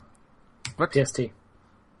What? PST.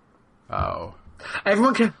 Oh.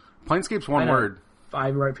 Everyone kept... Planescape's one word. I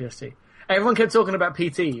wrote PST. Everyone kept talking about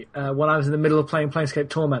PT when I was in the middle of playing Planescape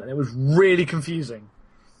Torment, and it was really confusing.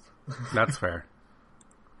 That's fair.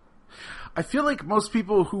 I feel like most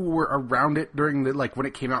people who were around it during when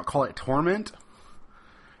it came out call it Torment,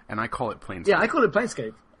 and I call it Planescape. Yeah, I call it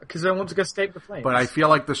Planescape, because I want to go escape the flames. But I feel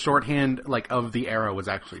like the shorthand, of the era was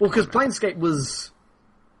actually Well, because Torment. Planescape was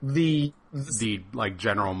the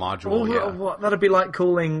general module, What? That'd be like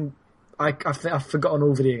calling... I've forgotten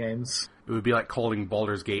all video games. It would be like calling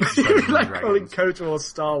Baldur's Gate like calling KOTOR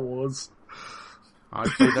Star Wars. I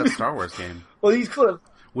played that Star Wars game. Well, you call it...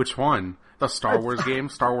 Which one? The Star Wars game?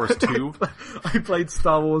 Star Wars 2? I played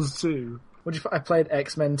Star Wars 2. I played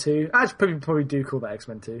X-Men 2. I probably do call that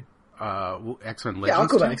X-Men 2. X-Men Legends 2? Yeah, I'll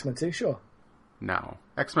call that X-Men 2, sure. No.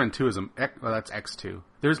 X-Men 2 is that's X2.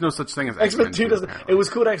 There's no such thing as X-Men 2 doesn't... apparently. It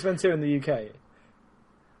was called X-Men 2 in the UK.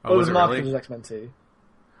 Oh, it was marketed really? as X-Men 2.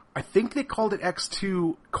 I think they called it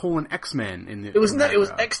X2 X-Men in the... It was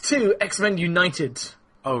X2 X-Men United.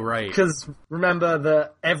 Oh, right. Because remember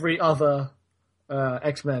that every other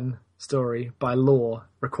X-Men story, by law,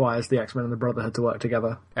 requires the X-Men and the Brotherhood to work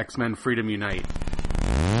together. X-Men Freedom Unite.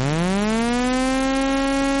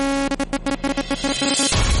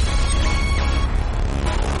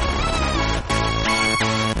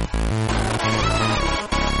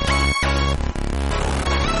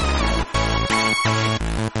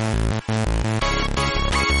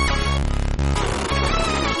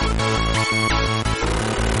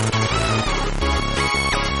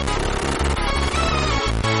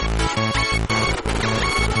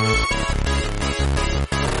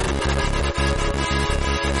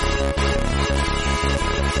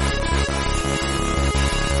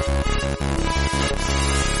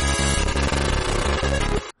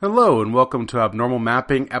 Hello, and welcome to Abnormal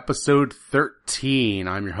Mapping, episode 13.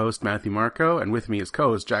 I'm your host, Matthew Marco, and with me is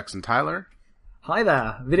co-host Jackson Tyler. Hi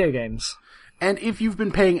there, video games. And if you've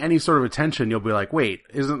been paying any sort of attention, you'll be like, wait,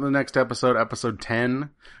 isn't the next episode 10?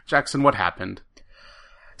 Jackson, what happened?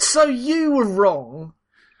 So you were wrong,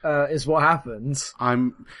 is what happened.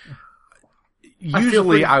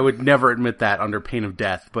 Usually I would never admit that under pain of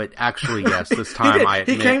death, but actually, yes, this time I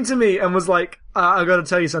admit. He came to me and was like, I gotta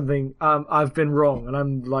tell you something, I've been wrong. And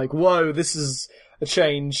I'm like, whoa, this is a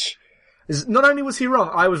change. Not only was he wrong,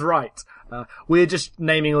 I was right. We're just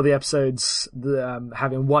naming all the episodes,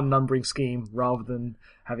 having one numbering scheme rather than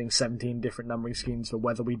having 17 different numbering schemes for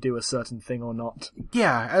whether we do a certain thing or not.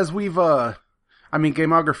 Yeah, as we've,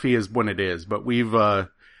 Gameography is when it is, but we've,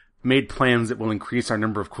 made plans that will increase our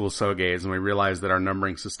number of cool sogeis, and we realized that our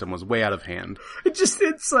numbering system was way out of hand.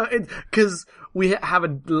 Because we have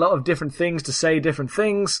a lot of different things to say different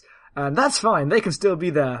things, and that's fine, they can still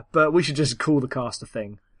be there, but we should just call the cast a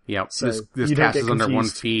thing. Yep, so this cast is under one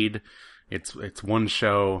feed, it's one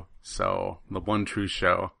show, so the one true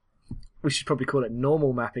show. We should probably call it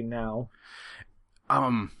normal mapping now.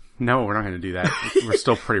 No, we're not gonna do that. We're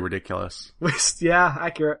still pretty ridiculous. Yeah,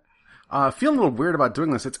 accurate. Feeling a little weird about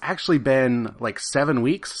doing this. It's actually been 7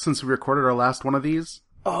 weeks since we recorded our last one of these.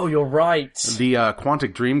 Oh, you're right. The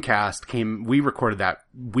Quantic Dreamcast we recorded that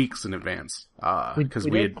weeks in advance. Because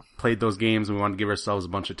we had played those games and we wanted to give ourselves a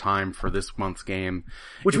bunch of time for this month's game.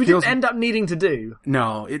 Which we didn't end up needing to do.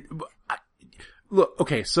 No, look,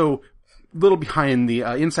 okay, so little behind the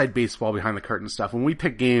inside baseball, behind the curtain stuff. When we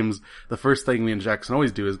pick games, the first thing me and Jackson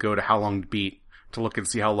always do is go to How Long to Beat to look and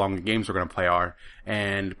see how long the games we're going to play are.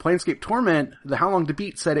 And Planescape Torment, the How Long to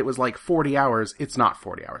Beat said it was 40 hours. It's not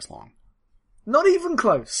 40 hours long. Not even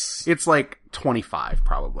close. It's 25,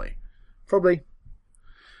 probably. Probably.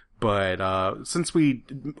 But, since we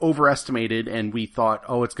overestimated and we thought,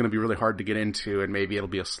 it's going to be really hard to get into and maybe it'll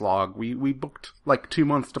be a slog, we booked 2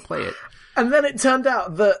 months to play it. And then it turned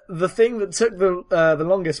out that the thing that took the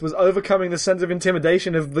longest was overcoming the sense of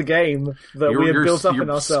intimidation of the game that we had built up in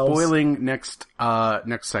ourselves. You're spoiling next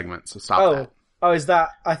segment, so stop that. Oh, is that...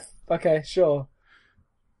 okay, sure.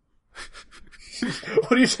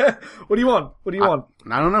 What do you want? What do you want?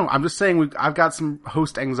 I don't know. I'm just saying I've got some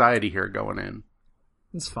host anxiety here going in.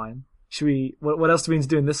 It's fine. Should we... What else do we need to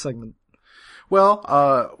do in this segment?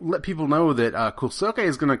 Well, let people know that Kulsoke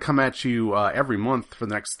is going to come at you every month for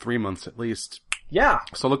the next 3 months at least. Yeah.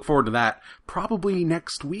 So look forward to that. Probably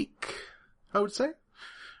next week, I would say.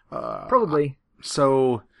 Probably.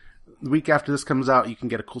 So the week after this comes out, you can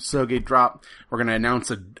get a Kulsoge drop. We're going to announce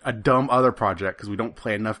a dumb other project because we don't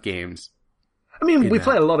play enough games. I mean, we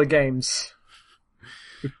play a lot of games.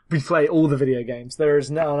 We play all the video games. There is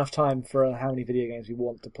now enough time for how many video games we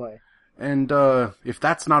want to play. And if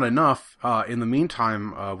that's not enough, in the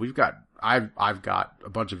meantime, we've got I've got a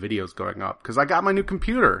bunch of videos going up because I got my new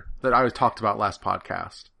computer that I talked about last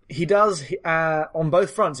podcast. He does, on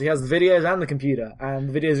both fronts. He has the videos and the computer, and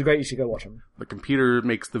the videos are great. You should go watch them. The computer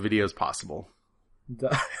makes the videos possible.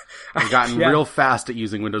 I've gotten real fast at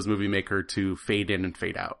using Windows Movie Maker to fade in and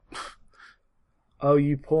fade out. Oh,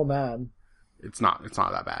 you poor man. It's not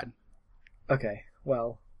that bad. Okay,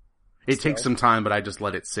 well. It takes some time, but I just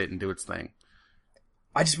let it sit and do its thing.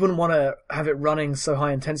 I just wouldn't want to have it running so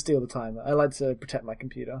high intensity all the time. I like to protect my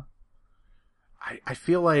computer. I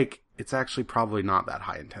feel like it's actually probably not that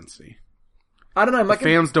high intensity. I don't know. My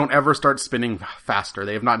fans don't ever start spinning faster.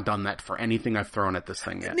 They have not done that for anything I've thrown at this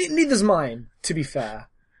thing yet. Neither's mine, to be fair.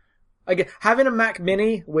 Again, having a Mac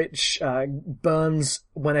Mini, which burns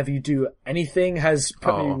whenever you do anything, has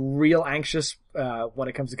put me real anxious when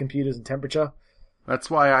it comes to computers and temperature. That's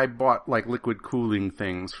why I bought, like, liquid cooling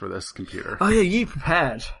things for this computer. Oh yeah, you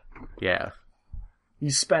prepared. Yeah.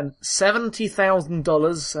 You spent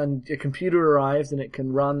 $70,000 and your computer arrived and it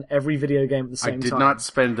can run every video game at the same time. I did not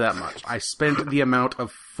spend that much. I spent the amount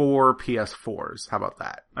of 4 PS4s. How about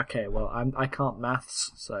that? Okay, well, I can't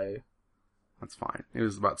maths, so... That's fine. It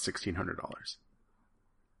was about $1,600. It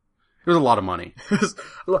was a lot of money.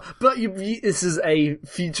 But this is a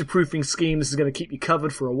future-proofing scheme. This is going to keep you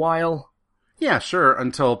covered for a while. Yeah, sure,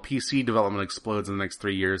 until PC development explodes in the next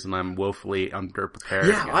 3 years and I'm woefully underprepared.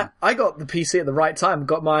 Yeah, I got the PC at the right time.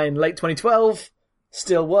 Got mine late 2012.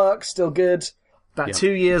 Still works, still good. About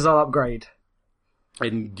 2 years I'll upgrade.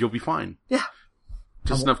 And you'll be fine. Yeah.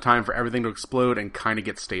 Just enough time for everything to explode and kind of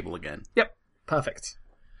get stable again. Yep. Perfect.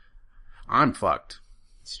 I'm fucked.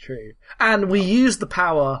 It's true. And we use the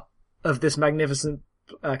power of this magnificent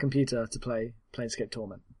computer to play Planescape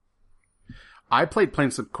Torment. I played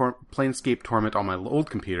Planescape Torment on my old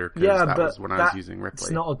computer because that was when I was using Ripley. It's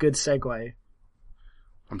not a good segue.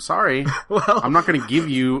 I'm sorry. Well, I'm not going to give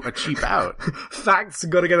you a cheap out. Facts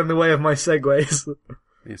got to get in the way of my segues.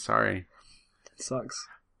 Yeah, sorry. It sucks.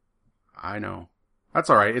 I know. That's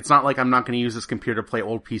alright. It's not like I'm not going to use this computer to play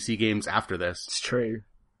old PC games after this. It's true.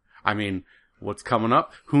 I mean, what's coming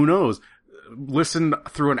up? Who knows? Listen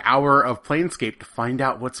through an hour of Planescape to find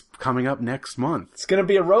out what's coming up next month. It's going to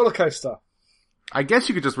be a roller coaster. I guess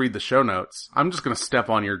you could just read the show notes. I'm just going to step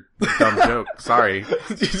on your dumb joke. Sorry.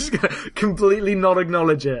 You're just going to completely not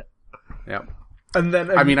acknowledge it. Yep. And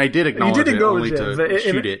then I mean, I did acknowledge it only to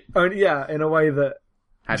shoot it. Yeah, in a way that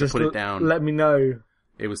had to put it down. Let me know.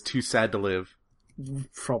 It was too sad to live.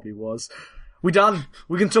 Probably was. We done.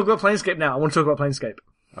 We can talk about Planescape now. I want to talk about Planescape.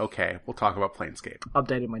 Okay, we'll talk about Planescape.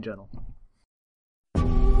 Updated my journal.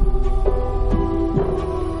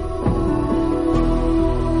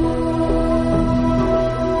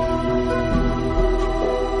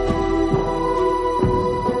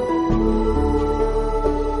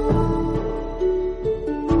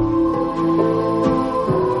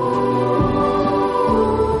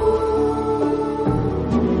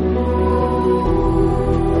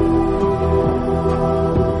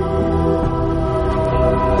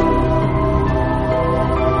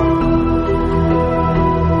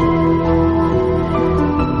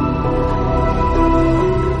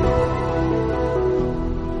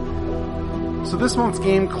 This month's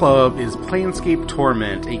game club is Planescape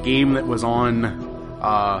Torment, a game that was on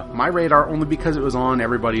my radar only because it was on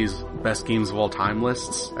everybody's best games of all time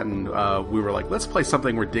lists, and we were like, let's play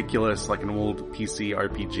something ridiculous like an old PC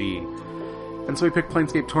RPG. And so we picked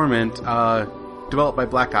Planescape Torment, developed by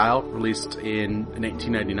Black Isle, released in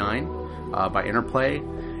 1999 by Interplay.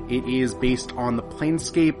 It is based on the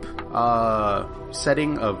Planescape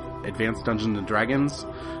setting of Advanced Dungeons and Dragons.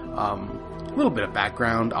 A little bit of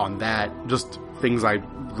background on that, just things I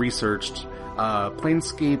researched.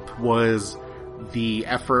 Planescape was the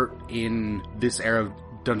effort in this era of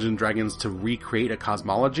Dungeons and Dragons to recreate a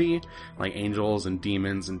cosmology, like angels and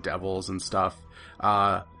demons and devils and stuff,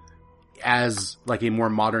 as like a more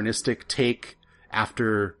modernistic take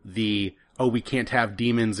after the, we can't have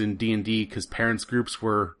demons in D&D because parents groups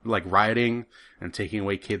were like rioting and taking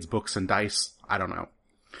away kids' books and dice. I don't know.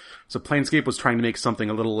 So Planescape was trying to make something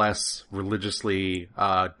a little less religiously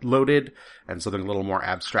loaded and something a little more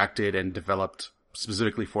abstracted and developed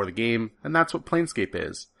specifically for the game, and that's what Planescape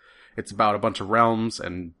is. It's about a bunch of realms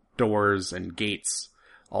and doors and gates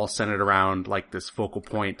all centered around like this focal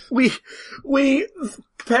point. We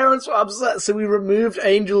parents were upset, so we removed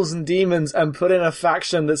angels and demons and put in a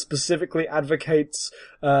faction that specifically advocates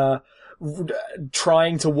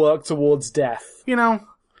trying to work towards death. You know,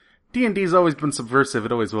 D&D's always been subversive.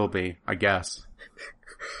 It always will be, I guess.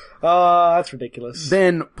 That's ridiculous.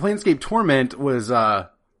 Then Planescape Torment was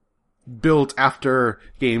built after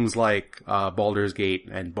games like Baldur's Gate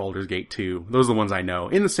and Baldur's Gate 2. Those are the ones I know.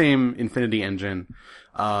 In the same Infinity engine.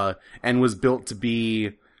 And was built to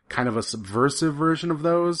be kind of a subversive version of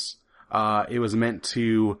those. It was meant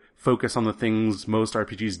to focus on the things most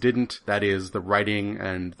RPGs didn't. That is the writing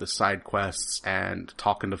and the side quests and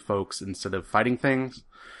talking to folks instead of fighting things.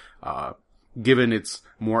 Given its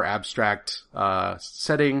more abstract,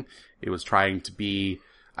 setting, it was trying to be,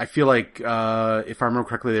 I feel like, if I remember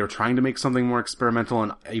correctly, they were trying to make something more experimental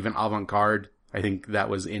and even avant-garde. I think that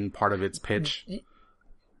was in part of its pitch.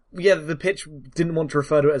 Yeah, the pitch didn't want to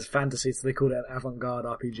refer to it as fantasy, so they called it an avant-garde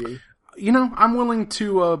RPG. You know, I'm willing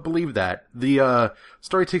to believe that. The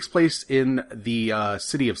story takes place in the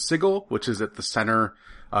city of Sigil, which is at the center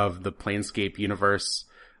of the Planescape universe.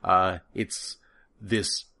 It's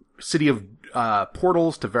this city of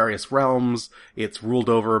portals to various realms. It's ruled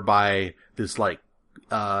over by this like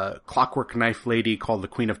clockwork knife lady called the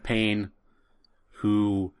Queen of Pain,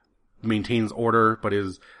 who maintains order, but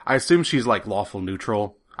is, I assume she's like lawful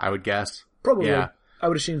neutral, I would guess. Probably. Yeah. I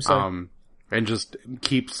would assume so. And just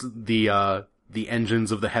keeps the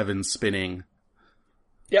engines of the heavens spinning.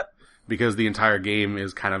 Yep. Because the entire game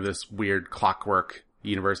is kind of this weird clockwork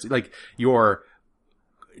universe. Like, your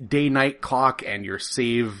day-night clock and your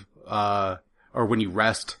save, or when you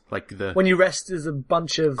rest, like the... When you rest is a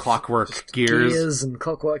bunch of... clockwork gears. Gears and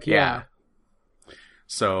clockwork, yeah.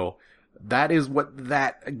 So, that is what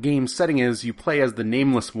that game setting is. You play as the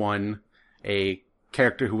Nameless One, a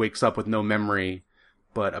character who wakes up with no memory,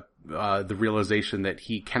 but the realization that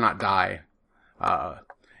he cannot die.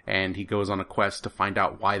 And he goes on a quest to find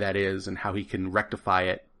out why that is and how he can rectify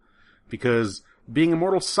it. Because being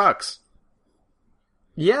immortal sucks.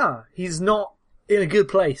 Yeah, he's not in a good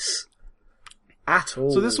place. At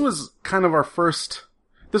all. So this was kind of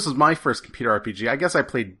this was my first computer RPG. I guess I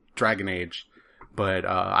played Dragon Age, but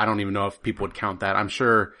I don't even know if people would count that. I'm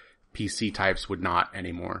sure PC types would not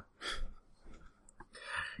anymore.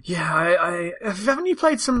 Yeah, haven't you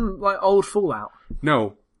played some, like, old Fallout?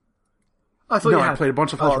 No. I thought I played a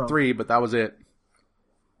bunch of Fallout 3, but that was it.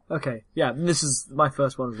 Okay, yeah, this is my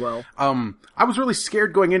first one as well. I was really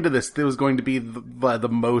scared going into this that it was going to be the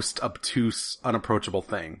most obtuse, unapproachable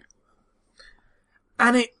thing.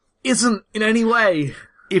 And it isn't in any way.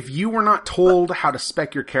 If you were not told how to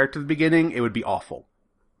spec your character at the beginning, it would be awful.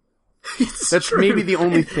 That's true. Maybe the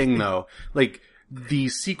only thing, though. Like, the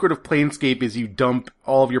secret of Planescape is you dump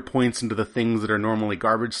all of your points into the things that are normally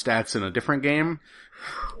garbage stats in a different game.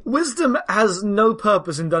 Wisdom has no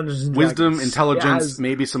purpose in Dungeons & Dragons. Wisdom, intelligence,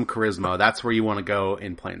 maybe some charisma. That's where you want to go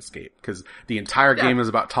in Planescape. Because the entire game is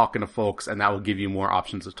about talking to folks, and that will give you more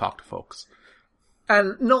options to talk to folks.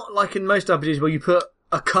 And not like in most RPGs where you put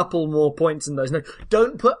a couple more points in those. No,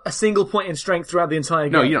 don't put a single point in strength throughout the entire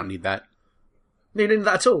game. No, you don't need that. You don't need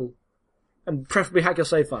that at all. And preferably hack your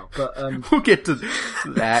save file, but, we'll get to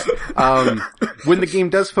that. When the game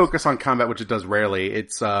does focus on combat, which it does rarely,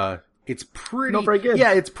 it's pretty... Not very good.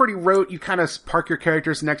 Yeah, it's pretty rote. You kind of park your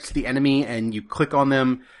characters next to the enemy, and you click on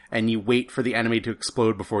them, and you wait for the enemy to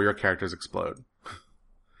explode before your characters explode.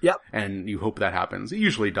 Yep. And you hope that happens. It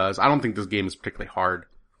usually does. I don't think this game is particularly hard.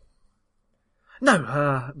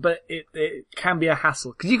 No, but it can be a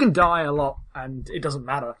hassle, because you can die a lot, and it doesn't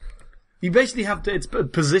matter. You basically have to, it's a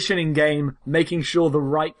positioning game, making sure the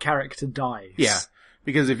right character dies. Yeah.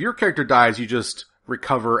 Because if your character dies, you just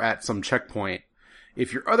recover at some checkpoint.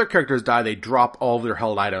 If your other characters die, they drop all of their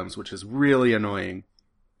held items, which is really annoying.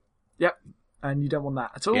 Yep. And you don't want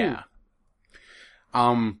that at all. Yeah.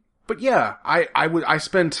 But yeah, I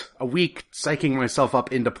spent a week psyching myself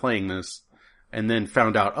up into playing this, and then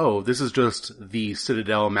found out, oh, this is just the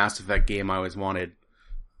Citadel Mass Effect game I always wanted.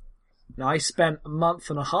 Now, I spent a month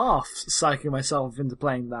and a half psyching myself into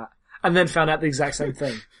playing that, and then found out the exact same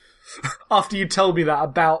thing. After you told me that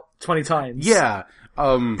about 20 times. Yeah.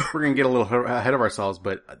 We're gonna get a little ahead of ourselves,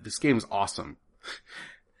 but this game's awesome.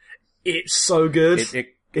 It's so good.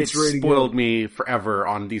 It's really spoiled me forever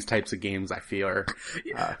on these types of games, I feel.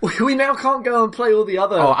 We now can't go and play all the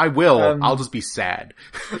other... Oh, I will. I'll just be sad.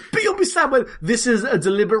 But you'll be sad when this is a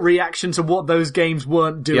deliberate reaction to what those games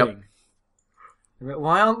weren't doing. Yep.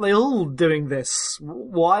 Why aren't they all doing this?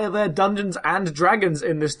 Why are there Dungeons and Dragons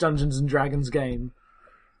in this Dungeons and Dragons game?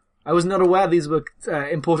 I was not aware these were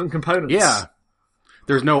important components. Yeah.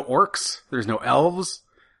 There's no orcs. There's no elves.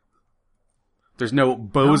 There's no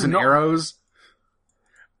bows and arrows.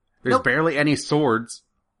 There's barely any swords.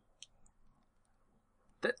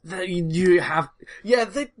 You have... Yeah,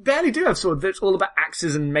 they barely do have swords. It's all about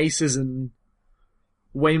axes and maces and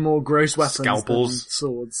way more gross weapons Scalpels. than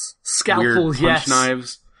swords. Scalpels, Weird punch yes.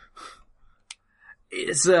 knives.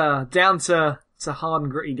 It's down to it's a hard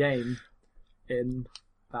and gritty game in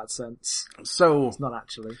that sense. So It's not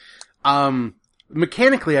actually.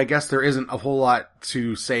 Mechanically, I guess there isn't a whole lot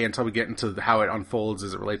to say until we get into how it unfolds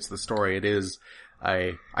as it relates to the story. It is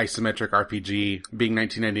a isometric RPG. Being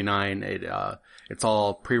 1999, it's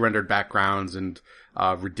all pre-rendered backgrounds and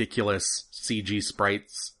ridiculous CG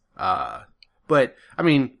sprites. But I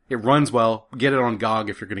mean, it runs well. Get it on GOG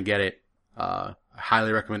if you're going to get it. I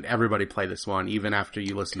highly recommend everybody play this one, even after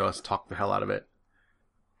you listen to us talk the hell out of it.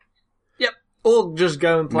 Yep. Or just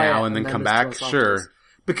go and play Now it and then come listen to back. us Sure. afterwards.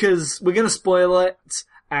 Because we're going to spoil it.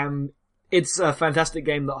 It's a fantastic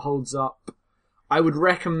game that holds up. I would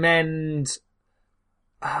recommend.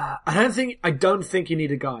 I don't think you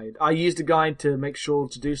need a guide. I used a guide to make sure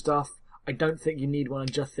to do stuff. I don't think you need one. I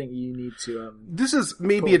just think you need to. This is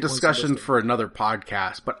maybe a discussion for another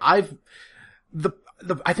podcast, but I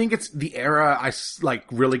think it's the era I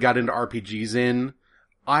really got into RPGs in.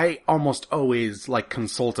 I almost always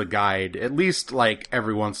consult a guide, at least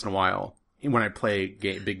every once in a while when I play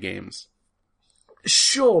big games.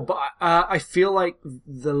 Sure, but I feel like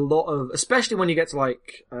especially when you get to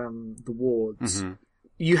the wards,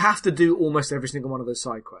 you have to do almost every single one of those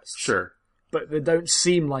side quests. Sure. But they don't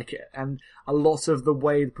seem like it, and a lot of the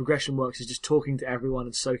way the progression works is just talking to everyone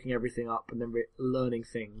and soaking everything up, and then learning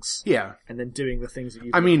things. Yeah, and then doing the things that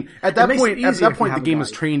you. I mean, at that point, the game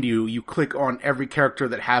has trained you. You click on every character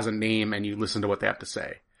that has a name, and you listen to what they have to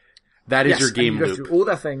say. That is your game loop. Go through all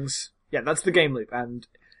their things. Yeah, that's the game loop, and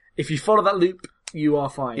if you follow that loop, you are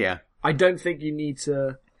fine. Yeah, I don't think you need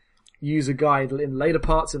to use a guide in later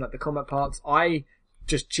parts and the combat parts. I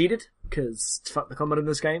just cheated. Because fuck the combat in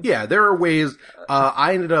this game. Yeah, there are ways.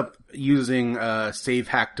 I ended up using a save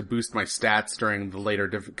hack to boost my stats during the later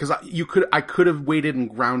because I could have waited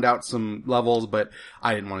and ground out some levels, but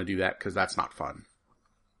I didn't want to do that because that's not fun.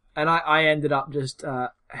 And I ended up just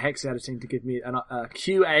hex editing to give me a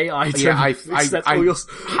QA item. Yeah, I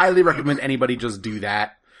highly recommend anybody just do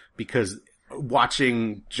that because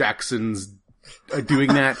watching Jackson's doing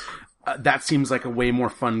that. That seems like a way more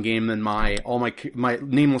fun game than my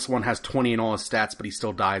nameless one has 20 in all his stats, but he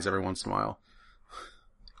still dies every once in a while.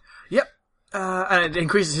 Yep. And it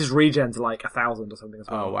increases his regen to 1,000 or something as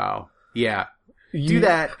well. Oh wow. Yeah. Do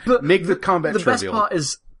that, but make the combat trivial. The best part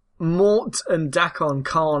is Mort and Dakon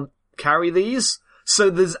can't carry these, so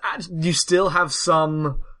you still have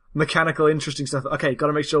some mechanical interesting stuff. Okay,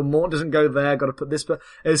 gotta make sure Mort doesn't go there, gotta put this, but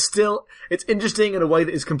it's interesting in a way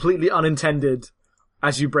that is completely unintended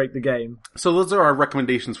as you break the game. So those are our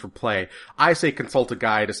recommendations for play. I say consult a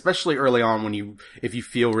guide, especially early on if you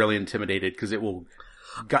feel really intimidated, because it will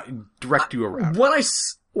direct you around. When I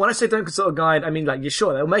say don't consult a guide, I mean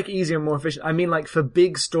sure, they'll make it easier and more efficient. I mean for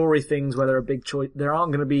big story things where there are big choice, there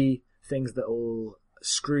aren't going to be things that will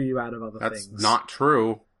screw you out of other things. That's not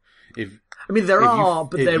true. There are,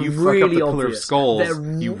 but they're you really fuck up the obvious. Pillar of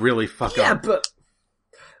Skulls, you really fuck up. Yeah, but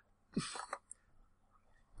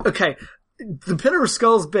okay. The Pillar of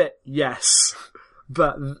Skulls bit, yes.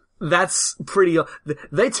 But that's pretty...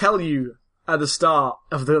 They tell you at the start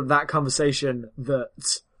of that conversation that...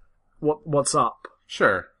 What's up?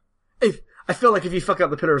 Sure. I feel like if you fuck up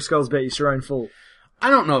the Pillar of Skulls bit, it's your own fault. I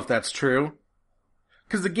don't know if that's true.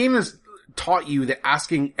 Because the game has taught you that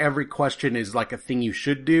asking every question is a thing you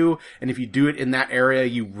should do, and if you do it in that area,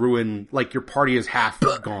 you ruin... your party is half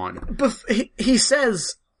gone. But he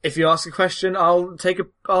says... If you ask a question, you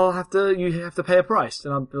have to pay a price.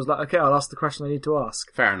 And I was like, okay, I'll ask the question I need to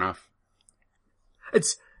ask. Fair enough.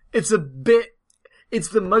 It's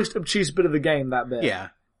the most obtuse bit of the game, that bit. Yeah.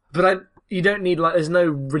 But you don't need, there's no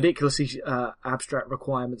ridiculously, abstract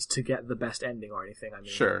requirements to get the best ending or anything,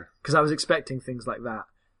 Sure. Because I was expecting things like that.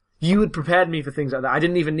 You had prepared me for things like that. I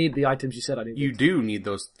didn't even need the items you said I didn't need. You do need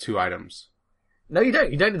those 2 items. No, you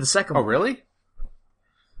don't. You don't need the second one. Oh, really?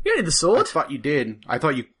 You don't need the sword. I thought you did. I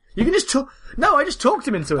thought you... You can just talk... No, I just talked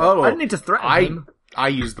him into it. I didn't need to threaten him. I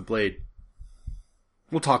used the blade.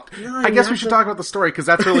 We'll talk. No, I guess we should talk about the story, because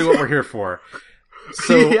that's really what we're here for.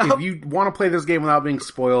 So, Yep. if you want to play this game without being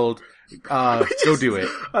spoiled, go do it.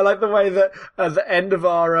 I like the way that at the end of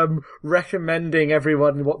our recommending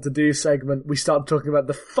everyone what to do segment, we start talking about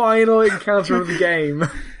the final encounter of the game.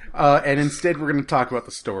 And instead we're going to talk about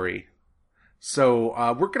the story. So,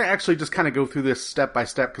 we're going to actually just kind of go through this step by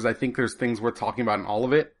step, because I think there's things worth talking about in all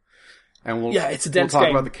of it. And it's a dense we'll talk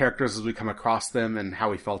game. about the characters as we come across them and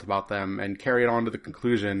how we felt about them and carry it on to the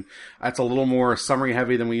conclusion. That's a little more summary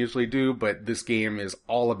heavy than we usually do, but this game is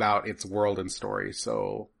all about its world and story.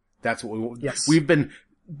 So that's what we've been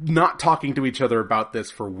not talking to each other about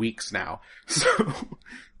this for weeks now.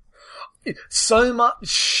 So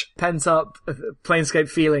much pent up Planescape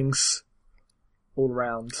feelings all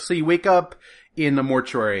around. So you wake up in a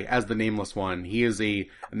mortuary as the Nameless One. He is a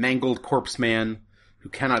mangled corpse man who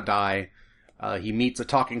cannot die. He meets a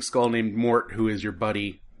talking skull named Mort, who is your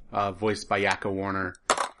buddy, voiced by Yakko Warner.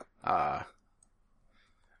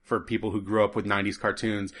 For people who grew up with 90s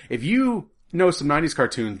cartoons. If you know some 90s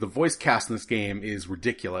cartoons, the voice cast in this game is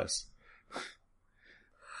ridiculous.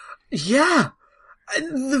 Yeah!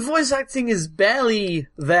 The voice acting is barely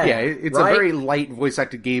there. Yeah, it's right? a very light voice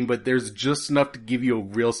acted game, but there's just enough to give you a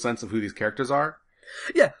real sense of who these characters are.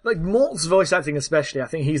 Yeah, like Mort's voice acting especially, I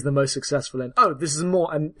think he's the most successful in. Oh, this is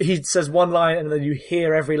Mort, and he says one line and then you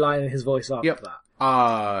hear every line in his voice after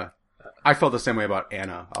that. I felt the same way about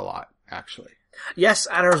Anna a lot, actually. Yes,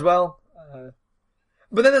 Anna as well.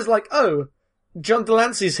 But then there's like, oh, John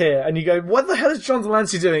Delancey's here, and you go, what the hell is John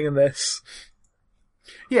Delancey doing in this?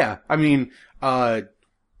 Yeah, I mean,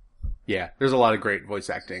 yeah, there's a lot of great voice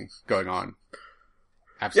acting going on.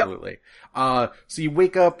 Absolutely. Yep. So you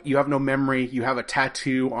wake up, you have no memory, you have a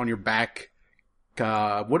tattoo on your back.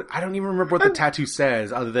 I don't even remember what the tattoo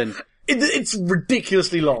says, other than... It's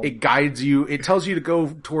ridiculously long. It guides you, it tells you to go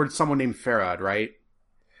towards someone named Farad, right?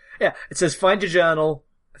 Yeah, it says find your journal,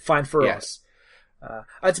 find Farad. Yes.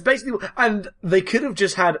 It's basically, and they could have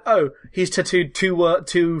just had, he's tattooed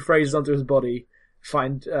two phrases onto his body.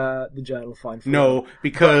 Find the journal, find Farad. No,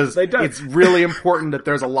 because they don't. It's really important that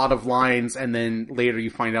there's a lot of lines, and then later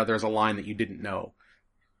you find out there's a line that you didn't know.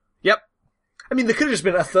 Yep. I mean, there could have just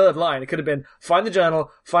been a third line. It could have been, find the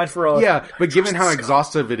journal, find Farad. Yeah, but given how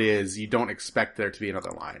exhaustive it is, you don't expect there to be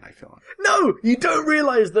another line, I feel like. No! You don't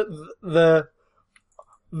realize that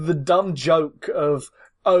the dumb joke of,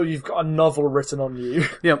 you've got a novel written on you.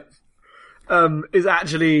 Yep. Is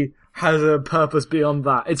actually has a purpose beyond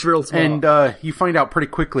that. It's real smart. And, you find out pretty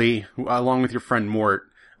quickly, along with your friend Mort,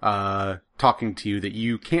 talking to you, that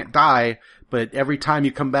you can't die, but every time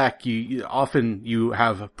you come back, you often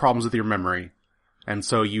have problems with your memory. And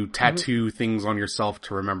so you tattoo things on yourself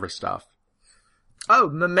to remember stuff. Oh,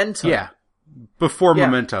 Memento. Yeah. Before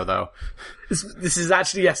Memento, though. This is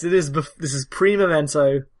actually, yes, it is. This is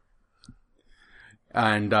pre-Memento.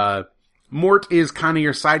 And, Mort is kind of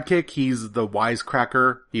your sidekick. He's the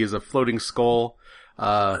wisecracker. He is a floating skull.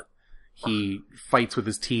 He fights with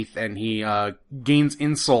his teeth and he, gains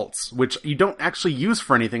insults, which you don't actually use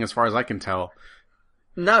for anything as far as I can tell.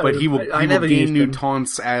 No, but he will gain new them.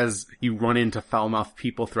 taunts as you run into foul-mouthed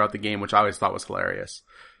people throughout the game, which I always thought was hilarious.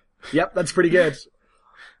 Yep, that's pretty good.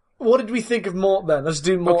 What did we think of Mort then? Let's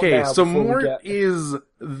do Mort now. Okay, so Mort is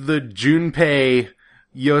the Junpei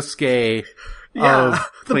Yosuke of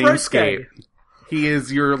Planescape. He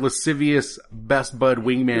is your lascivious best bud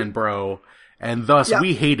wingman bro, and thus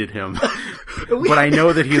we hated him. But I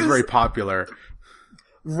know that he is very popular.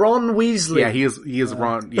 Ron Weasley. Yeah, he is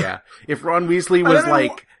Ron, yeah. If Ron Weasley was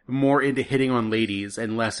like more into hitting on ladies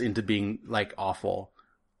and less into being like awful.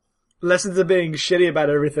 Less into being shitty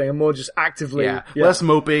about everything and more just actively. Yeah. Less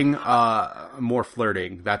moping, more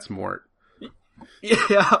flirting. That's Mort.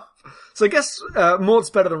 Yeah. So I guess,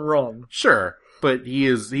 Mort's better than Ron. Sure. But he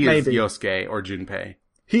is Yosuke or Junpei.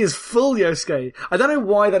 He is full Yosuke. I don't know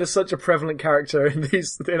why that is such a prevalent character in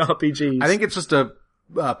RPGs. I think it's just a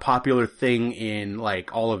popular thing in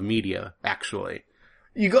like all of media, actually.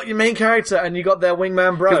 You got your main character and you got their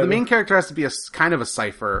wingman bro. Because the main character has to be a kind of a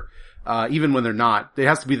cipher, even when they're not. It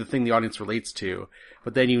has to be the thing the audience relates to.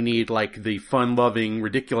 But then you need like the fun-loving,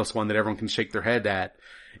 ridiculous one that everyone can shake their head at.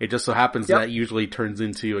 It just so happens that usually turns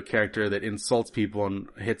into a character that insults people and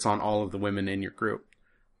hits on all of the women in your group.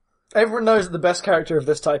 Everyone knows that the best character of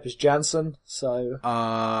this type is Jansen, so...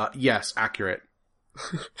 yes, accurate.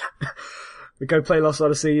 We go play Lost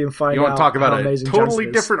Odyssey and find out. You want to talk about a totally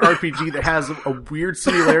different RPG that has a weird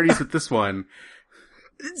similarities with this one.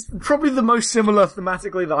 It's probably the most similar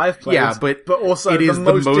thematically that I've played. Yeah, but also it is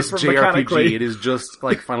the most JRPG. It is just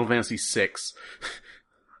like Final Fantasy VI.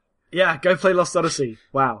 Yeah, go play Lost Odyssey.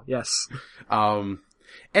 Wow, yes.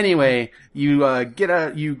 Anyway, you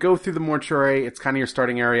go through the mortuary. It's kind of your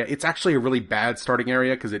starting area. It's actually a really bad starting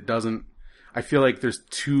area because I feel like there's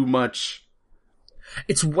too much.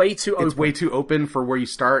 It's way too open. It's way too open for where you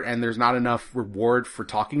start, and there's not enough reward for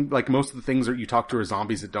talking. Like, most of the things that you talk to are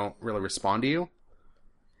zombies that don't really respond to you.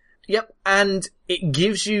 Yep, and it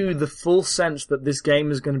gives you the full sense that this game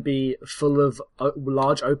is going to be full of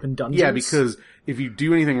large open dungeons. Yeah, because if you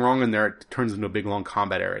do anything wrong in there, it turns into a big, long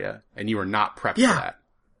combat area, and you are not prepped for that.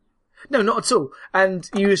 No, not at all. And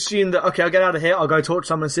you assume that, okay, I'll get out of here, I'll go talk to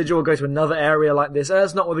someone sigil, I'll go to another area like this. And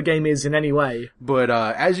that's not what the game is in any way. But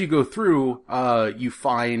as you go through, you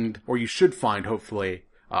find, or you should find, hopefully,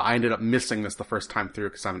 I ended up missing this the first time through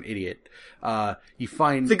because I'm an idiot. You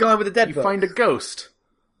find... The guy with the dead book. You find a ghost.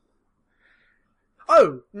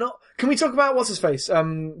 Oh, no. Can we talk about what's his face?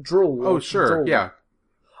 Drool. Oh, sure. Drool. Yeah.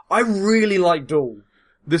 I really like Drool.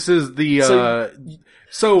 This is the,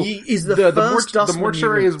 he's the first the Dustman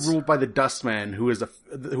mortuary unit. is ruled by the Dustmen,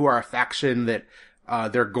 who are a faction that,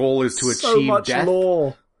 their goal is to So achieve much death.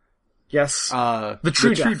 lore. Yes. The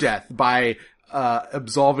true death by,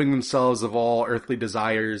 absolving themselves of all earthly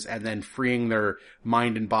desires and then freeing their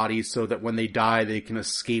mind and body so that when they die, they can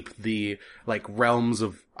escape the, like, realms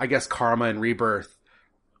of, I guess, karma and rebirth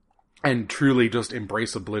and truly just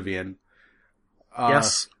embrace oblivion.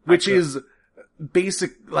 Yes. Which is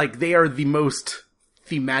basic, like, they are the most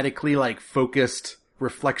thematically, like, focused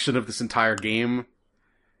reflection of this entire game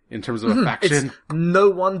in terms of a faction. It's no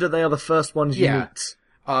wonder they are the first ones you meet.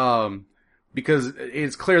 Because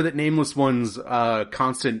it's clear that Nameless One's,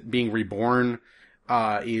 constant being reborn,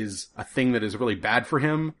 is a thing that is really bad for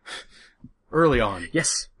him early on.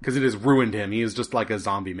 Yes. Because it has ruined him. He is just like a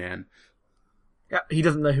zombie man. Yeah, he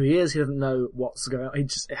doesn't know who he is. He doesn't know what's going on. He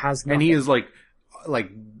just has nothing. And he is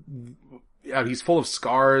he's full of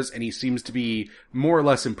scars and he seems to be more or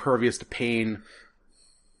less impervious to pain.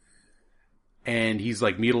 And he's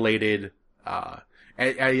like mutilated,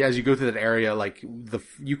 as you go through that area, like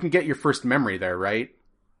you can get your first memory there, right?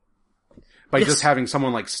 By just having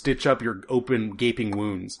someone like stitch up your open, gaping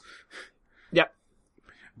wounds. Yeah.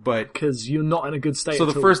 But because you're not in a good state. So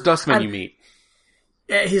the first Dustman you meet,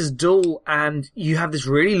 his duel, and you have this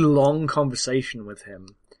really long conversation with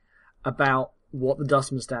him about what the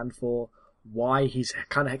Dustmen stand for, why he's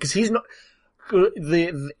kind of because he's not.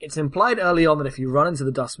 It's implied early on that if you run into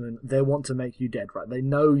the Dustmen, they want to make you dead, right? They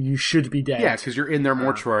know you should be dead. Yeah, because you're in their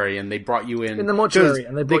mortuary and they brought you in. In the mortuary,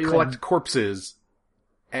 and they collect corpses.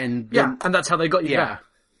 And and that's how they got you back.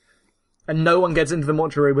 And no one gets into the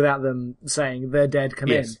mortuary without them saying they're dead, come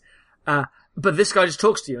in. But this guy just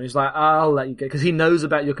talks to you and he's like, I'll let you go. Because he knows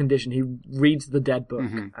about your condition. He reads the dead book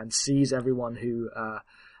and sees everyone who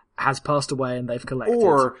has passed away and they've collected.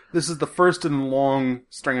 Or this is the first in a long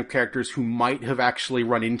string of characters who might have actually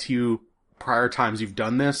run into you prior times you've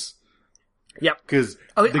done this. Yep. Because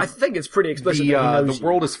I think it's pretty explicit. The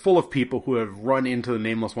world is full of people who have run into the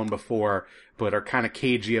Nameless One before, but are kind of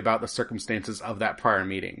cagey about the circumstances of that prior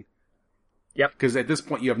meeting. Yep. Because at this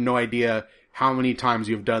point you have no idea how many times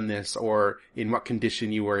you've done this or in what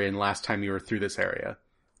condition you were in last time you were through this area.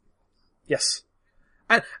 Yes.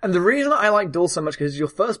 And the reason I like Duel so much is it's your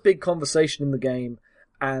first big conversation in the game,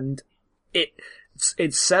 and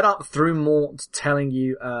it's set up through Mort telling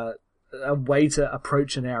you a way to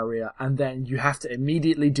approach an area, and then you have to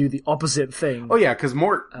immediately do the opposite thing. Oh yeah, because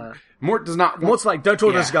Mort does not. Mort's like, don't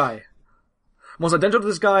talk to this guy. Mort's like, don't talk to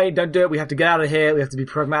this guy. Don't do it. We have to get out of here. We have to be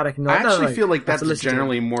pragmatic. And I actually feel like that's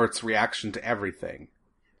generally Mort's reaction to everything.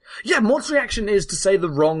 Yeah, Mort's reaction is to say the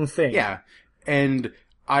wrong thing. Yeah, and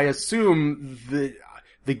I assume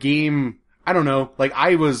the game, I don't know, like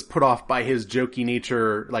I was put off by his jokey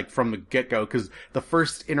nature, like from the get-go, because the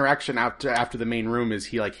first interaction after the main room is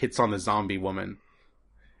he like hits on the zombie woman.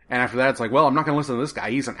 And after that it's like, well, I'm not gonna listen to this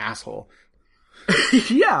guy, he's an asshole.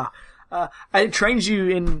 Yeah. And it trains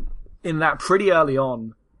you in that pretty early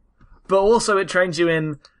on. But also it trains you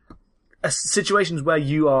in situations where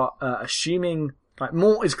you are assuming, like,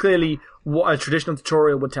 Mort is clearly what a traditional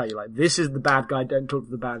tutorial would tell you, like, this is the bad guy, don't talk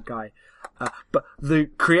to the bad guy. But the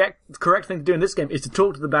correct thing to do in this game is to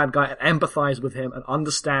talk to the bad guy and empathize with him and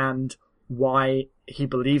understand why he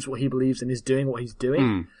believes what he believes and is doing what he's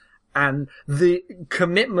doing. And the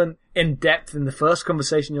commitment in depth in the first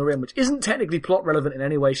conversation you're in, which isn't technically plot relevant in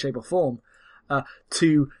any way, shape or form,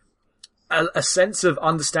 to a sense of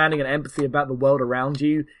understanding and empathy about the world around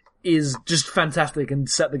you is just fantastic and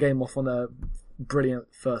set the game off on a brilliant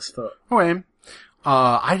first foot. Okay.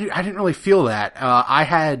 I didn't really feel that.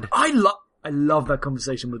 I love that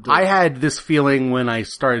conversation with Duel. I had this feeling when I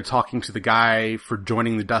started talking to the guy for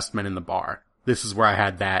joining the Dustmen in the bar. This is where I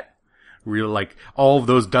had that real, like, all of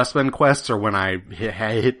those Dustmen quests are when I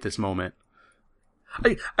hit this moment.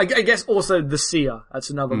 I guess also the Seer, that's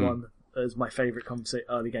another one, is my favorite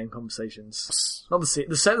early game conversations. Not the Seer,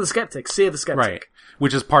 the Skeptic, Seer the Skeptic. Right.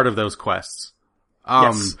 Which is part of those quests.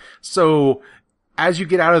 Yes. So, as you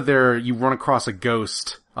get out of there, you run across a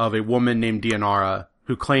ghost of a woman named Dianara,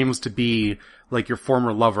 who claims to be, like, your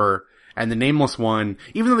former lover, and the Nameless One,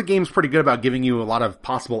 even though the game's pretty good about giving you a lot of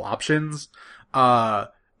possible options, the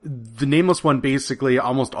Nameless One basically,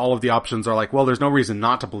 almost all of the options are like, well, there's no reason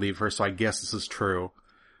not to believe her, so I guess this is true.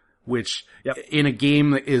 Which, in a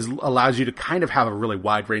game that allows you to kind of have a really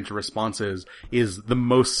wide range of responses, is the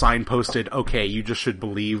most signposted, okay, you just should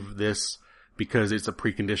believe this because it's a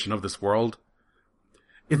precondition of this world.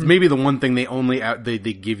 It's maybe the one thing they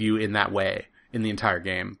give you in that way in the entire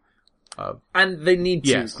game. And they need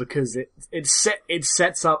to, Yes. because it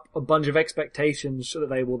sets up a bunch of expectations so that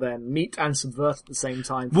they will then meet and subvert at the same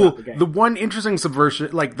time throughout the game. The one interesting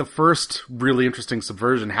subversion, like the first really interesting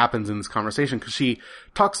subversion happens in this conversation because she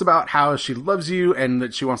talks about how she loves you and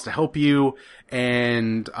that she wants to help you,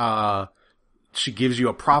 and she gives you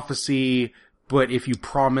a prophecy, but if you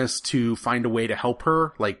promise to find a way to help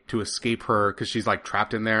her, like to escape her, because she's like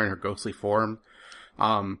trapped in there in her ghostly form.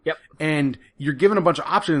 Yep. And you're given a bunch of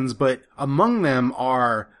options, but among them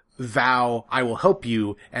are vow, I will help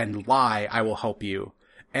you, and lie, I will help you.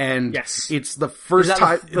 And Yes. it's the first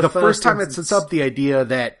time, the the first first time it instance? sets up the idea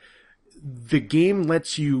that the game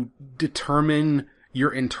lets you determine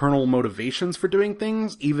your internal motivations for doing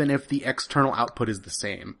things, even if the external output is the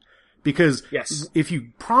same. Because Yes. if you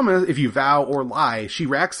promise, if you vow or lie, she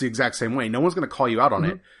reacts the exact same way. No one's going to call you out on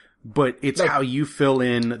it. But it's how you fill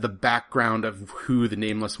in the background of who the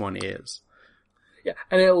nameless one is. Yeah,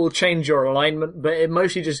 and it will change your alignment, but it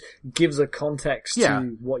mostly just gives a context Yeah.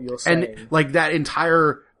 to what you're saying. And like that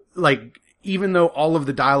entire, like, even though all of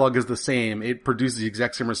the dialogue is the same, it produces the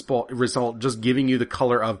exact same result, just giving you the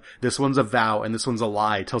color of this one's a vow and this one's a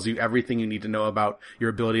lie, tells you everything you need to know about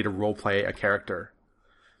your ability to roleplay a character.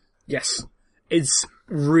 Yes. It's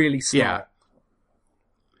really smart. Yeah.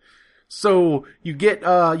 So you get,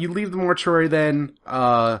 you leave the mortuary then,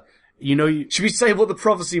 Should we say what the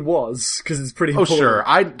prophecy was? Because it's pretty oh important. sure,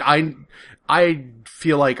 I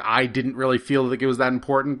feel like I didn't really feel like it was that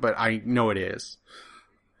important, but I know it is.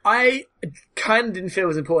 I kind of didn't feel it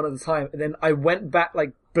was important at the time, and then I went back,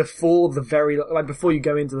 before before you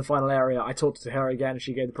go into the final area, I talked to her again, and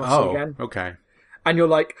she gave the prophecy again. Okay. And you're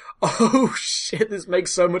like, oh shit, this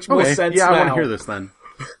makes so much more sense yeah, now. I want to hear this then.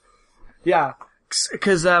 Yeah.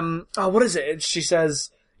 Because, what is it? She says,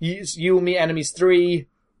 you will meet enemies 3,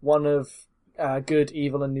 one of good,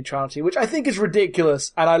 evil, and neutrality, which I think is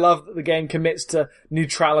ridiculous, and I love that the game commits to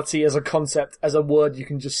neutrality as a concept, as a word you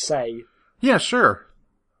can just say. Yeah, sure.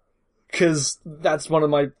 Because that's one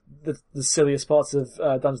of the silliest parts of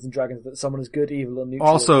Dungeons & Dragons, that someone is good, evil, or neutral.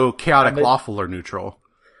 Also, chaotic, And lawful, or neutral.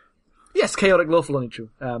 Yes, chaotic, lawful, or neutral.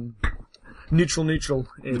 Neutral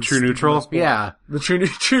is... The true neutral? Yeah. The true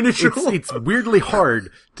neutral. It's weirdly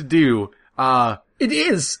hard to do. It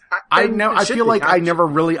is. I It should feel be, like I actually. never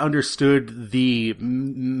really understood the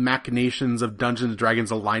machinations of Dungeons &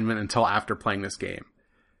 Dragons alignment until after playing this game.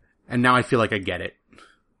 And now I feel like I get it.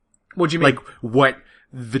 What do you mean? Like, what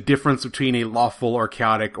the difference between a lawful or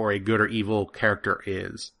chaotic or a good or evil character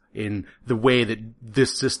is in the way that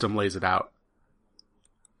this system lays it out.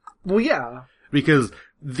 Well, yeah. Because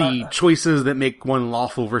the choices that make one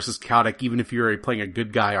lawful versus chaotic, even if you're playing a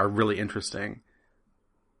good guy, are really interesting.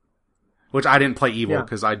 Which I didn't play evil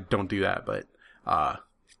because I don't do that, but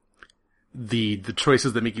the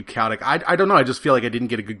choices that make you chaotic, I don't know, I just feel like I didn't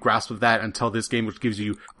get a good grasp of that until this game, which gives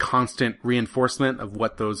you constant reinforcement of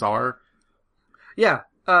what those are. Yeah,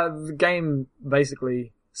 the game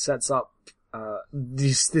basically sets up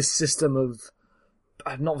this system of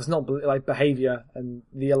behavior, and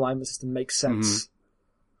the alignment system makes sense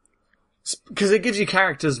because it gives you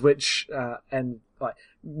characters which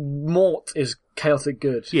Mort is chaotic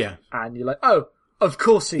good. Yeah, and you're like, oh, of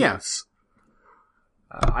course he Yeah. is.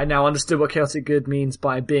 I now understood what chaotic good means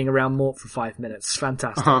by being around Mort for 5 minutes.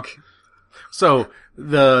 Fantastic. So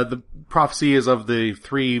the prophecy is of the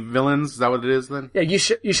 3 villains. Is that what it is then? Yeah, you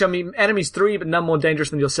shall meet enemies 3, but none more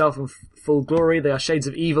dangerous than yourself in full glory. They are shades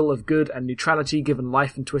of evil, of good, and neutrality, given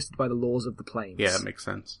life and twisted by the laws of the planes. Yeah, that makes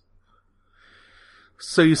sense.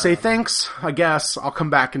 So you say thanks. I guess I'll come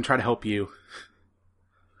back and try to help you.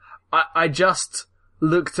 I just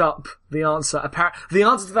looked up the answer. The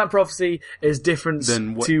answer to that prophecy is different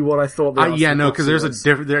to what I thought the answer Yeah, to the no, because there's prophecy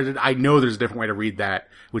a was. different. I know there's a different way to read that,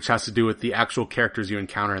 which has to do with the actual characters you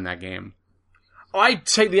encounter in that game. I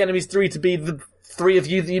take the enemies 3 to be the 3 of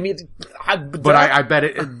you that you meet. But I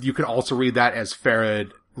bet you could also read that as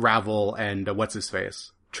Farad, Ravel, and what's his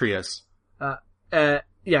face, Trius.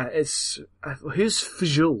 Yeah, it's who's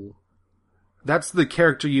Fajul? That's the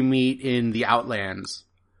character you meet in the Outlands.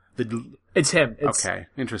 It's him. Okay,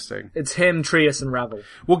 interesting. It's him, Trius, and Ravel.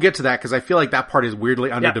 We'll get to that because I feel like that part is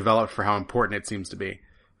weirdly underdeveloped for how important it seems to be.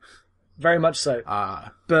 Very much so.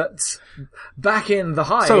 But back in the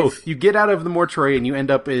Hive... So, you get out of the mortuary and you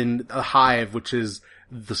end up in a Hive, which is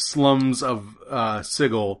the slums of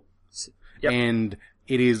Sigil. Yep. And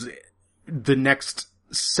it is the next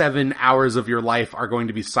 7 hours of your life are going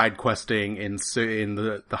to be side questing in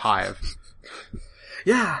the Hive.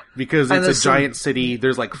 Yeah. Because it's a giant city.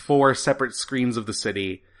 There's like 4 separate screens of the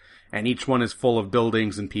city, and each one is full of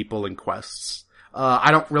buildings and people and quests.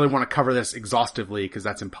 I don't really want to cover this exhaustively because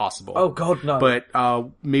that's impossible. Oh god, no. But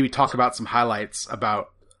maybe talk about some highlights about.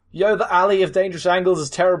 Yo, the Alley of Dangerous Angles is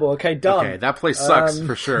terrible. Okay, done. Okay, that place sucks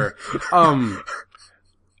for sure.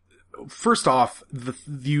 First off,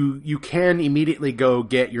 you can immediately go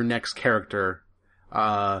get your next character.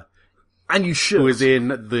 And you should. Who is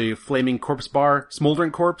in the Flaming Corpse Bar,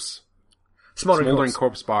 Smoldering Corpse? Smoldering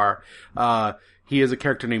Corpse Bar. He is a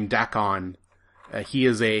character named Dakon. He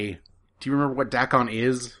is do you remember what Dakon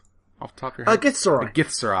is? Off the top of your head? Githzerai. A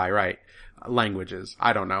Githzerai, right. Languages.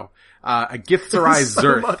 I don't know. A Githzerai so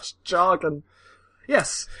Zerth. much jargon.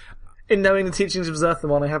 Yes. In knowing the teachings of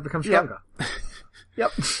Zerthimon, I have become stronger.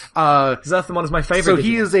 Yep. Zerthimon is my favorite. So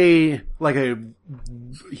he is he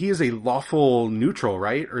is a lawful neutral,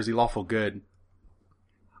 right? Or is he lawful good?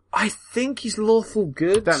 I think he's lawful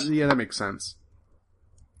good. That makes sense.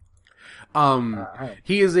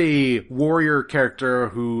 He is a warrior character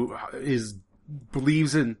who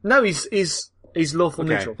believes in... No, he's lawful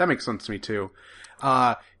neutral. That makes sense to me too.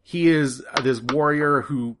 He is this warrior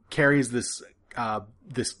who carries this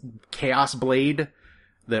chaos blade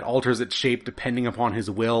that alters its shape depending upon his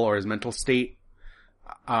will or his mental state.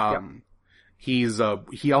 He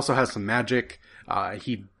also has some magic.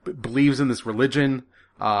 He believes in this religion,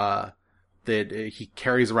 that he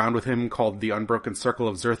carries around with him called the Unbroken Circle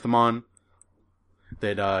of Zerthimon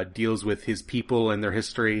that, deals with his people and their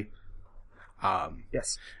history.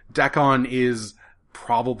 Yes. Dakon is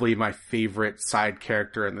probably my favorite side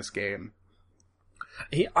character in this game.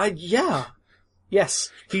 Yes.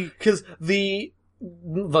 Because the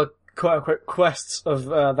quote unquote quests of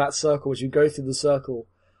that circle, as you go through the circle,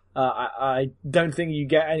 I don't think you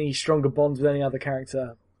get any stronger bonds with any other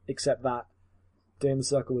character except that. Doing the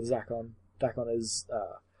circle with Dakon. Dakon is,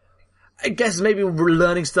 I guess maybe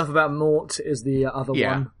learning stuff about Mort is the other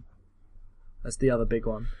one. That's the other big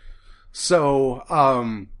one. So,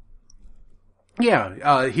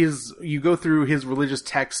 you go through his religious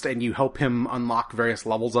text and you help him unlock various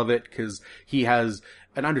levels of it because he has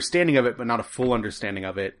an understanding of it, but not a full understanding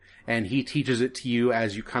of it. And he teaches it to you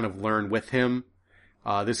as you kind of learn with him.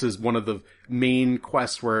 This is one of the main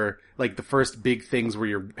quests where, like, the first big things where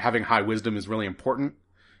you're having high wisdom is really important.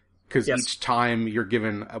 Because each time you're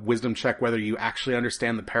given a wisdom check, whether you actually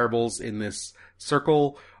understand the parables in this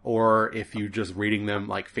circle, or if you're just reading them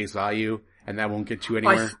like face value, and that won't get you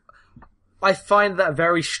anywhere. I find that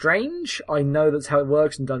very strange. I know that's how it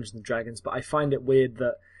works in Dungeons and Dragons, but I find it weird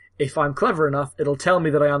that if I'm clever enough, it'll tell me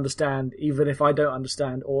that I understand, even if I don't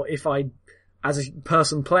understand, or if I, as a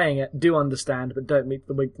person playing it, do understand but don't meet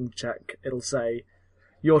the wisdom check, it'll say,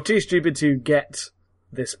 you're too stupid to get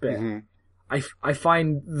this bit. Mm-hmm. I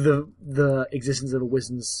find the existence of a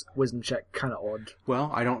wisdom check kind of odd.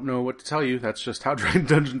 Well, I don't know what to tell you. That's just how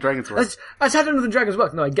Dungeons and Dragons work. That's how Dungeons and Dragons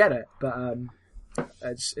work. No, I get it, but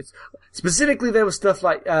it's specifically there was stuff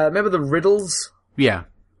like remember the riddles? Yeah.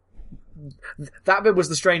 That bit was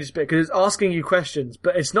the strangest bit because it's asking you questions,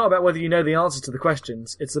 but it's not about whether you know the answers to the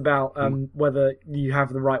questions. It's about whether you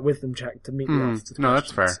have the right wisdom check to meet the answers to the questions. No,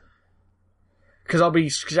 that's fair. Because I'll be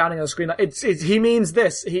shouting on the screen like, he means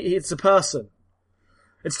this. It's a person.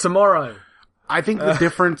 It's tomorrow. I think the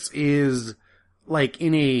difference is, like,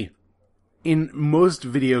 in most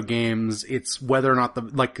video games, it's whether or not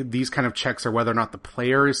these kind of checks are whether or not the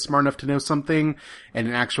player is smart enough to know something. And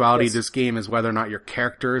in actuality, this game is whether or not your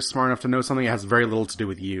character is smart enough to know something. It has very little to do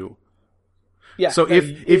with you. Yeah. So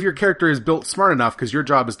if your character is built smart enough, because your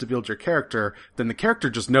job is to build your character, then the character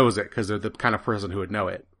just knows it because they're the kind of person who would know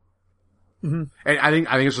it. Mm-hmm. And I think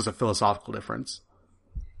it's just a philosophical difference.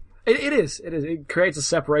 It is. It creates a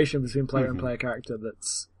separation between player and player character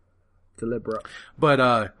that's deliberate.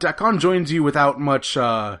 But Dakon joins you without much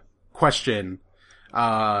question,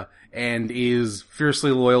 and is fiercely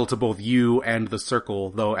loyal to both you and the Circle,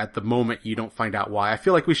 though at the moment you don't find out why. I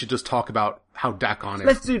feel like we should just talk about how Dakon is.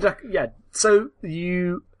 Let's do Dakon. Yeah. So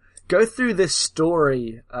you go through this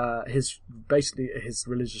story, his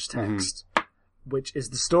religious text. Which is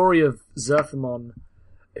the story of Zerthimon,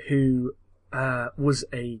 who was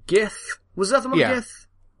a Gith. Was Zerthimon a Gith?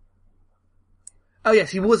 Oh yes,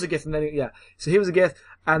 he was a Gith, and then so he was a Gith,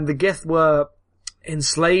 and the Gith were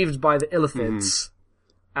enslaved by the Illithids,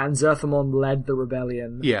 and Zerthimon led the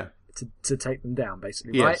rebellion. To take them down,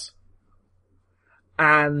 basically, right?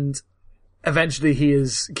 And eventually, he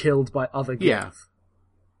is killed by other Gith. Yeah.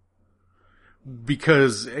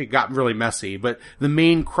 Because it got really messy, but the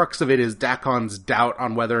main crux of it is Dakon's doubt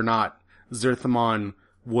on whether or not Zerthimon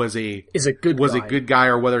was a good guy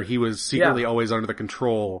or whether he was secretly always under the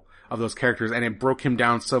control of those characters, and it broke him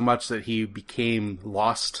down so much that he became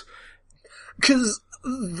lost. Because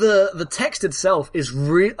the text itself is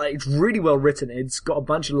it's really well written. It's got a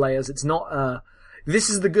bunch of layers. It's not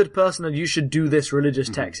this is the good person and you should do this religious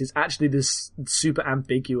text. It's actually this super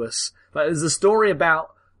ambiguous. Like, there's a story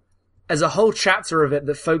about, there's a whole chapter of it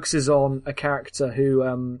that focuses on a character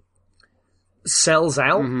who sells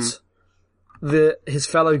out his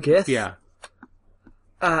fellow Gith. Yeah.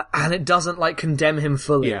 And it doesn't like condemn him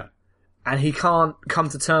fully. Yeah. And he can't come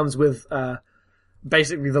to terms with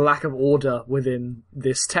basically the lack of order within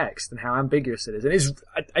this text and how ambiguous it is. And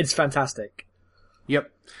it's fantastic.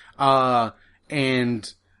 Yep.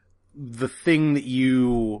 And the thing that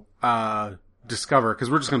you discover, because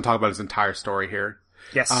we're just going to talk about his entire story here,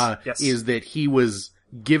 Yes. Yes. is that he was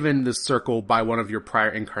given the circle by one of your prior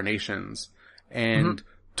incarnations and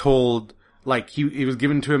told, like, he was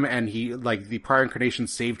given to him and he, like, the prior incarnation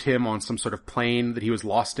saved him on some sort of plane that he was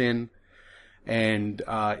lost in. And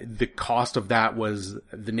the cost of that was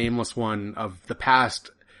the Nameless One of the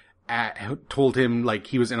past told him, like,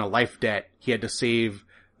 he was in a life debt. He had to save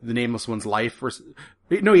the Nameless One's life.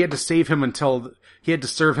 No, he had to save him he had to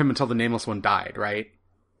serve him until the Nameless One died, right?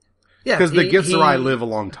 Yeah. Because the Githzerai live a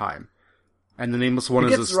long time. And the Nameless One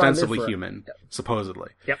is ostensibly live human, supposedly.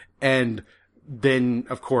 Yep. And then,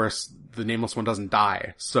 of course, the Nameless One doesn't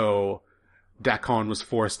die. So Dakon was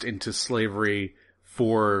forced into slavery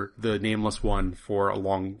for the Nameless One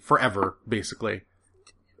forever, basically.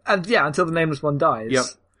 And yeah, until the Nameless One dies. Yep.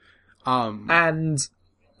 And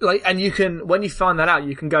you can, when you find that out,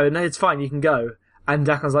 you can go, no, it's fine, you can go. And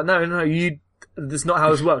Dakon's like, no, that's not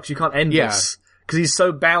how this works. You can't end this. Because he's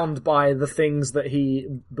so bound by the things that he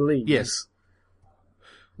believes. Yes.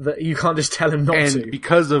 That you can't just tell him not to. And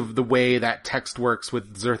because of the way that text works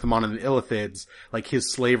with Zerthimon and the Illithids, like,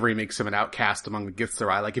 his slavery makes him an outcast among the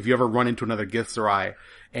Githzerai. Like, if you ever run into another Githzerai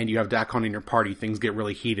and you have Dakon in your party, things get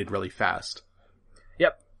really heated really fast.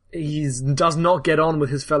 Yep. He does not get on with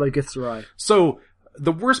his fellow Githzerai. So,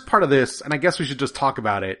 the worst part of this, and I guess we should just talk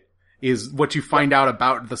about it, is what you find out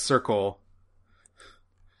about the Circle.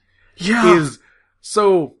 Yeah.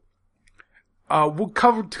 We'll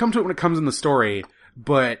come to it when it comes in the story,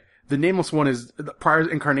 but the Nameless One the prior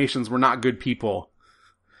incarnations were not good people.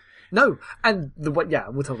 No, and we'll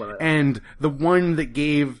talk about it. And the one that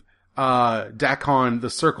gave, Dakon the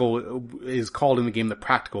Circle is called in the game the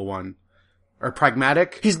Practical One. Or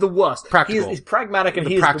Pragmatic? He's the worst. Practical. He's pragmatic and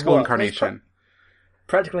the he's Practical the worst. Incarnation.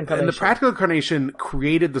 Practical Incarnation. And the Practical Incarnation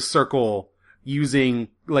created the Circle using,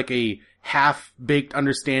 like, a half-baked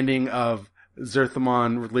understanding of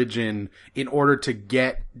Zerthimon religion in order to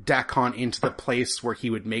get Dakon into the place where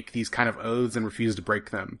he would make these kind of oaths and refuse to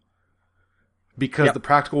break them. Because the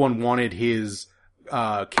Practical One wanted his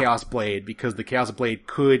Chaos Blade, because the Chaos Blade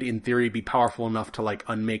could, in theory, be powerful enough to, like,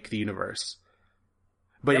 unmake the universe.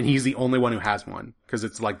 But and he's the only one who has one, because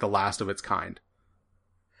it's, like, the last of its kind.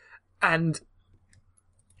 And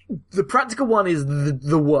the Practical One is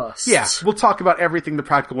the worst. Yeah, we'll talk about everything the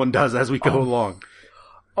Practical One does as we go along.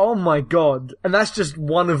 Oh my god. And that's just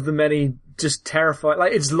one of the many just terrifying,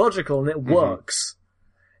 like, it's logical and it works.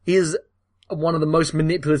 He is one of the most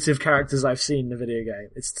manipulative characters I've seen in a video game.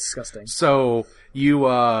 It's disgusting. So, you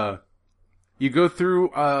go through,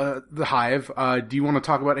 the Hive. Do you want to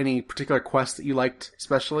talk about any particular quests that you liked,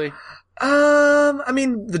 especially? I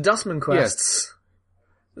mean, the Dustman quests. Yes.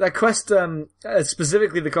 That quest,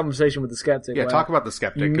 specifically the conversation with the Skeptic. Yeah, talk about the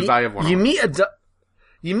Skeptic, because I have one. You meet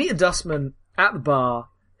a Dustman at the bar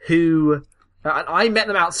who, I met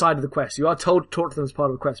them outside of the quest. You are told to talk to them as part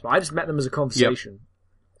of the quest, but I just met them as a conversation.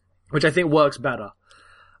 Which I think works better.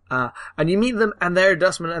 And you meet them and they're a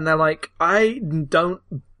Dustman and they're like, I don't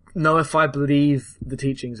know if I believe the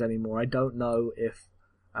teachings anymore. I don't know if,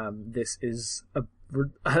 this is a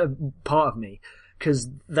part of me. Cause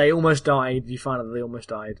they almost died. You find out that they almost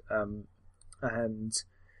died. And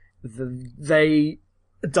they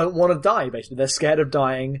don't want to die, basically. They're scared of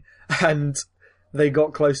dying and they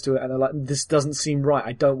got close to it and they're like, this doesn't seem right.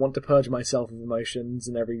 I don't want to purge myself of emotions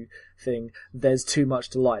and everything. There's too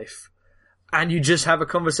much to life. And you just have a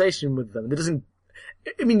conversation with them. It doesn't,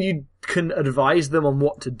 I mean, you can advise them on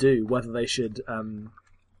what to do, whether they should,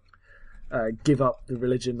 give up the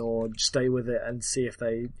religion or stay with it and see if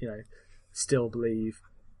they, still believe.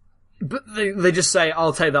 But they just say,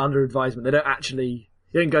 I'll take that under advisement. They don't actually,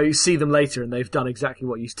 you don't go, you see them later and they've done exactly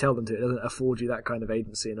what you tell them to. It doesn't afford you that kind of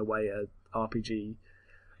agency in a way a RPG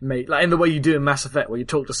may, like in the way you do in Mass Effect, where you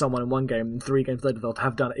talk to someone in one game and 3 games later they'll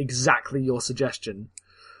have done exactly your suggestion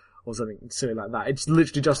or something silly like that. It's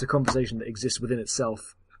literally just a conversation that exists within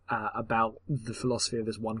itself about the philosophy of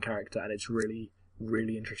this one character, and it's really,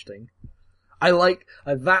 really interesting. I like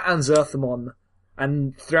that and Zerthimon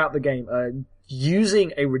and throughout the game,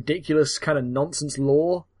 using a ridiculous kind of nonsense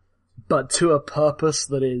lore, but to a purpose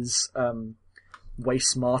that is way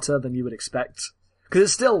smarter than you would expect. Because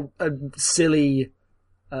it's still a silly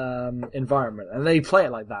environment, and they play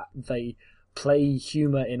it like that. They play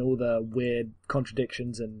humour in all the weird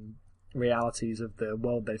contradictions and realities of the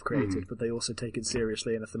world they've created, but they also take it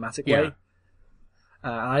seriously in a thematic way.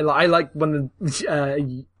 I like when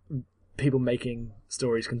the people making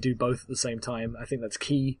stories can do both at the same time. I think that's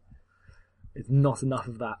key. It's not enough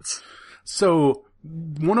of that. So,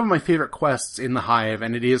 one of my favorite quests in the Hive,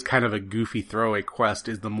 and it is kind of a goofy throwaway quest,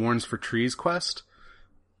 is the Mourns for Trees quest.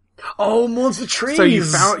 Oh, Mourns for Trees! So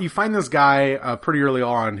you find this guy pretty early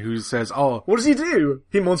on who says, "Oh, what does he do?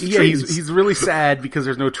 He mourns for trees." He's really sad because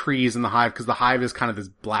there's no trees in the Hive, because the Hive is kind of this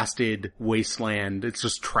blasted wasteland. It's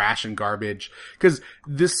just trash and garbage. Because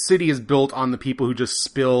this city is built on the people who just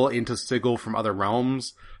spill into Sigil from other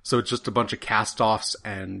realms, so it's just a bunch of cast-offs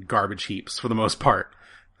and garbage heaps for the most part.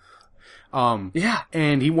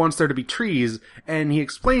 And he wants there to be trees, and he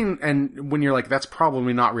explained, and when you're like, that's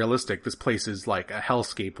probably not realistic, this place is like a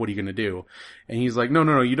hellscape, what are you gonna do? And he's like,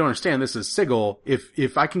 no, you don't understand, this is Sigil.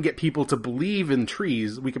 If I can get people to believe in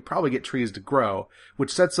trees, we could probably get trees to grow,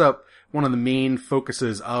 which sets up one of the main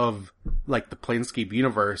focuses of, like, the Planescape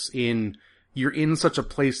universe you're in such a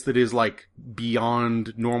place that is, like,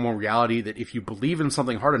 beyond normal reality, that if you believe in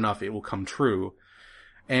something hard enough, it will come true.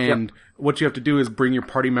 And what you have to do is bring your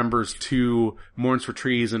party members to Mourns for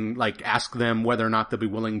Trees and, like, ask them whether or not they'll be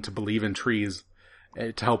willing to believe in trees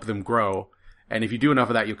to help them grow. And if you do enough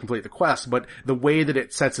of that, you'll complete the quest. But the way that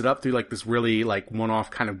it sets it up through, like, this really, like, one-off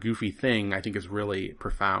kind of goofy thing, I think is really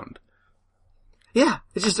profound. Yeah,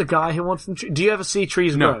 it's just a guy who wants them. Do you ever see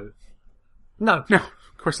trees grow? No. No,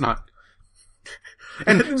 of course not.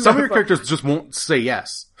 And some of your characters just won't say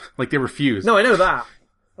yes. Like, they refuse. No, I know that.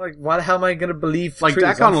 Like, why the hell am I going to believe like, trees?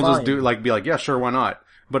 Dakkon will just be like, yeah, sure, why not?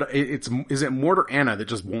 But is it Mort or Anna that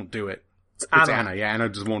just won't do it? It's Anna. Yeah, Anna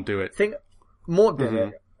just won't do it. I think Mort did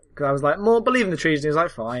it. Because I was like, Mort, believe in the trees, and he was like,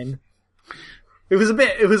 fine. It was a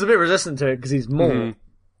bit resistant to it, because he's Mort.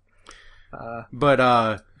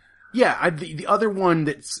 The other one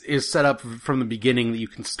that is set up from the beginning that you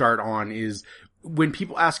can start on is, when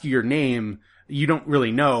people ask you your name, you don't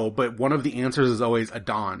really know, but one of the answers is always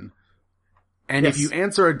Adon. And if you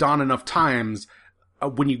answer Adon enough times,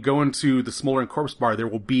 when you go into the Smoldering Corpse Bar, there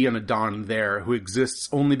will be an Adon there who exists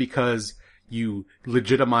only because you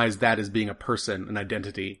legitimize that as being a person, an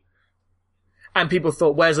identity. And people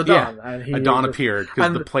thought, where's Adon? Yeah, and Adon appeared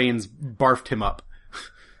because the planes barfed him up.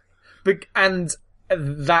 And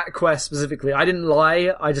that quest specifically, I didn't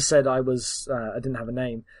lie, I just said I didn't have a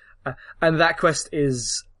name. And that quest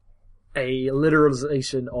is a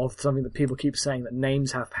literalization of something that people keep saying, that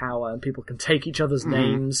names have power and people can take each other's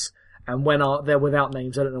names, and when they're without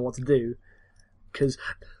names, they don't know what to do. Because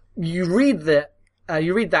you read that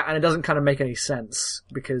and it doesn't kind of make any sense,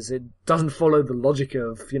 because it doesn't follow the logic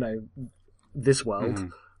of, this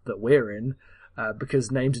world that we're in,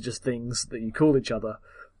 because names are just things that you call each other.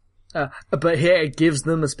 But here it gives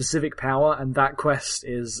them a specific power, and that quest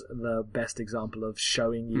is the best example of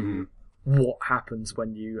showing you what happens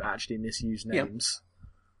when you actually misuse names.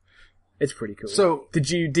 It's pretty cool. So,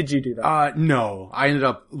 did you do that? No. I ended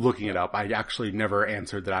up looking it up. I actually never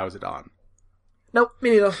answered that I was Adon. Nope,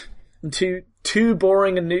 me neither. Too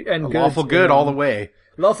boring and good. Lawful good all the way.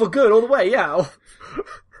 Lawful good all the way, yeah.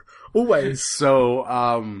 Always.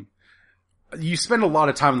 So, you spend a lot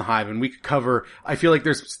of time in the Hive, and we could cover, I feel like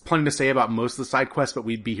there's plenty to say about most of the side quests, but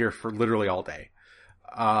we'd be here for literally all day.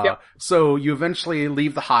 So you eventually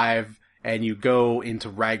leave the Hive, and you go into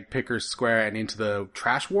Ragpicker's Square and into the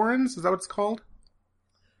Trash Warrens, is that what it's called?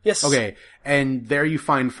 Yes. Okay, and there you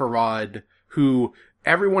find Farad, who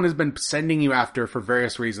everyone has been sending you after for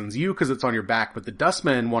various reasons. You, because it's on your back, but the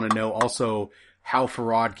Dustmen want to know also how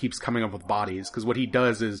Farad keeps coming up with bodies, because what he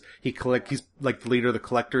does is he's like the leader of the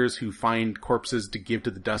collectors who find corpses to give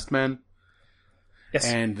to the Dustmen. Yes.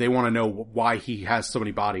 And they want to know why he has so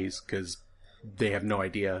many bodies, because they have no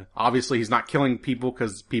idea. Obviously he's not killing people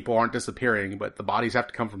because people aren't disappearing, but the bodies have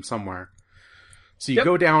to come from somewhere. So you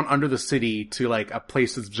go down under the city to like a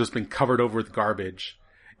place that's just been covered over with garbage,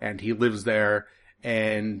 and he lives there,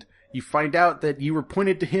 and you find out that you were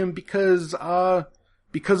pointed to him because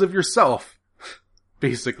of yourself.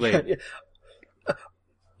 Basically.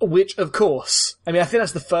 Which, of course. I mean, I think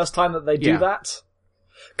that's the first time that they do that.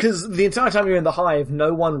 Because the entire time you're in the Hive,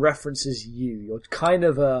 no one references you. You're kind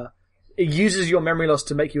of it uses your memory loss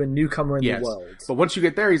to make you a newcomer in the world. But once you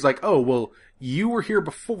get there, he's like, oh, well, you were here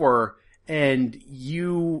before, and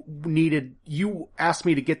you asked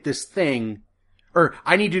me to get this thing. or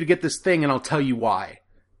I need you to get this thing and I'll tell you why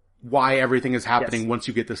everything is happening once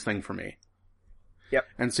you get this thing for me. Yep.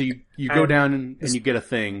 And so you go down and you get a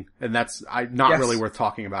thing, and that's not really worth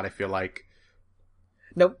talking about, I feel like.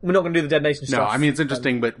 No, we're not going to do the Dead Nation stuff. No, I mean, it's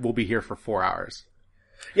interesting, but we'll be here for 4 hours.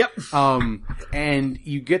 Yep. And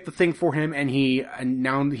you get the thing for him, and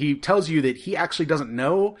now he tells you that he actually doesn't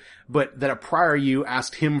know, but that a prior you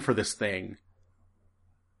asked him for this thing.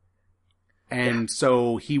 And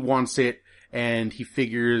so he wants it, and he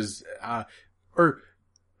figures, or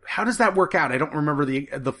how does that work out? I don't remember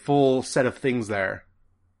the full set of things there.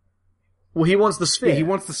 Well, he wants the sphere. Yeah, he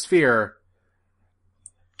wants the sphere.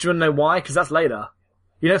 Do you want to know why? Because that's later.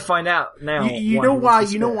 You don't find out now. You know why?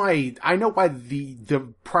 I know why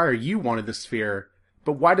the prior you wanted the sphere,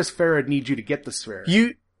 but why does Farad need you to get the sphere?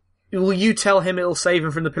 You tell him it'll save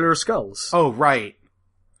him from the Pillar of Skulls. Oh, right.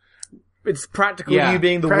 It's practical you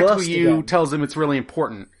being the worst. Practical you tells him it's really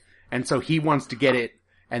important, and so he wants to get it,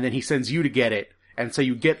 and then he sends you to get it, and so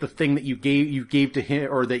you get the thing that you gave to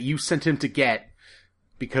him, or that you sent him to get,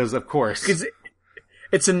 because of course.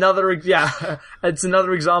 It's another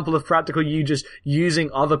example of practical you just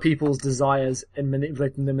using other people's desires and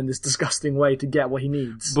manipulating them in this disgusting way to get what he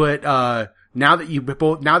needs. But, now that you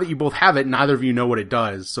both have it, neither of you know what it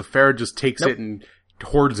does. So Farad just takes it and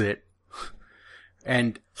hoards it.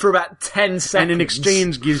 And for about 10 seconds. And in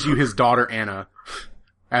exchange gives you his daughter Anna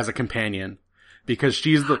as a companion. Because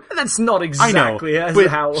she's That's not exactly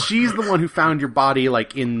how... she's the one who found your body,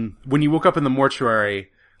 like, when you woke up in the mortuary.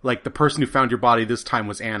 Like, the person who found your body this time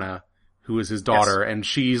was Anna, who is his daughter, and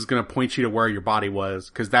she's gonna point you to where your body was,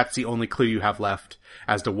 because that's the only clue you have left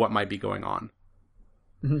as to what might be going on.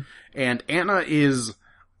 Mm-hmm. And Anna is,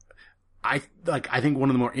 I think one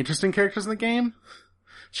of the more interesting characters in the game.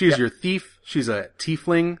 She is your thief. She's a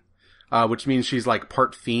tiefling, which means she's like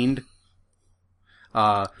part fiend.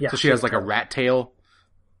 So she has like a rat tail.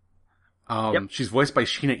 She's voiced by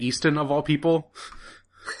Sheena Easton of all people.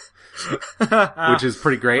 Which is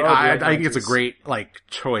pretty great. I think it's a great, like,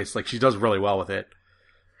 choice. Like, she does really well with it.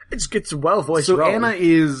 It's well voiced. So Anna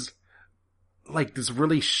is, like, this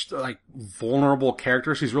really, vulnerable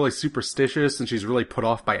character. She's really superstitious, and she's really put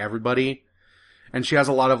off by everybody. And she has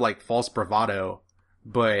a lot of, like, false bravado.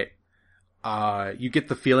 But, you get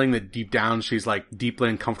the feeling that deep down she's, like, deeply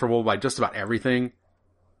uncomfortable by just about everything.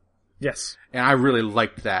 Yes. And I really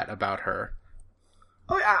liked that about her.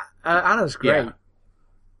 Oh, yeah. Anna's great. Yeah.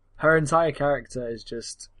 Her entire character is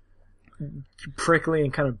just prickly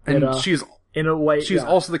and kind of bitter. And she's, in a way, she's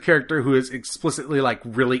also the character who is explicitly, like,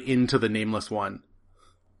 really into the Nameless One.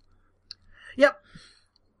 Yep.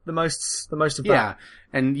 The most of that. Yeah.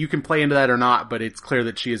 And you can play into that or not, but it's clear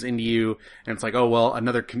that she is into you. And it's like, oh, well,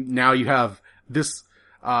 now you have this,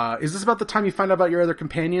 is this about the time you find out about your other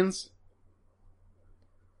companions?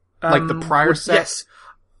 Like the prior set? Yes.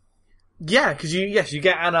 Yeah, because you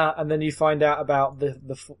get Anna, and then you find out about the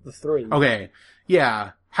three. Okay,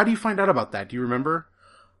 yeah. How do you find out about that? Do you remember?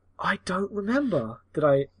 I don't remember. Did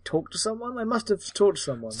I talk to someone? I must have talked to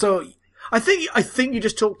someone. So I think you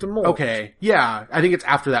just talked to Mort. Okay, yeah. I think it's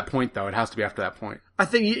after that point, though. It has to be after that point. I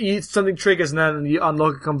think you something triggers, and then you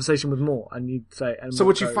unlock a conversation with Mort, and you say. And so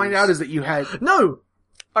what you find out is that you had no.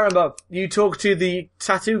 I remember you talk to the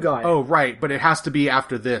tattoo guy. Oh, right, but it has to be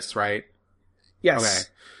after this, right? Yes. Okay.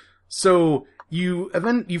 So you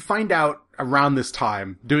find out around this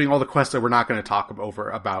time, doing all the quests that we're not going to talk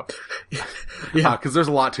about, yeah, because there's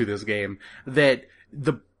a lot to this game, that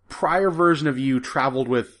the prior version of you traveled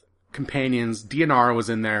with companions. Dianara was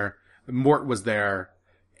in there, Mort was there,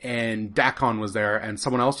 and Dakon was there, and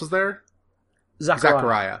someone else was there?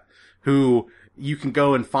 Zachariah, who you can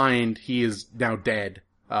go and find. He is now dead,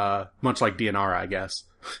 much like Dianara, I guess.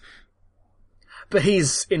 But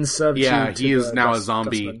he's in servitude. Yeah, he is now a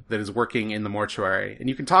zombie that is working in the mortuary. And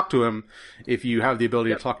you can talk to him if you have the ability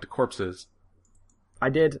to talk to corpses. I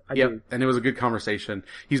did. I do. And it was a good conversation.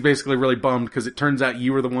 He's basically really bummed because it turns out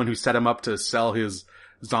you were the one who set him up to sell his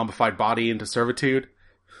zombified body into servitude.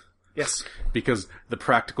 Yes. Because the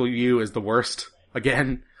practical you is the worst.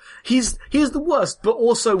 Again. He's the worst, but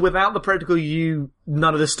also without the practical you,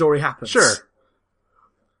 none of this story happens. Sure.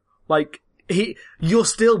 Like, you're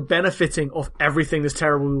still benefiting off everything this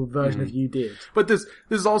terrible version of you did. But this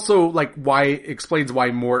is also, like, explains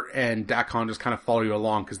why Mort and Dakon just kind of follow you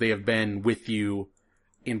along, because they have been with you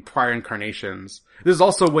in prior incarnations. This is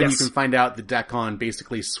also when you can find out that Dakon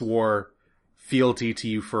basically swore fealty to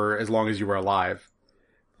you for as long as you were alive.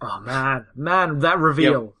 Oh, man, that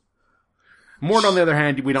reveal. Yep. Mort, on the other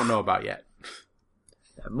hand, we don't know about yet.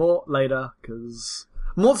 Yeah, Mort later, because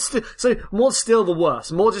Mort's still the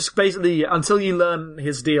worst. Mort just basically, until you learn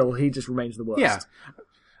his deal, he just remains the worst. Yeah.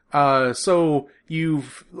 So you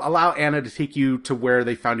allow Anna to take you to where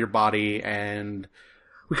they found your body, and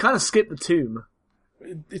We kind of skipped the tomb.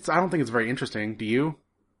 I don't think it's very interesting. Do you?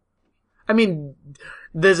 I mean,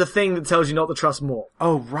 there's a thing that tells you not to trust Mort.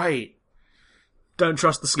 Oh, right. Don't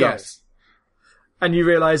trust the skull. Yes. And you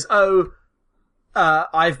realise,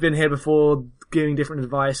 I've been here before giving different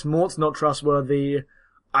advice. Mort's not trustworthy.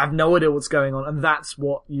 I have no idea what's going on. And that's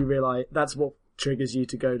what you realise, that's what triggers you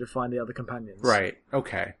to go to find the other companions. Right.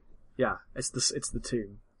 Okay. Yeah, it's the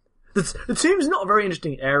tomb. The tomb's not a very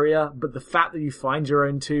interesting area, but the fact that you find your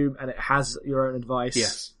own tomb and it has your own advice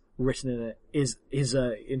Yes. written in it is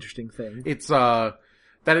a interesting thing. It's, that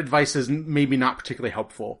advice is maybe not particularly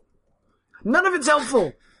helpful. None of it's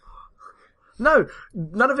helpful! No,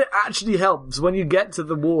 none of it actually helps. When you get to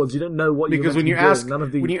the wards, you don't know what you're Because meant when to you be ask, doing. None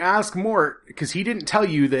of the... when you ask Mort, because he didn't tell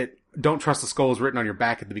you that "Don't trust the skull" is written on your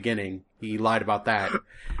back at the beginning. He lied about that.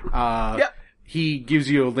 Yep. He gives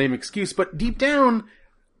you a lame excuse, but deep down,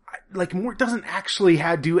 like, Mort doesn't actually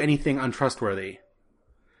do anything untrustworthy.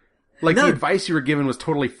 Like, No. the advice you were given was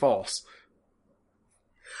totally false.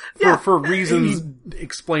 Yeah. For reasons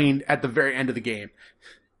explained at the very end of the game.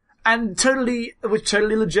 And which totally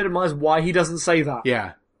legitimizes why he doesn't say that.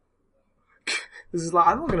 Yeah. This is like,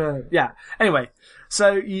 I'm not gonna... Yeah. Anyway,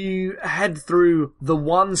 so you head through the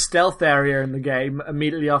one stealth area in the game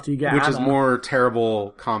immediately after you get Which Anna. is more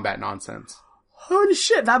terrible combat nonsense. Holy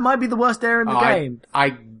shit, that might be the worst area in the game.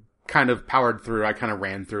 I kind of powered through. I kind of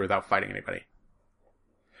ran through without fighting anybody.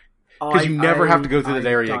 Because you never have to go through that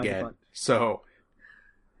area again. So...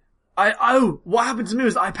 what happened to me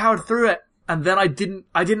was I powered through it, and then I didn't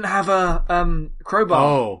have a, crowbar.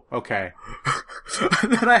 Oh, okay.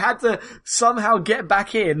 And then I had to somehow get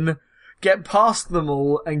back in, get past them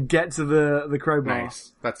all, and get to the crowbar.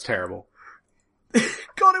 Nice. That's terrible.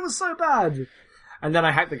 God, it was so bad. And then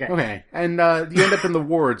I hacked the game. Okay. And, you end up in the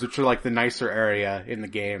wards, which are like the nicer area in the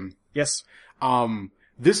game. Yes.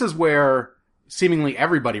 This is where seemingly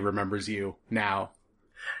everybody remembers you now.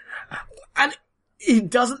 And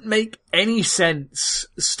it doesn't make any sense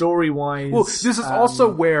story-wise. Well, this is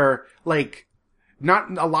also where, like, not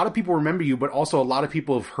a lot of people remember you, but also a lot of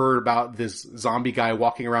people have heard about this zombie guy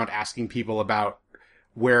walking around asking people about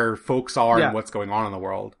where folks are and what's going on in the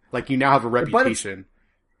world. Like, you now have a reputation.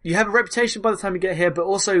 You have a reputation by the time you get here, but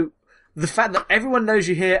also the fact that everyone knows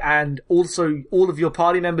you here, and also all of your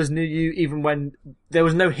party members knew you, even when there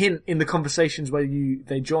was no hint in the conversations where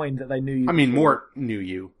they joined that they knew you. I mean, Mort knew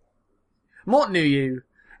you. Mort knew you.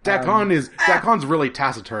 Dacon's really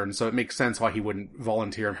taciturn, so it makes sense why he wouldn't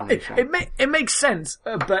volunteer information. It makes sense,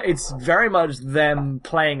 but it's very much them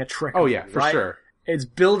playing a trick. Oh yeah, for right? sure. It's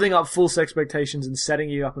building up false expectations and setting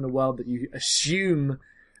you up in a world that you assume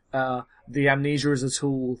the amnesia is a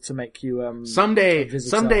tool to make you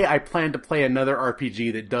Someday I plan to play another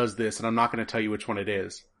RPG that does this, and I'm not going to tell you which one it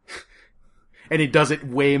is. And it does it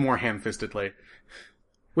way more ham-fistedly.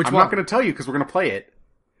 I'm not going to tell you because we're going to play it.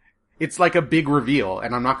 It's like a big reveal,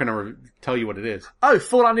 and I'm not going to tell you what it is. Oh,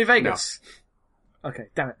 Fallout New Vegas. No. Okay,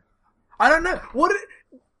 damn it. I don't know. What?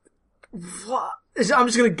 I'm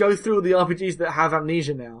just going to go through all the RPGs that have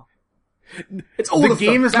amnesia now. It's all the of them.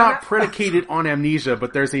 game is not predicated on amnesia,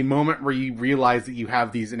 but there's a moment where you realize that you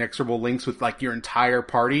have these inexorable links with, like, your entire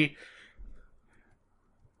party.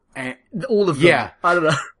 And all of them. Yeah. I don't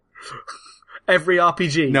know. Every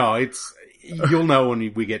RPG. No, you'll know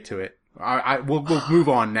when we get to it. We'll move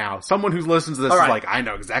on now. Someone who listens to this is like, I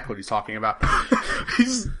know exactly what he's talking about.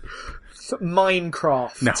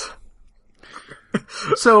 Minecraft. No.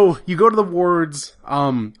 So, you go to the wards,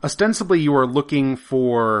 ostensibly you are looking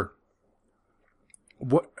for...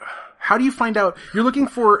 How do you find out? You're looking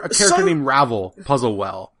for a character named Ravel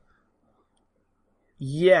Puzzlewell.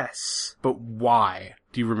 Yes. But why?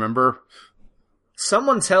 Do you remember?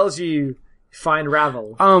 Someone tells you find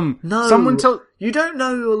Ravel. No. Someone you don't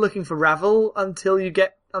know you're looking for Ravel until you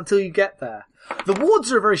get there. The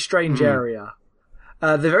wards are a very strange area.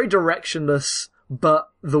 They're very directionless, but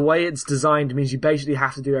the way it's designed means you basically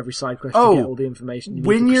have to do every side quest to get all the information you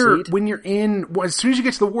need to proceed. When you're in, as soon as you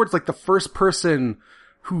get to the wards, like the first person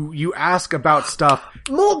who you ask about stuff.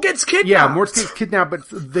 Mort gets kidnapped! Yeah, Mort gets kidnapped, but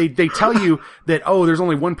they tell you that, there's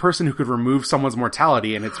only one person who could remove someone's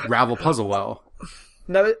mortality, and it's Ravel Puzzlewell.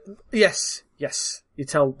 No, yes. You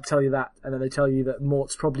tell you that, and then they tell you that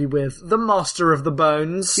Mort's probably with the Master of the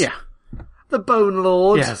Bones. Yeah. The Bone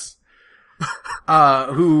Lord. Yes.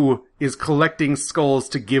 Who is collecting skulls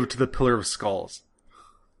to give to the Pillar of Skulls.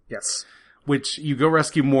 Yes. Which you go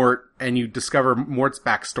rescue Mort, and you discover Mort's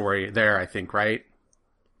backstory there, I think, right?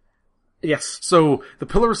 Yes. So, the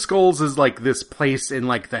Pillar of Skulls is like this place in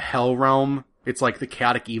like the Hell realm. It's like the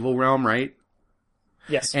chaotic evil realm, right?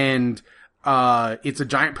 Yes. And it's a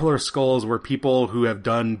giant pillar of skulls where people who have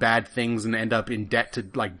done bad things and end up in debt to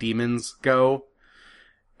like demons go.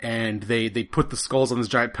 And they put the skulls on this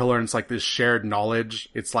giant pillar, and it's like this shared knowledge.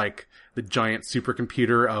 It's like the giant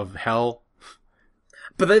supercomputer of hell.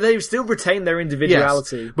 But they still retain their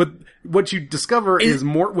individuality. Yes. But what you discover is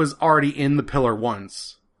Mort was already in the pillar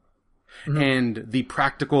once. Mm-hmm. And the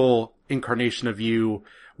practical incarnation of you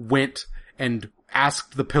went and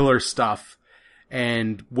asked the pillar stuff.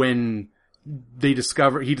 And when he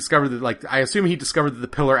discovered that, like, I assume he discovered that the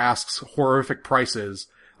pillar asks horrific prices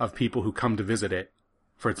of people who come to visit it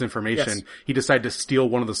for its information. Yes. He decided to steal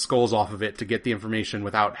one of the skulls off of it to get the information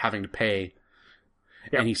without having to pay.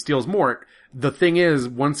 Yep. And he steals Mort. The thing is,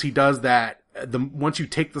 once he does that, once you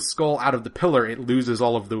take the skull out of the pillar, it loses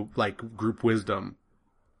all of the, like, group wisdom.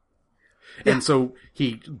 Yeah. And so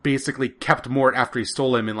he basically kept Mort after he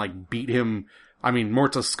stole him and, like, beat him. I mean,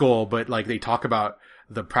 Mort's a skull, but, like, they talk about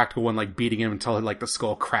the practical one, like, beating him until, like, the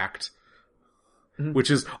skull cracked. Mm-hmm.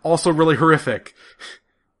 Which is also really horrific.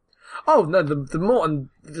 Oh, no, the Mort,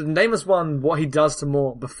 the nameless one, what he does to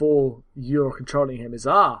Mort before you're controlling him is,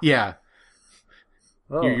 Yeah.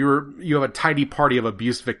 Oh. You have a tidy party of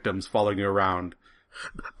abuse victims following you around.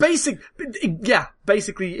 Basically,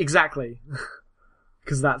 exactly.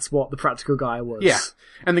 Because that's what the practical guy was. Yeah.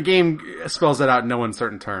 And the game spells that out in no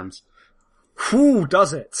uncertain terms. Whew,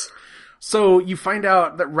 does it? So you find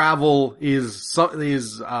out that Ravel is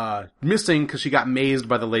missing because she got mazed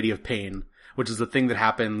by the Lady of Pain, which is the thing that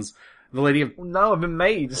happens. No, I've been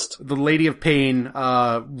mazed. The Lady of Pain,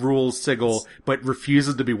 rules Sigil, but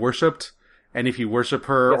refuses to be worshipped. And if you worship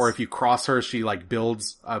her, or if you cross her, she, like,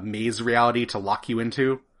 builds a maze reality to lock you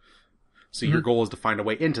into. So your goal is to find a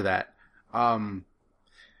way into that.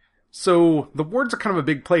 So the wards are kind of a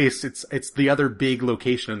big place. It's the other big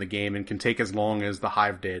location in the game and can take as long as the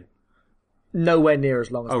Hive did. Nowhere near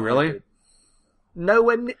as long as the Hive really? Did.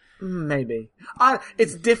 Nowhere maybe.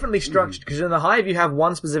 It's differently structured, because in the Hive you have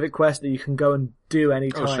one specific quest that you can go and do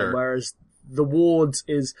any time, whereas the wards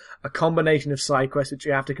is a combination of side quests which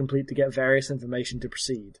you have to complete to get various information to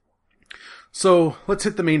proceed. So, let's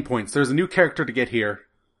hit the main points. There's a new character to get here.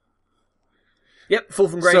 Yep, Fall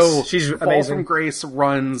from Grace. So, she's amazing. Fall from Grace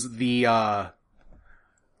runs the,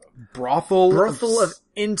 brothel of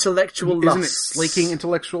intellectual lusts. Isn't it slaking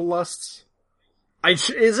intellectual lusts?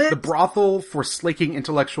 Is it? The brothel for slaking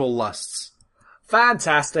intellectual lusts.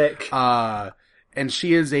 Fantastic. And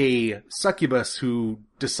she is a succubus who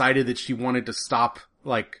decided that she wanted to stop,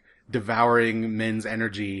 like, devouring men's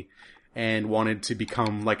energy and wanted to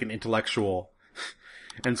become, like, an intellectual.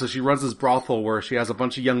 And so she runs this brothel where she has a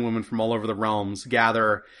bunch of young women from all over the realms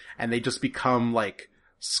gather, and they just become, like,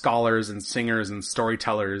 scholars and singers and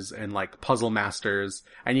storytellers and, like, puzzle masters.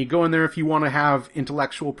 And you go in there if you want to have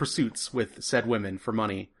intellectual pursuits with said women for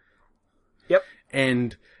money. Yep.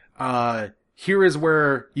 And, here is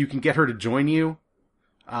where you can get her to join you.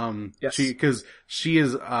 Yes. Because she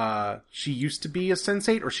used to be a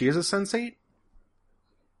sensate, or she is a sensate?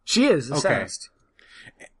 She is a senast.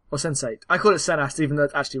 Or sensate. I call it senast, even though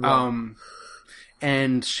it's actually wrong.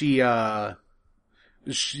 And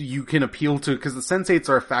you can appeal to, because the sensates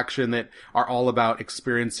are a faction that are all about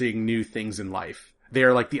experiencing new things in life. They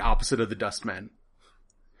are like the opposite of the Dustmen.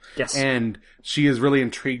 Yes. And she is really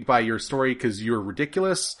intrigued by your story because you're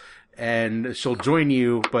ridiculous. And she'll join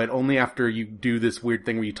you, but only after you do this weird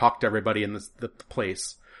thing where you talk to everybody in the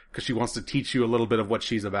place. Because she wants to teach you a little bit of what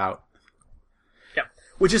she's about. Yeah.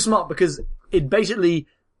 Which is smart, because it basically,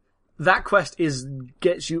 that quest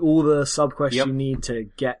gets you all the sub-quests you need to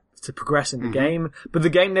get to progress in the game. But the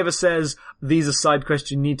game never says, these are side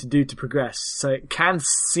quests you need to do to progress. So it can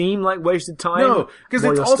seem like wasted time. No, because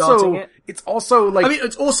it's also like... I mean,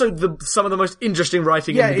 it's also some of the most interesting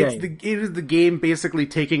writing in the game. It is the game basically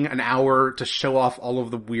taking an hour to show off all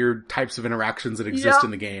of the weird types of interactions that exist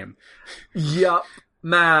in the game. Yep.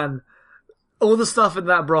 Man. All the stuff in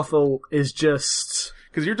that brothel is just...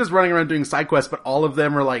 Because you're just running around doing side quests, but all of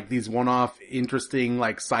them are like these one-off, interesting,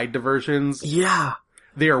 like, side diversions. Yeah.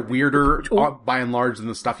 They are weirder, by and large, than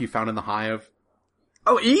the stuff you found in the Hive.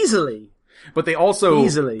 Oh, easily. But they also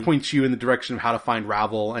point you in the direction of how to find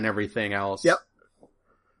Ravel and everything else. Yep.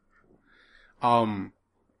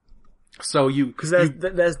 So because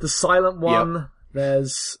there's the silent one. Yep.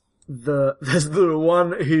 There's the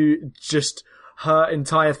one who just, her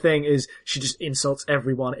entire thing is she just insults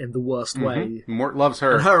everyone in the worst way. Mort loves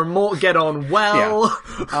her. And her and Mort get on well.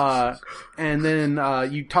 Yeah. And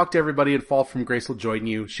then you talk to everybody and Fall from Grace will join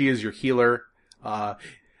you. She is your healer.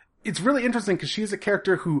 it's really interesting because she's a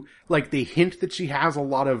character who, like, they hint that she has a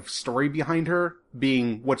lot of story behind her,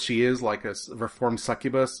 being what she is, like a reformed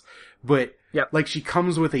succubus. But, like, she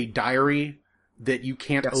comes with a diary that you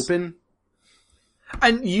can't open.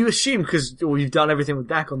 And you assume, because you've done everything with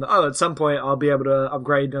Dakon, that, at some point I'll be able to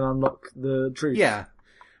upgrade and unlock the truth. Yeah.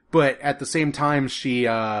 But at the same time, she,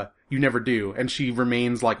 you never do. And she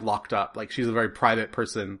remains, like, locked up. Like, she's a very private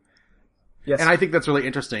person. Yes. And I think that's really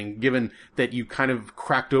interesting, given that you kind of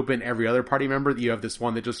cracked open every other party member, that you have this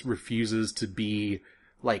one that just refuses to be,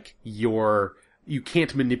 like, you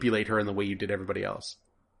can't manipulate her in the way you did everybody else.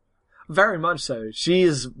 Very much so. She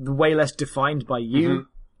is way less defined by you. Mm-hmm.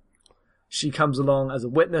 She comes along as a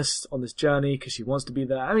witness on this journey because she wants to be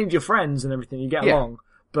there. I mean, you're friends and everything, you get along,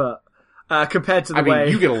 but compared to the way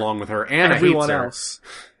you get along with her, Anna everyone hates her. Else.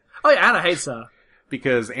 Oh yeah, Anna hates her.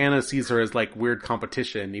 Because Anna sees her as, like, weird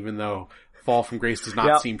competition, even though Fall from Grace does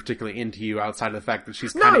not seem particularly into you, outside of the fact that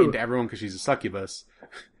she's kind of into everyone because she's a succubus.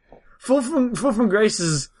 Fall from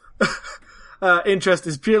Grace's interest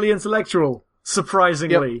is purely intellectual,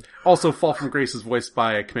 surprisingly. Yep. Also, Fall from Grace is voiced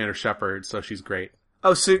by Commander Shepard, so she's great.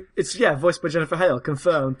 Oh, so it's, voiced by Jennifer Hale,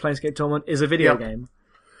 confirmed. Planescape Torment is a video game.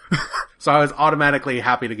 So I was automatically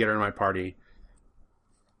happy to get her in my party.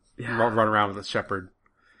 Run around with a Shepard.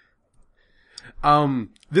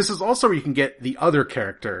 This is also where you can get the other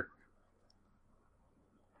character.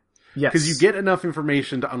 Yes. Because you get enough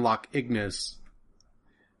information to unlock Ignis,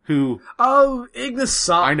 who... Oh, Ignis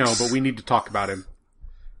sucks. I know, but we need to talk about him.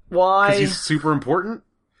 Why? Because he's super important?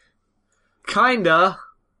 Kinda.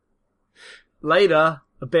 Later.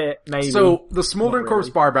 A bit, maybe. So, the Smoldering Corpse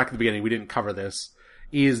bar back at the beginning, we didn't cover this,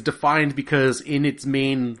 is defined because in its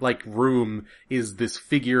main, like, room is this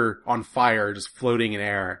figure on fire just floating in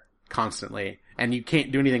air constantly. And you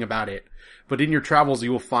can't do anything about it. But in your travels,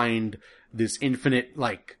 you will find this infinite,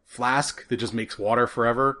 like, flask that just makes water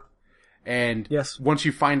forever. And once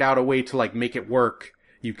you find out a way to, like, make it work,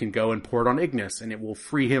 you can go and pour it on Ignis, and it will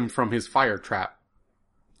free him from his fire trap.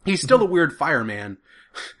 He's still a weird fireman.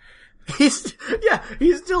 He's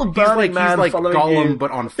still burning man. He's like Gollum, you.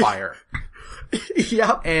 but on fire.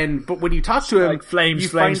 Yep. But when you talk to him, like flames, you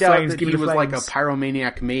flames, find out flames, that give he me was flames. like a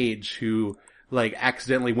pyromaniac mage who, like,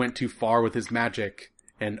 accidentally went too far with his magic,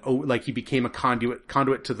 and like he became a conduit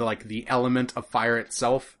to the element of fire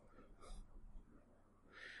itself.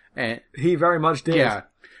 And he very much did. Yeah,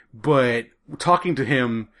 but talking to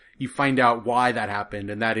him, you find out why that happened,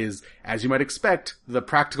 and that is, as you might expect, the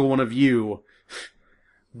practical one of you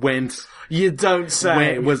went. You don't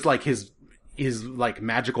say. Was like his like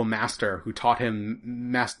magical master who taught him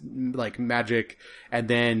magic, and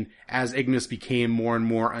then as Ignis became more and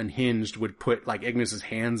more unhinged, would put like Ignis's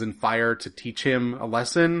hands in fire to teach him a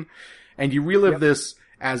lesson, and you relive this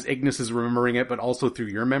as Ignis is remembering it, but also through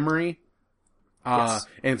your memory. And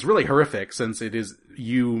it's really horrific since it is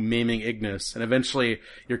you maiming Ignis, and eventually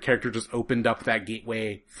your character just opened up that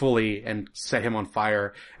gateway fully and set him on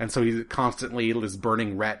fire, and so he's constantly this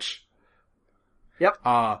burning wretch.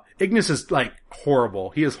 Yep. Ignis is like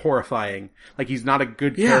horrible. He is horrifying. Like he's not a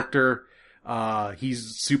good character.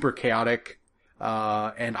 He's super chaotic.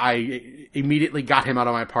 And I immediately got him out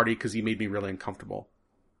of my party because he made me really uncomfortable.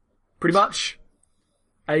 Pretty much.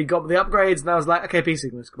 I got the upgrades and I was like, okay, peace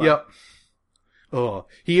Ignis. Goodbye. Yep. Oh,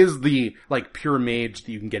 he is the, like, pure mage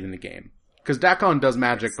that you can get in the game. Cause Dakon does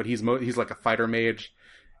magic, but he's like a fighter mage.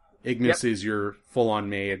 Ignis is your full-on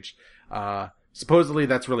mage. Supposedly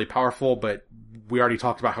that's really powerful, but we already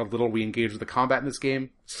talked about how little we engage with the combat in this game,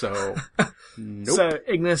 so nope. So,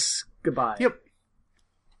 Ignis, goodbye. Yep.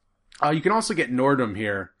 You can also get Nordum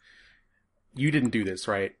here. You didn't do this,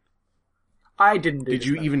 right? I didn't do Did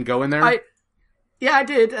you even go in there? Yeah, I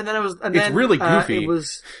did, and then it's really goofy.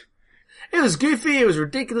 It was goofy, it was a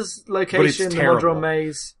ridiculous location, the Modron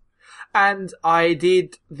Maze. And I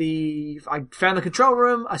found the control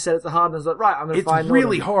room, I set it to hard, and I was like, right, I'm gonna find Nordum. It's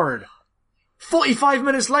really hard. 45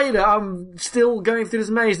 minutes later, I'm still going through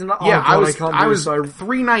this maze, and like, I was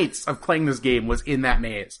 3 nights of playing this game was in that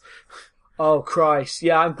maze. Oh Christ,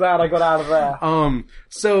 yeah, I'm glad I got out of there.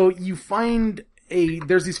 So you find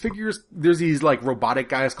there's these like robotic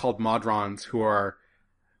guys called Modrons who are,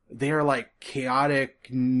 they're like chaotic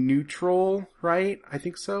neutral, right? I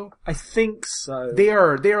think so. I think so. They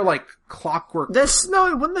are like clockwork.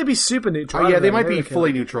 Wouldn't they be super neutral? Oh yeah, they might be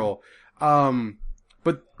fully neutral.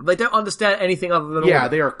 But they don't understand anything other than order.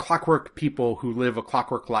 They are clockwork people who live a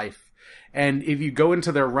clockwork life. And if you go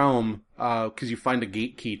into their realm, cause you find a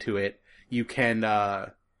gate key to it, you can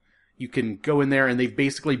go in there and they've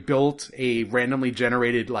basically built a randomly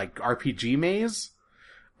generated like RPG maze.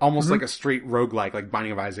 Almost like a straight roguelike, like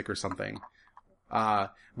Binding of Isaac or something.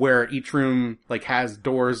 where each room like has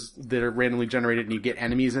doors that are randomly generated, and you get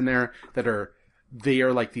enemies in there they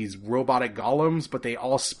are like these robotic golems, but they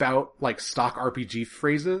all spout like stock RPG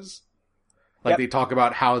phrases. Like they talk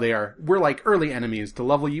about how we're like early enemies to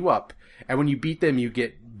level you up. And when you beat them, you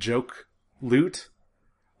get joke loot.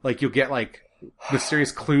 Like you'll get like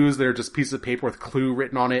mysterious clues that are just pieces of paper with clue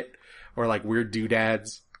written on it, or like weird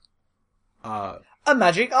doodads. A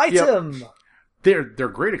magic item! Yep. They're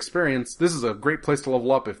great experience. This is a great place to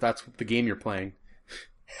level up if that's the game you're playing.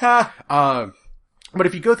 But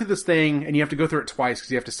if you go through this thing, and you have to go through it twice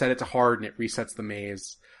because you have to set it to hard and it resets the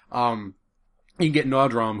maze, you can get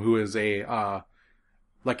Nodrom, who is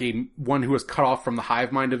one who was cut off from the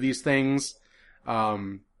hive mind of these things.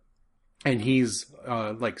 And he's,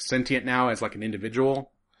 like sentient now as like an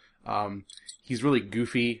individual. He's really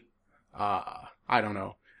goofy. I don't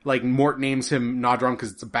know. Like Mort names him Nodrom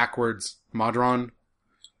because it's a backwards Modron.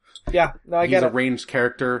 Yeah, no, I get it. He's a ranged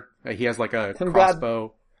character. He has like a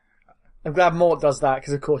crossbow. I'm glad Mort does that,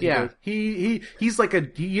 because of course yeah, he is like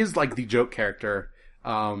the joke character.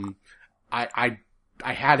 I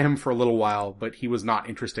had him for a little while, but he was not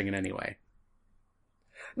interesting in any way.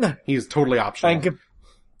 No. He's totally optional. And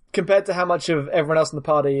compared to how much of everyone else in the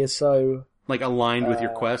party is so... like aligned with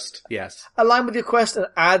your quest, yes. Aligned with your quest and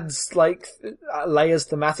adds like layers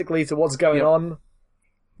thematically to what's going on.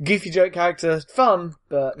 Goofy joke character, fun,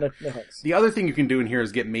 but no thanks. The other thing you can do in here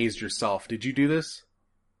is get mazed yourself. Did you do this?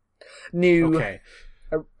 New. Okay.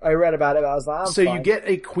 I read about it, but I was like, so fine. You get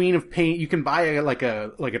a Queen of Pain. You can buy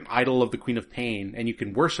an idol of the Queen of Pain, and you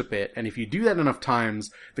can worship it. And if you do that enough times,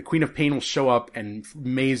 the Queen of Pain will show up and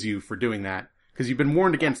maze you for doing that, because you've been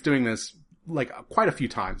warned against doing this like quite a few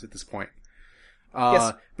times at this point.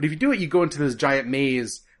 Yes. But if you do it, you go into this giant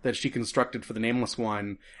maze that she constructed for the Nameless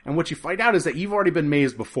One, and what you find out is that you've already been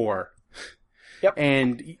mazed before. Yep.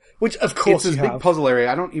 And which of course it's this big puzzle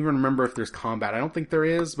area. I don't even remember if there's combat. I don't think there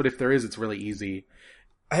is, but if there is, it's really easy.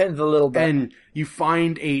 And a little bit. And you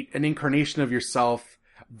find an incarnation of yourself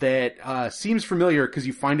that seems familiar because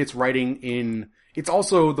you find its writing in. It's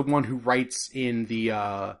also the one who writes in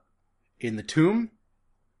the tomb.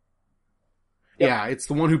 Yep. Yeah, it's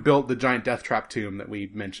the one who built the giant death trap tomb that we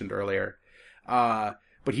mentioned earlier.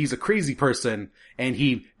 But he's a crazy person, and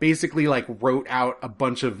he basically like wrote out a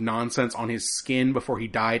bunch of nonsense on his skin before he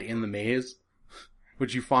died in the maze,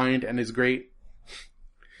 which you find and is great.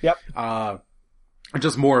 Yep.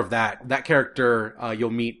 Just more of that. That character,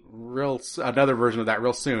 you'll meet another version of that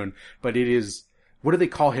real soon, but it is, what do they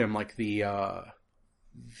call him? Like the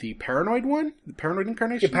paranoid one? The paranoid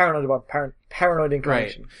incarnation? The paranoid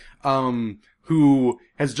incarnation. Right. Who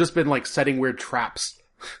has just been like setting weird traps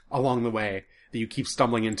along the way that you keep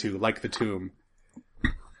stumbling into, like the tomb.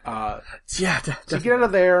 Yeah, so you get out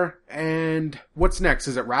of there, and what's next?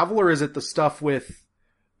 Is it Ravel, or is it the stuff with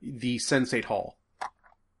the Sensate Hall?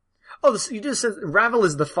 Oh, you just said Ravel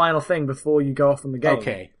is the final thing before you go off in the game.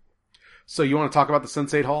 Okay. So you want to talk about the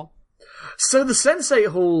Sensate Hall? So the Sensate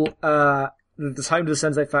Hall, the home to the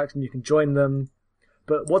Sensate faction, you can join them.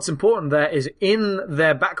 But what's important there is in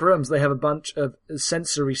their back rooms, they have a bunch of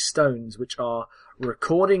sensory stones, which are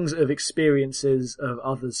recordings of experiences of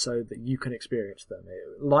others so that you can experience them.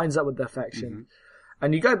 It lines up with their faction. Mm-hmm.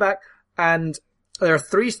 And you go back, and there are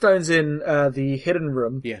 3 stones in the hidden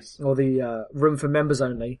room. Yes. Or the room for members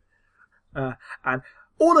only. And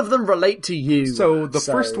all of them relate to you. So the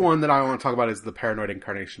first one that I want to talk about is the Paranoid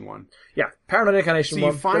Incarnation one. Yeah, Paranoid Incarnation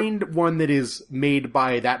one. So you find one that is made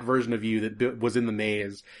by that version of you that was in the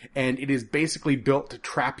maze, and it is basically built to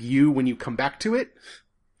trap you when you come back to it.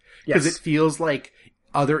 Because it feels like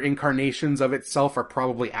other incarnations of itself are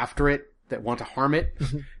probably after it that want to harm it.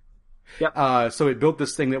 Yep. So it built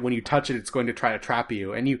this thing that when you touch it, it's going to try to trap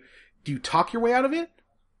you. And do you talk your way out of it?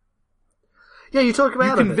 Yeah, you talk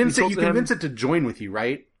about it. You convince it to join with you,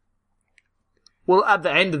 right? Well, at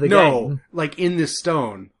the end of the game. No, like in this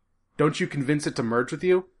stone. Don't you convince it to merge with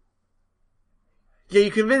you? Yeah,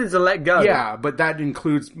 you convince it to let go. Yeah, but that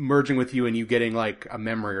includes merging with you and you getting like a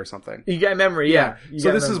memory or something. You get a memory, yeah.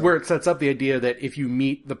 So this is where it sets up the idea that if you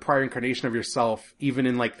meet the prior incarnation of yourself, even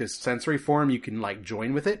in like this sensory form, you can like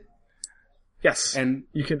join with it. Yes. And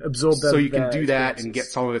you can absorb them. So you can do that and get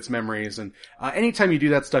some of its memories. And anytime you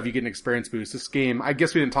do that stuff, you get an experience boost. This game, I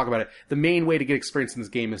guess we didn't talk about it. The main way to get experience in this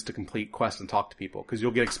game is to complete quests and talk to people, because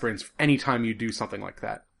you'll get experience anytime you do something like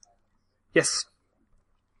that. Yes.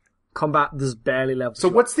 Combat, there's barely levels. So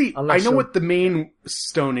what's I know what the main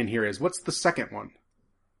stone in here is. What's the second one?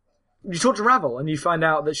 You talk to Ravel and you find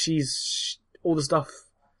out that she's all the stuff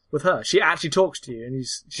with her. She actually talks to you, and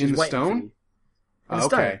she's in the waiting stone? for you. In the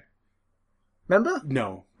stone. Remember?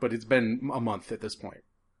 No, but it's been a month at this point.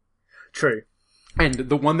 True. And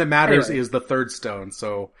the one that matters Anyway. is the third stone,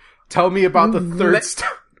 so tell me about the third stone.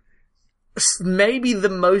 Maybe the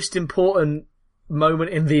most important moment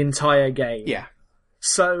in the entire game. Yeah.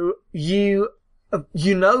 So you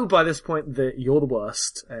know by this point that you're the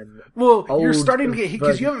worst, and Well, you're old starting to get, because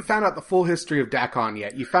version. you haven't found out the full history of Dakon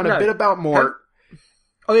yet. You found a No. bit about Mort.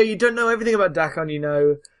 Oh yeah, you don't know everything about Dakon. You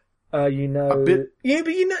know, A bit. Yeah,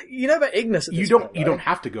 but you know about Ignis. At You this don't, point, you right? don't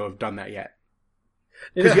have to go have done that yet.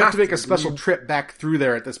 You Because don't you have to make a special trip back through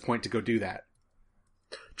there at this point to go do that.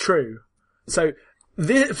 True. So,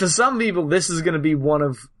 for some people, this is going to be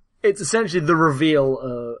it's essentially the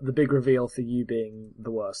reveal, the big reveal for you being the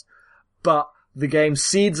worst. But the game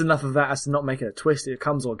seeds enough of that as to not make it a twist. It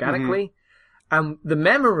comes organically. And the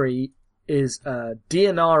memory is,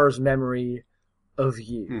 Dianara's memory of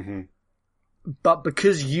you. Mm-hmm. But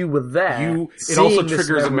because you were there, It also seeing this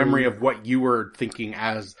triggers a memory of what you were thinking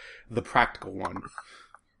as the practical one.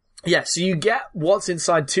 Yeah, so you get what's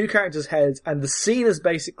inside two characters' heads, and the scene is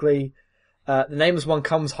basically, the Nameless One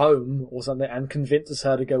comes home or something and convinces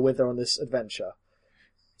her to go with her on this adventure.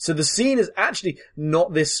 So the scene is actually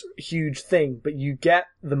not this huge thing, but you get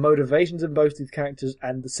the motivations of both these characters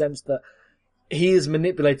and the sense that he is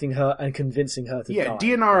manipulating her and convincing her to die. Yeah,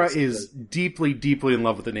 Dianara basically. is deeply, deeply in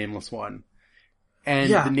love with the Nameless One.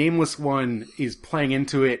 And Yeah. the Nameless One is playing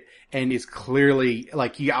into it and is clearly,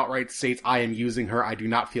 like, he outright states, I am using her, I do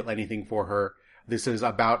not feel anything for her. This is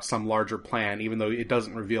about some larger plan, even though it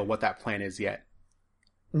doesn't reveal what that plan is yet.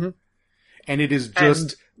 Mhm. And it is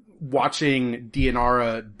just watching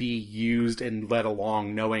Dianara be used and led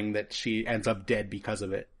along, knowing that she ends up dead because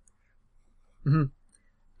of it.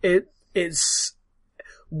 It's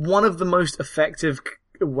one of the most effective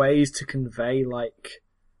ways to convey, like,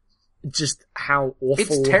 just how awful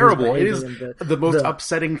It's terrible. It his is behavior and the most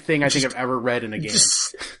upsetting thing I think I've ever read in a game.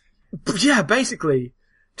 Yeah, basically.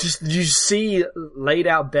 Just, you see laid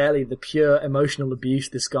out barely the pure emotional abuse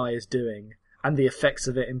this guy is doing, and the effects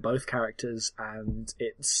of it in both characters, and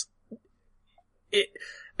it's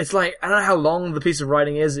like, I don't know how long the piece of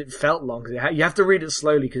writing is, it felt long, because you have to read it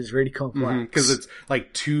slowly because it's really complex. Because it's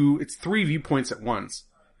like it's three viewpoints at once.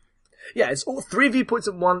 Yeah, it's all three viewpoints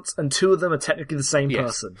at once, and two of them are technically the same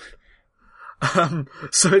Yes. person.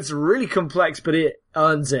 So it's really complex, but it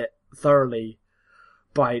earns it thoroughly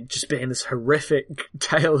by just being this horrific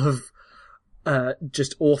tale of,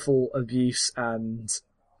 just awful abuse and,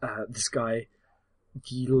 this guy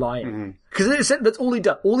lying. Because that's all he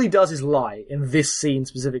does. All he does is lie in this scene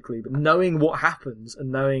specifically, but knowing what happens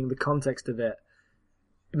and knowing the context of it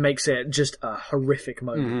makes it just a horrific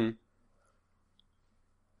moment.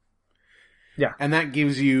 Yeah. And that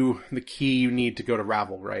gives you the key you need to go to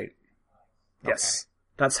Ravel, right? Yes.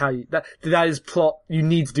 That's how that is plot. You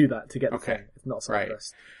need to do that to get the Okay. thing. It's not side Right.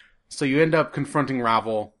 quest. So you end up confronting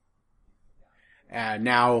Ravel,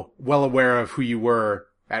 now well aware of who you were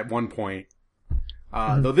at one point.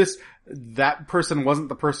 Though that person wasn't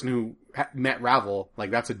the person who met Ravel.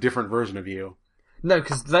 Like, that's a different version of you. No,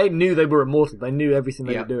 because they knew they were immortal. They knew everything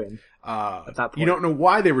they Yeah. were doing. At that point. You don't know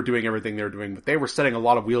why they were doing everything they were doing, but they were setting a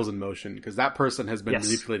lot of wheels in motion, because that person has been Yes.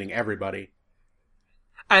 manipulating everybody.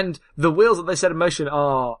 And the wheels that they set in motion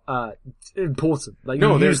are important. Like,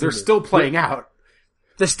 No, you they're use them. still playing out.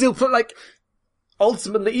 They're still like,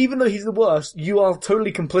 ultimately, even though he's the worst, you are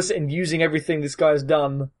totally complicit in using everything this guy has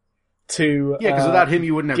done to. Yeah, because without him,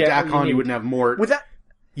 you wouldn't have get what Dakon, you you need. wouldn't have Mort, With that,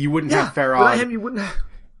 you wouldn't yeah, have Farad. without him, you wouldn't have.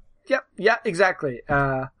 Yep, yeah, exactly.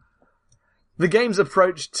 The game's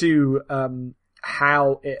approach to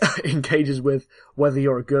how it engages with whether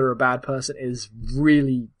you're a good or a bad person is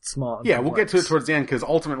really smart. And Yeah, we'll get to it complex. towards the end, because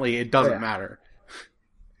ultimately it doesn't Yeah. matter.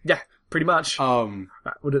 Yeah, pretty much. Um,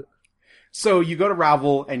 Right, we'll do- So you go to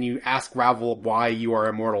Ravel and you ask Ravel why you are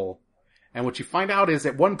immortal. And what you find out is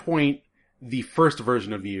at one point, the first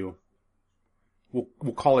version of you,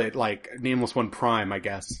 we'll call it like Nameless One Prime, I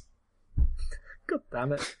guess. God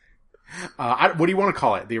damn it. What do you want to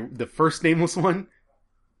call it? The first Nameless One?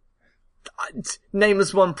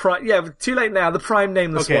 Nameless One Prime. Yeah, too late now. The Prime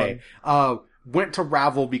Nameless Okay. One. Went to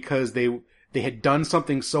Ravel because they had done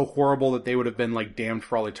something so horrible that they would have been like damned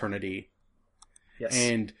for all eternity. Yes.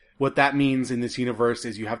 And what that means in this universe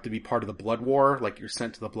is you have to be part of the Blood War, like you're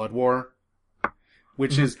sent to the Blood War.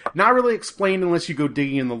 Which is not really explained unless you go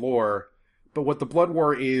digging in the lore. But what the Blood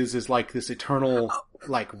War is like this eternal,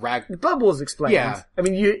 like, Blood War's explained. Yeah. I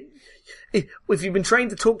mean, if you've been trained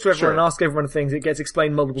to talk to everyone Sure. and ask everyone things, it gets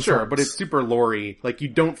explained multiple Sure, times. but it's super lore-y. Like, you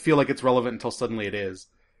don't feel like it's relevant until suddenly it is.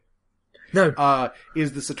 No.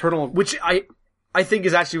 Is this eternal... Which I think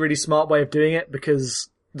is actually a really smart way of doing it, because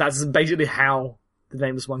that's basically how the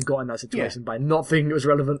nameless one got in that situation by not thinking it was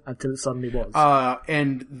relevant until it suddenly was.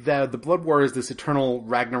 And the Blood War is this eternal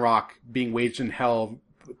Ragnarok being waged in hell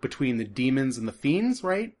between the demons and the fiends,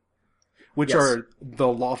 right? Which are the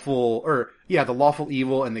lawful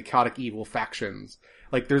evil and the chaotic evil factions.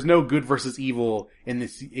 Like, there's no good versus evil in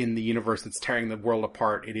the universe that's tearing the world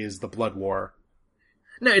apart. It is the Blood War.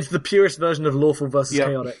 No, it's the purest version of lawful versus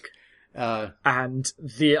chaotic. And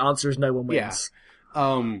the answer is no one wins.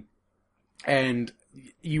 Yeah. And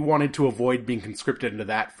you wanted to avoid being conscripted into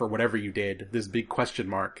that for whatever you did, this big question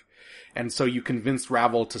mark. And so you convinced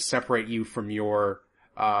Ravel to separate you from your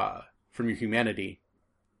humanity.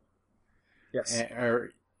 Yes.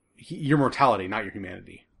 Or your mortality, not your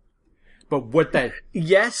humanity. But what that...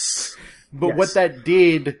 Yes. But what that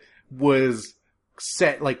did was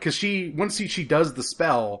set, like, cause once she does the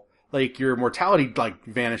spell, like, your mortality, like,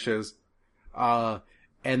 vanishes, and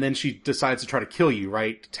then she decides to try to kill you,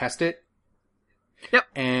 right? To test it. Yep.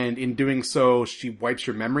 And in doing so, she wipes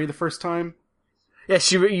your memory the first time. Yeah,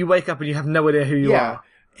 you wake up and you have no idea who you are.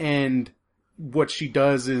 And what she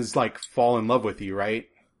does is, like, fall in love with you, right?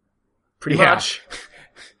 Pretty much.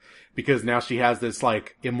 Because now she has this,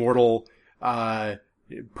 like, immortal,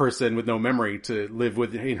 person with no memory to live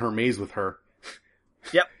in her maze with her.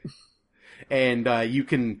 Yep. And,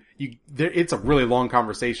 it's a really long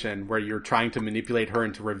conversation where you're trying to manipulate her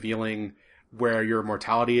into revealing where your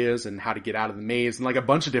mortality is and how to get out of the maze, and like a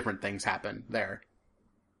bunch of different things happen there.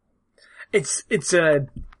 It's a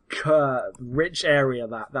rich area,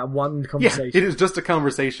 that one conversation. Yeah, it is just a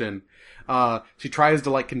conversation. She tries to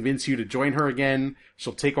like convince you to join her again.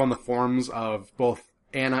 She'll take on the forms of both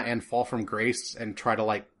Anna and Fall from Grace and try to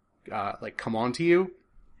like come on to you.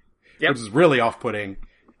 Yep. Which is really off-putting.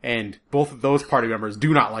 And both of those party members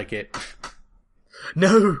do not like it.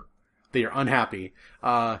 No! They are unhappy.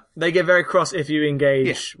 They get very cross if you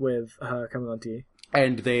engage with her coming on to you.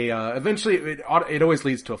 And they, eventually, it always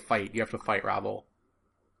leads to a fight. You have to fight Ravel.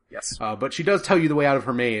 Yes. But she does tell you the way out of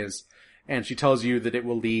her maze, and she tells you that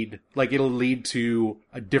it'll lead to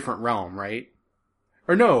a different realm, right?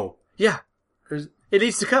 Or no. Yeah. It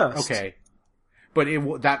leads to Cursed. Okay. But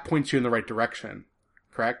that points you in the right direction,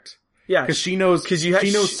 correct? Yeah. Because she knows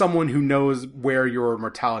someone who knows where your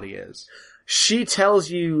mortality is. She tells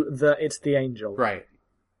you that it's the angel. Right.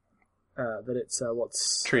 That it's,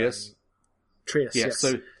 what's... Trius. Trius, yes.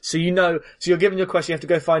 So you're given your quest, you have to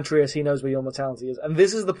go find Trius, he knows where your mortality is. And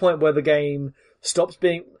this is the point where the game stops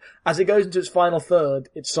being, as it goes into its final third,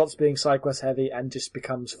 it stops being side quest heavy and just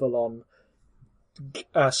becomes full on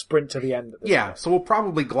sprint to the end. Yeah, so we'll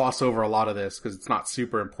probably gloss over a lot of this because it's not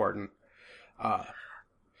super important.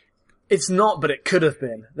 It's not, but it could have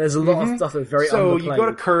been. There's a lot of stuff that's very underplayed. So you go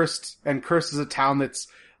to Cursed, and Cursed is a town that's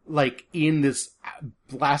like in this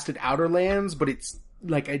blasted outer lands, but it's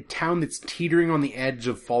like a town that's teetering on the edge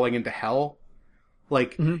of falling into hell.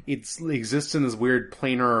 Like, it exists in this weird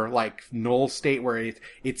planar, like, null state where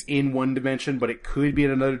it's in one dimension, but it could be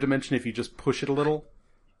in another dimension if you just push it a little.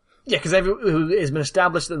 Yeah, because it's been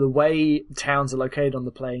established that the way towns are located on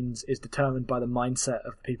the plains is determined by the mindset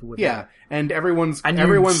of the people within. Yeah, and everyone's like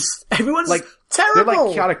terrible! They're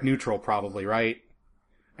like chaotic neutral, probably, right?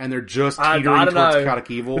 And they're just teetering towards chaotic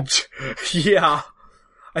evil. Yeah.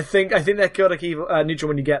 I think they're chaotic evil, neutral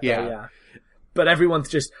when you get there, yeah. But everyone's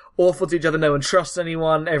just awful to each other, no one trusts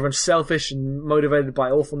anyone, everyone's selfish and motivated by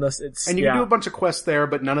awfulness. And you can do a bunch of quests there,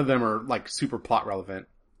 but none of them are, like, super plot relevant.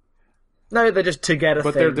 No, they're just to get a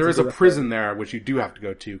thing. But there is a prison there, which you do have to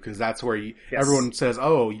go to, because that's where everyone says,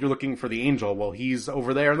 oh, you're looking for the angel. Well, he's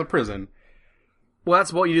over there in the prison. Well,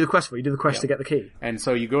 that's what you do the quest for. You do the quest to get the key. And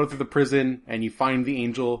so you go through the prison, and you find the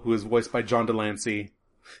angel, who is voiced by John Delancey.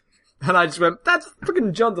 And I just went, that's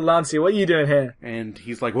freaking John Delancey, what are you doing here? And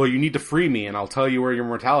he's like, well, you need to free me, and I'll tell you where your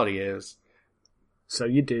mortality is. So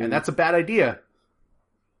you do. And that's a bad idea.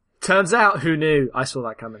 Turns out, who knew? I saw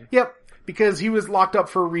that coming. Yep, because he was locked up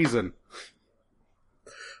for a reason.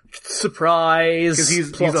 Surprise! Because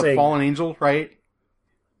he's a fallen angel, right?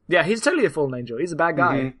 Yeah, he's totally a fallen angel. He's a bad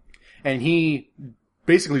guy. Mm-hmm. And he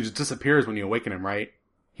basically just disappears when you awaken him, right?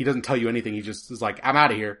 He doesn't tell you anything. He just is like, I'm out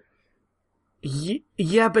of here.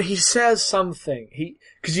 Yeah, but he says something.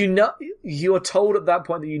 Because you're told at that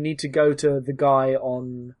point that you need to go to the guy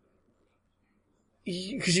on.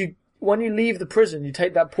 Because when you leave the prison, you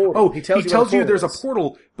take that portal. Oh, he tells you there's a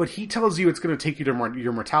portal, but he tells you it's going to take you to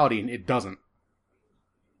your mortality, and it doesn't.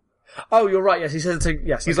 Oh, you're right. Yes, he says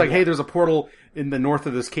yes. He's like, hey, there's a portal in the north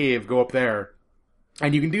of this cave. Go up there,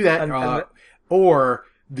 and you can do that. Or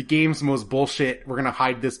the game's most bullshit. We're going to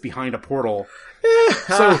hide this behind a portal.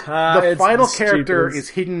 So the final character is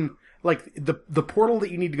hidden like, the portal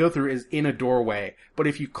that you need to go through is in a doorway, but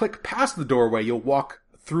if you click past the doorway, you'll walk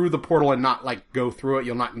through the portal and not, like, go through it.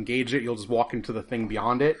 You'll not engage it. You'll just walk into the thing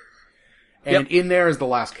beyond it. And in there is the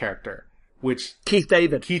last character, which... Keith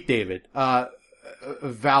David.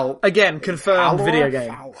 Val... Again, confirmed Valor? video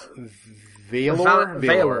game. Valor?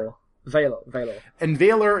 Valor. And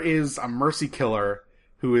Valor is a mercy killer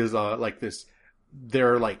who is, like this...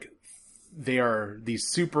 They are these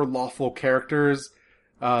super lawful characters.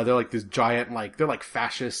 They're like this giant, like, they're like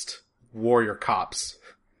fascist warrior cops.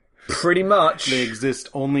 Pretty much. They exist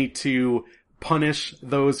only to punish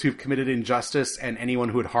those who've committed injustice and anyone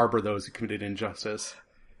who would harbor those who committed injustice.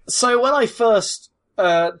 So when I first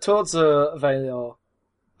talked to Valor,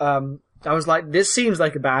 I was like, this seems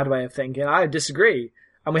like a bad way of thinking. I disagree.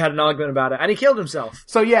 And we had an argument about it. And he killed himself.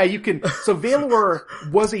 So yeah, so Valor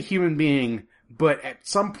was a human being, but at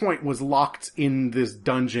some point was locked in this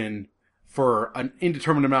dungeon for an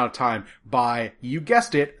indeterminate amount of time by, you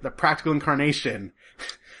guessed it, the Practical Incarnation.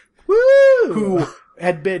 Woo! Who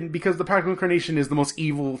had been, because the Practical Incarnation is the most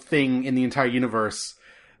evil thing in the entire universe,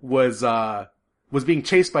 was being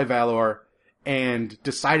chased by Valor and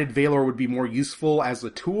decided Valor would be more useful as a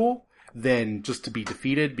tool than just to be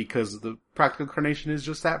defeated, because the Practical Incarnation is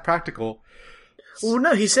just that practical. Well,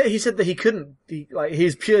 no, he said that he couldn't,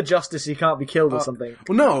 he's pure justice, he can't be killed or something.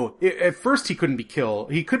 Well, no, at first he couldn't be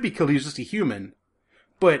killed. He could be killed, he was just a human.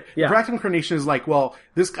 But the Practical Incarnation is like, well,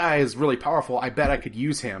 this guy is really powerful, I bet I could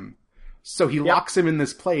use him. So he locks him in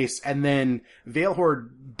this place, and then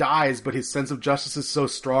Valor dies, but his sense of justice is so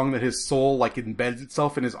strong that his soul, like, embeds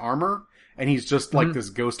itself in his armor, and he's just like this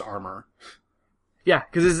ghost armor. Yeah,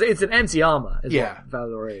 because it's an empty armor, is what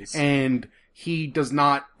Valor is. And he does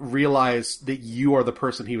not realize that you are the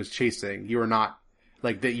person he was chasing. You are not,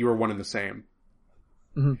 like, that you are one and the same.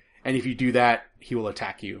 Mm-hmm. And if you do that, he will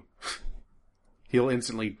attack you. He'll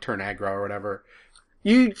instantly turn aggro or whatever.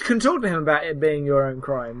 You can talk to him about it being your own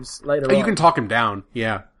crimes later on. You can talk him down,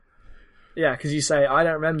 yeah. Yeah, because you say, I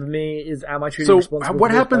don't remember me, am I truly so responsible? So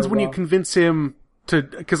what happens when you convince him to,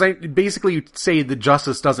 because I basically say the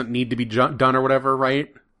justice doesn't need to be done or whatever,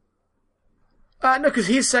 right? No, because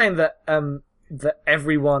he's saying that that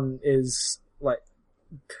everyone is, like,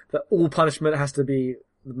 that all punishment has to be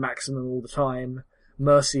the maximum all the time.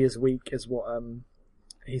 Mercy is weak, is what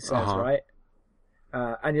he says, right?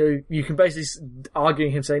 And you can basically argue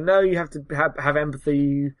him saying, no, you have to have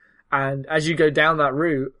empathy, and as you go down that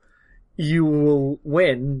route, you will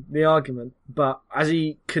win the argument. But as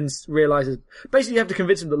he realizes, basically you have to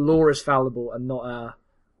convince him that law is fallible and not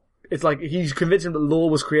it's like he's convinced him that law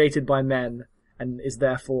was created by men and is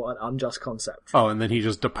therefore an unjust concept. Oh, and then he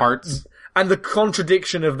just departs? And the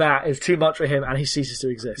contradiction of that is too much for him, and he ceases to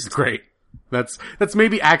exist. Great. That's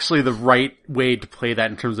maybe actually the right way to play that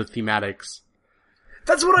in terms of thematics.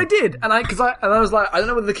 That's what I did, and I was like, I don't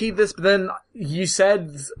know whether to keep this, but then you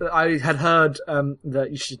said, I had heard, that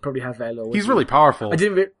you should probably have Valor with He's you. really powerful. I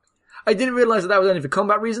didn't realize that was only for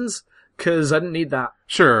combat reasons, cause I didn't need that.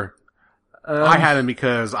 Sure. I had him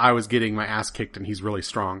because I was getting my ass kicked and he's really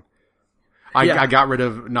strong. I got rid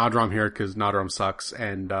of Nodrom here cause Nodrom sucks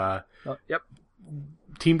and,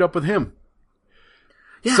 teamed up with him.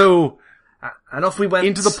 Yeah. So, and off we went.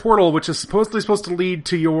 Into the portal, which is supposedly supposed to lead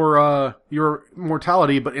to your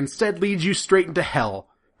mortality, but instead leads you straight into hell.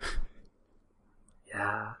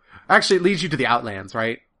 Yeah. Actually, it leads you to the Outlands,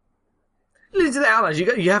 right? It leads to the Outlands.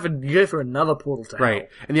 You go through another portal to hell. Right.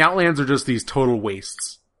 And the Outlands are just these total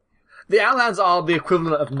wastes. The Outlands are the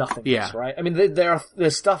equivalent of nothingness, yeah. Right? I mean,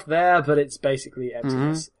 there's stuff there, but it's basically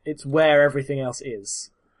emptiness. Mm-hmm. It's where everything else is.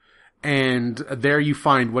 And there you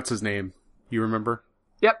find, what's his name? You remember?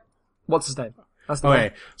 Yep. What's his name? That's the okay.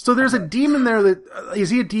 name. So there's a demon there that, is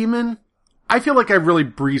he a demon? I feel like I really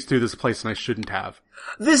breezed through this place and I shouldn't have.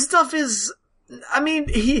 This stuff is, I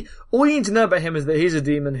mean, all you need to know about him is that he's a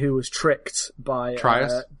demon who was tricked by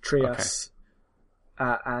Trias,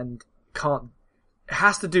 and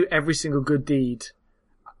has to do every single good deed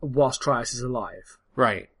whilst Trias is alive.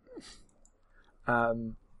 Right.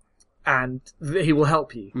 And he will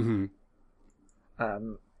help you.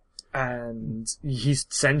 Mm-hmm. And he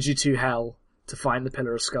sends you to hell to find the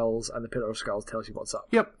Pillar of Skulls, and the Pillar of Skulls tells you what's up.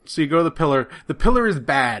 Yep. So you go to the Pillar. The Pillar is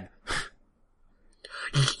bad.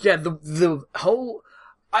 Yeah, the whole...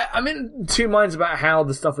 I'm in two minds about how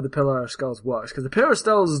the stuff with the Pillar of Skulls works, because the Pillar of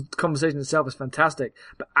Skulls conversation itself is fantastic,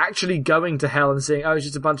 but actually going to hell and seeing, it's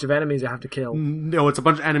just a bunch of enemies I have to kill. No, it's a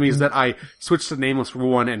bunch of enemies that I switch to Nameless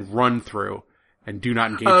One and run through, and do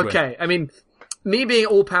not engage with. Okay, I mean... Me being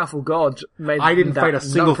all-powerful God made I didn't fight a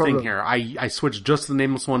single thing here. I switched just to the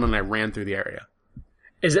Nameless One and I ran through the area.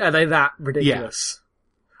 Are they that ridiculous?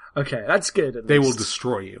 Yeah. Okay, that's good. They will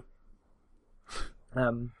destroy you.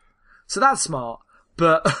 So that's smart,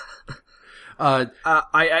 but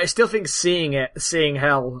I still think seeing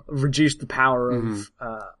hell reduced the power of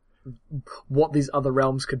what these other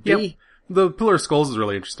realms could be. Yep. The Pillar of Skulls is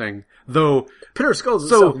really interesting, though. Pillar of Skulls.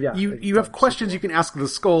 So itself, yeah, you have questions you can ask the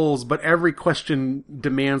skulls, but every question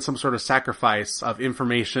demands some sort of sacrifice of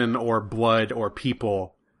information or blood or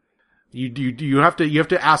people. You have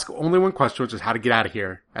to ask only one question, which is how to get out of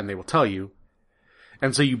here, and they will tell you.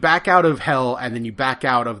 And so you back out of hell, and then you back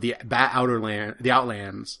out of the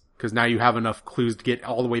Outlands, because now you have enough clues to get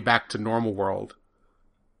all the way back to normal world.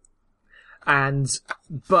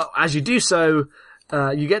 But as you do so,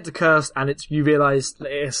 you get to Cursed, and you realize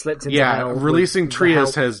it slipped into hell. Yeah, releasing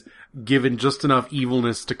Trius has given just enough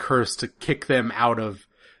evilness to Cursed to kick them out of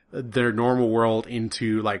their normal world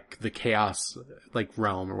into, like, the chaos, like,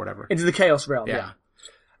 realm or whatever. Into the chaos realm, yeah.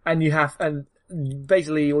 And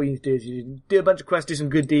basically all you need to do is you do a bunch of quests, do some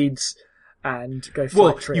good deeds, and go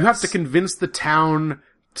fight Trius. You have to convince the town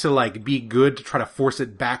to, like, be good to try to force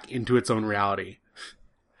it back into its own reality.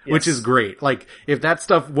 Yes. Which is great. Like, if that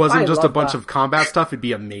stuff wasn't just a bunch of combat stuff, it'd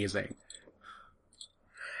be amazing.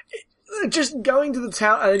 Just going to the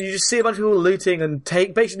town and you just see a bunch of people looting and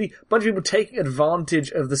basically a bunch of people taking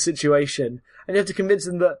advantage of the situation, and you have to convince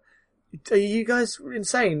them that, are you guys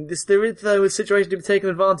insane? There is though a situation to be taken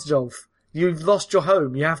advantage of. You've lost your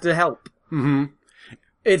home. You have to help. Mm-hmm.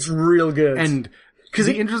 It's real good. And because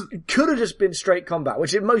it could have just been straight combat,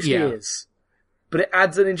 which it mostly is. But it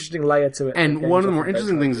adds an interesting layer to it. And one of the more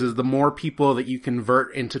interesting things is the more people that you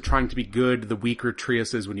convert into trying to be good, the weaker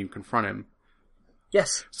Trius is when you confront him.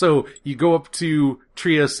 Yes. So you go up to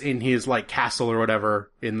Trius in his, like, castle or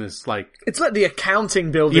whatever, in this, like... It's like the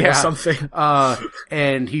accounting building or something.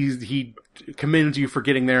 And he commends you for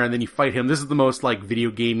getting there, and then you fight him. This is the most, like,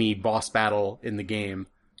 video gamey boss battle in the game.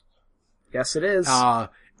 Yes, it is.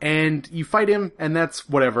 And you fight him, and that's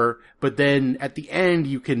whatever. But then, at the end,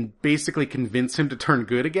 you can basically convince him to turn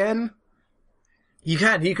good again. You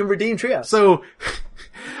can redeem Trius.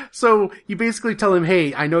 So, you basically tell him,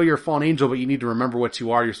 hey, I know you're a fallen angel, but you need to remember what you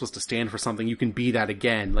are. You're supposed to stand for something. You can be that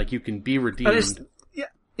again. Like, you can be redeemed.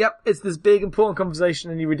 It's this big, important conversation,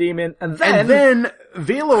 and you redeem him, and then... And then,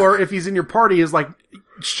 Valor, if he's in your party, is like,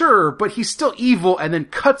 sure, but he's still evil, and then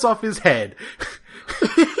cuts off his head.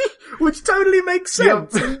 Which totally makes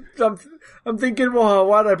sense. Yep. I'm thinking, well,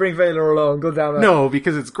 why did I bring Valor along? Go down there. No,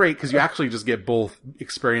 because it's great, because you actually just get both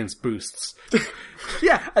experience boosts.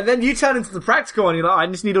 Yeah, and then you turn into the practical one, you're like,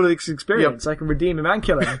 I just need all this experience. Yep. I can redeem him and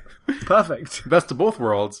kill him. Perfect. Best of both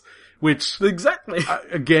worlds. Which, exactly.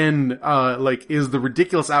 Again, is the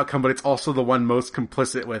ridiculous outcome, but it's also the one most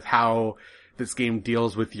complicit with how this game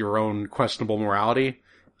deals with your own questionable morality.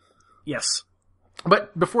 Yes.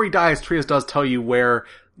 But before he dies, Trius does tell you where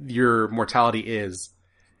your mortality is.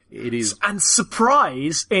 It is... And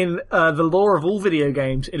surprise, in the lore of all video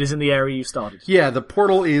games, it is in the area you started. Yeah, the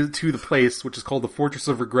portal is to the place, which is called the Fortress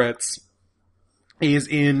of Regrets, is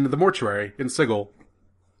in the mortuary in Sigil.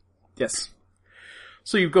 Yes.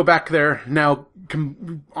 So you go back there, now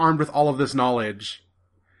armed with all of this knowledge,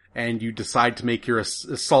 and you decide to make your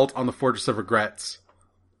assault on the Fortress of Regrets.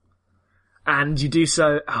 And you do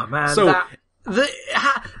so... Oh man,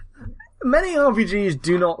 many RPGs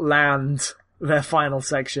do not land their final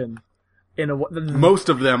section in a... Most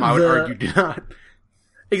of them, I would argue, do not.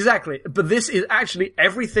 Exactly. But this is actually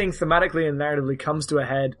everything thematically and narratively comes to a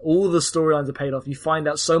head. All the storylines are paid off. You find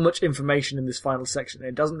out so much information in this final section.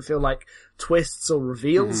 It doesn't feel like twists or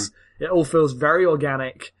reveals. Mm-hmm. It all feels very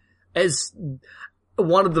organic. It's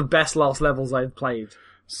one of the best last levels I've played.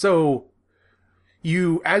 So,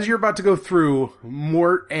 as you're about to go through,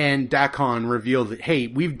 Mort and Dakon reveal that, hey,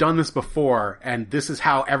 we've done this before, and this is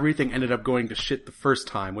how everything ended up going to shit the first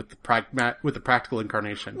time with the practical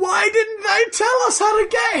incarnation. Why didn't they tell us how to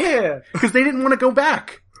get here? Because they didn't want to go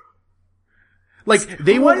back. Like,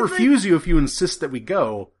 they won't refuse you if you insist that we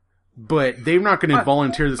go, but they're not going to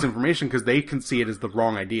volunteer this information because they can see it as the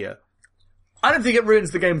wrong idea. I don't think it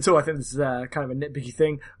ruins the game at all. I think this is kind of a nitpicky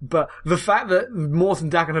thing. But the fact that Mort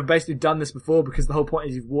and Dakon have basically done this before, because the whole point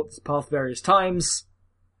is you've walked this path various times,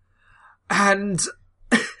 and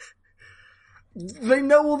they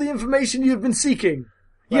know all the information you've been seeking.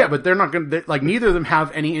 Yeah, but they're not going to, like, neither of them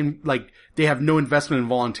have they have no investment in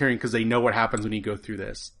volunteering because they know what happens when you go through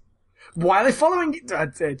this. Why are they following you?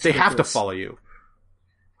 They have to follow you.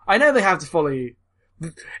 I know they have to follow you.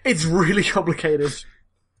 It's really complicated.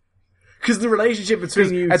 Because the relationship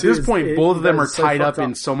between you at this point, both of them are tied up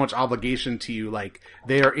in so much obligation to you, like,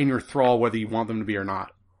 they are in your thrall whether you want them to be or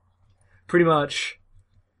not. Pretty much.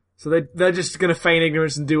 So they're just gonna feign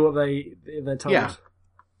ignorance and do what they're told. Yeah.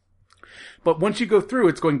 But once you go through,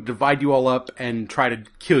 it's going to divide you all up and try to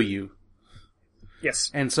kill you.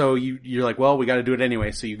 Yes. And so you're like, well, we got to do it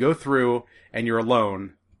anyway. So you go through and you're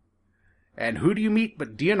alone. And who do you meet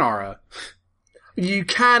but Dianara? You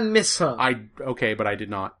can miss her. Okay, but I did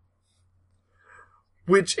not.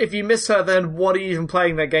 Which, if you miss her, then what are you even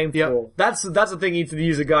playing that game for? That's the thing you need to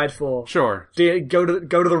use a guide for. Sure. Go to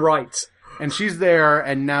the right. And she's there,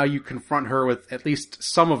 and now you confront her with at least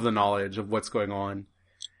some of the knowledge of what's going on.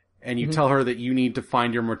 And you tell her that you need to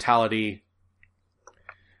find your mortality,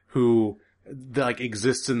 who, like,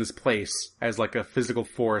 exists in this place as, like, a physical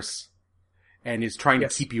force, and is trying to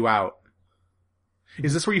keep you out.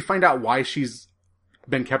 Is this where you find out why she's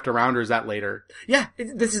been kept around, or is that later? Yeah,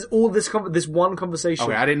 this is all this one conversation.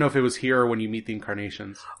 Okay, I didn't know if it was here or when you meet the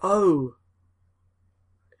incarnations. Oh.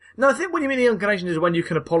 No, I think when you meet the incarnation is when you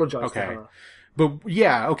can apologize to her. But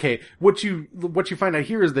yeah, okay. What you find out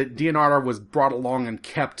here is that Dianara was brought along and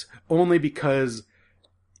kept only because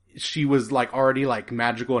she was like already like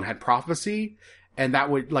magical and had prophecy, and that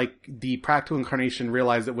would like the practical incarnation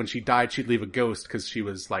realized that when she died she'd leave a ghost because she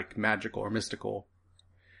was like magical or mystical.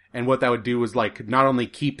 And what that would do was like not only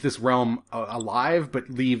keep this realm alive, but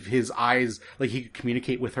leave his eyes, like he could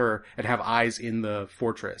communicate with her and have eyes in the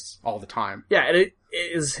fortress all the time. Yeah, and it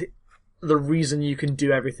is the reason you can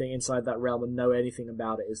do everything inside that realm and know anything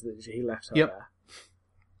about it is that he left her there.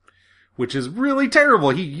 Which is really terrible.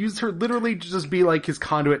 He used her literally to just be like his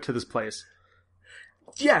conduit to this place.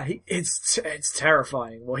 Yeah, it's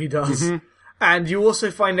terrifying what he does. Mm-hmm. And you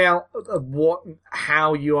also find out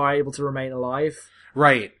how you are able to remain alive.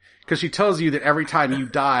 Right. Because she tells you that every time you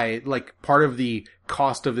die, like, part of the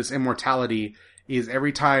cost of this immortality is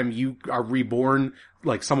every time you are reborn,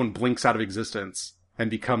 like, someone blinks out of existence and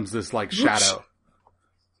becomes this, like, shadow.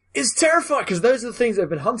 It's terrifying, because those are the things that have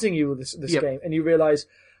been hunting you with this game, and you realize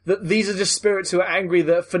that these are just spirits who are angry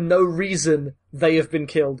that for no reason they have been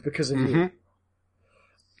killed because of you.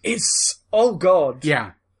 It's, oh god.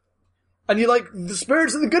 Yeah. And you're like, the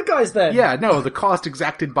spirits are the good guys then. Yeah, no, the cost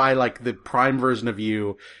exacted by, like, the prime version of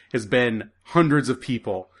you has been hundreds of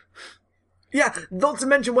people. Yeah, not to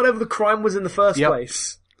mention whatever the crime was in the first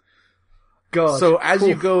place. God. So as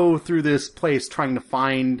you go through this place trying to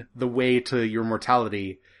find the way to your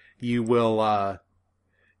mortality, you will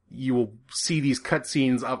see these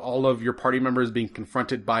cutscenes of all of your party members being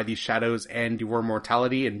confronted by these shadows and your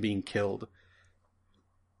mortality and being killed.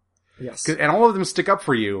 Yes. And all of them stick up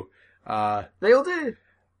for you. They all do.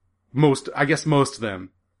 I guess most of them.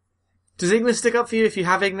 Does Ignis stick up for you if you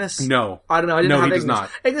have Ignis? No. I don't know, I didn't have Ignis. No, he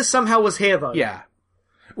does not. Ignis somehow was here though. Yeah.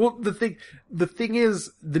 Well, the thing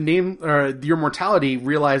is, the name, your mortality,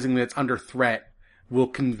 realizing that it's under threat, will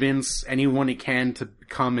convince anyone it can to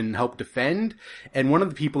come and help defend, and one of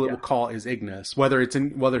the people it will call is Ignis, whether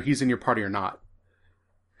he's in your party or not.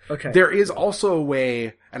 Okay. There is also a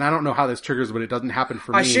way, and I don't know how this triggers, but it doesn't happen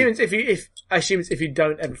for me. I assume it's if you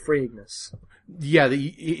don't ever free Ignis. Yeah,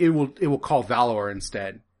 it will call Valor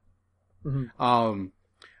instead. Mm-hmm.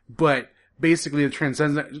 But basically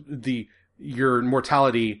your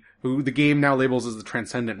mortality, who the game now labels as the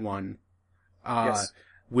transcendent one,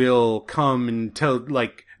 will come and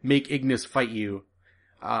make Ignis fight you.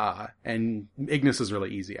 And Ignis is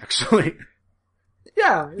really easy, actually.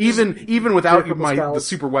 Yeah. Even without the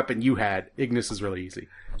super weapon you had, Ignis is really easy.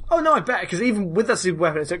 Oh no, I bet, because even with that super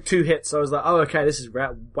weapon, it took 2 hits, so I was like, oh okay, this is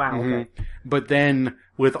wow, okay. But then,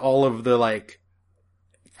 with all of the,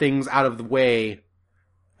 things out of the way,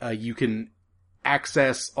 you can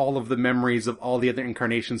access all of the memories of all the other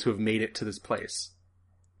incarnations who have made it to this place.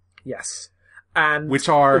 Yes. And which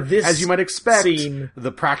are, as you might expect,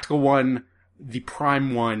 the practical one, the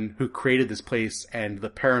prime one who created this place, and the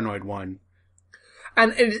paranoid one.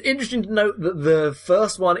 And it is interesting to note that the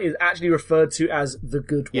first one is actually referred to as the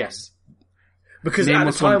good one. Yes. Because at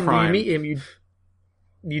the time when you meet him,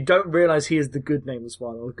 you don't realize he is the good nameless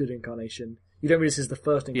one, or the good incarnation. You don't realize he's the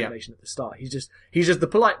first incarnation at the start. He's just the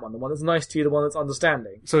polite one, the one that's nice to you, the one that's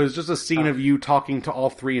understanding. So it's just a scene of you talking to all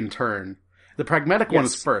 3 in turn. The pragmatic one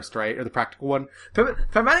is first, right? Or the practical one? The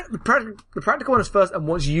practical one is first and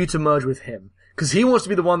wants you to merge with him. Because he wants to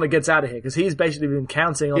be the one that gets out of here. Because he's basically been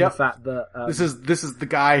counting on the fact that... This is the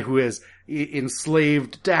guy who has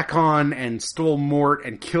enslaved Dakon and stole Mort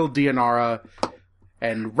and killed Dianara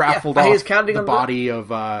and raffled off the body of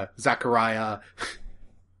Zachariah.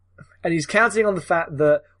 And he's counting on the fact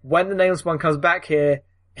that when the Nameless One comes back here,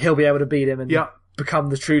 he'll be able to beat him and become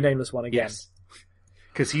the true Nameless One again. Yes.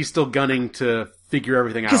 Cause he's still gunning to figure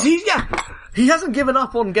everything out. Cause he hasn't given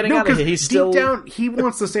up on getting out of here. He's still... deep down, he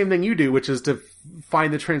wants the same thing you do, which is to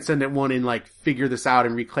find the Transcendent One and like figure this out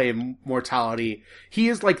and reclaim mortality. He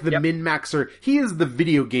is like the min-maxer. He is the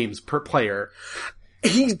video games player.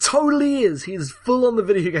 He totally is. He's full on the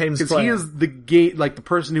video games player. Because he is the game, like the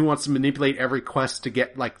person who wants to manipulate every quest to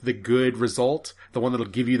get like the good result, the one that'll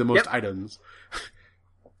give you the most items.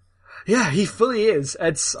 Yeah, he fully is.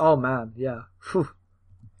 It's, oh man, yeah. Whew.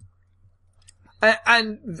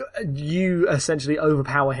 And you essentially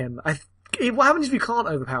overpower him. What happens if you can't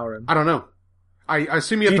overpower him? I don't know. I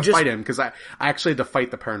assume you have to fight him, because I actually had to fight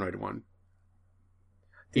the paranoid one.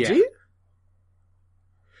 Did you?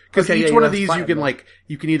 Because each one of these you can like,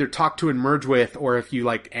 you can either talk to and merge with, or if you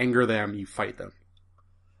like anger them, you fight them.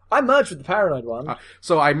 I merged with the paranoid one.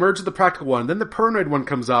 So I merged with the practical one, then the paranoid one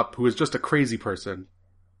comes up, who is just a crazy person.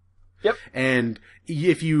 Yep. And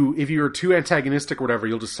if you're too antagonistic or whatever,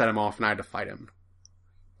 you'll just set him off and I had to fight him.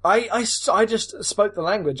 I just spoke the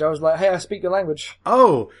language. I was like, hey, I speak your language.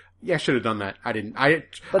 Oh, yeah, I should have done that. I didn't. I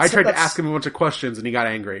tried to ask him a bunch of questions and he got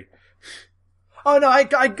angry. Oh no,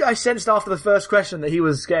 I sensed after the first question that he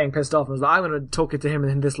was getting pissed off and was like, I'm gonna talk it to him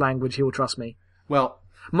in this language, he will trust me. Well,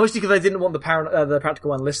 mostly because I didn't want the practical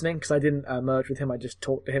one listening, because I didn't merge with him, I just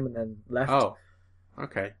talked to him and then left. Oh,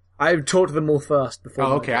 okay. I talked to them all first before.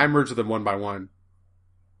 Oh, okay. I merged with them one by one.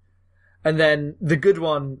 And then the good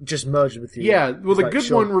one just merged with you. Yeah, well, the good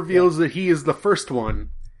one reveals that he is the first one.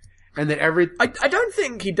 And that I don't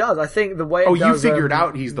think he does. I think the way you figured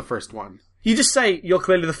out he's the first one. You just say, you're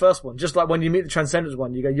clearly the first one. Just like when you meet the Transcendent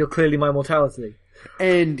one, you go, you're clearly my mortality.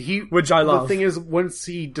 And which I love. The thing is, once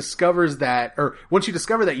you discover that,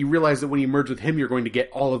 you realize that when you merge with him, you're going to get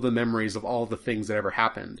all of the memories of all the things that ever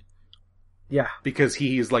happened. Yeah. Because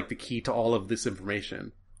he is like the key to all of this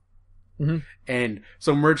information. Mm-hmm. And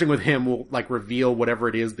so merging with him will like reveal whatever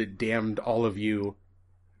it is that damned all of you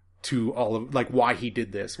to all of, like, why he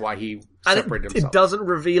did this, why he separated himself. It doesn't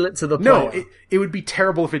reveal it to the player. No, it would be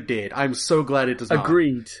terrible if it did. I'm so glad it does not.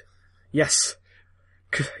 Agreed. Yes.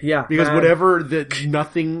 Yeah. Because whatever the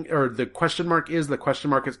nothing, or the question mark is, the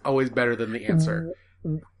question mark is always better than the answer.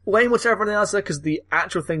 Way more terrible than the answer, because the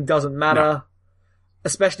actual thing doesn't matter. No.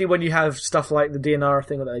 Especially when you have stuff like the DNR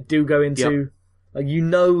thing that they do go into. Yep. Like, you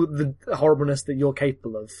know the horribleness that you're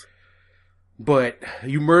capable of. But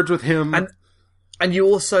you merge with him. And you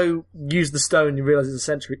also use the stone, you realize it's a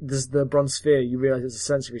sensory, this is the bronze sphere, you realize it's a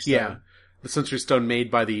sensory stone. Yeah. The sensory stone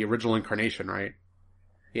made by the original incarnation, right?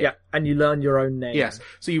 Yeah. And you learn your own name. Yes.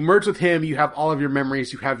 So you merge with him, you have all of your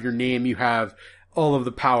memories, you have your name, you have all of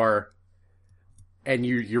the power, and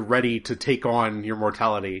you're ready to take on your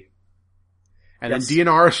mortality. And then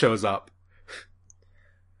DNR shows up.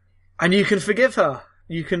 And you can forgive her.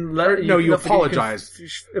 You can let No, you apologize.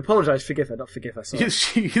 Apologize, forgive her, not forgive her.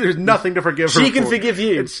 Sorry. There's nothing to forgive her. She can forgive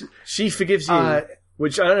you. She forgives you.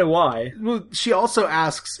 Which I don't know why. Well, she also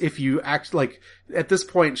asks if you act like, at this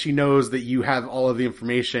point she knows that you have all of the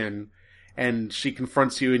information, and she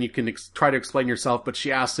confronts you and you can try to explain yourself, but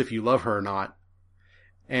she asks if you love her or not.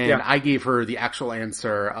 And I gave her the actual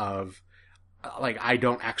answer of, like, I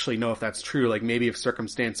don't actually know if that's true. Like, maybe if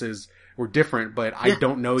circumstances were different, but I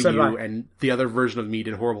don't know you, and the other version of me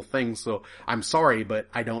did horrible things, so I'm sorry, but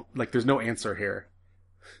I don't, like, there's no answer here.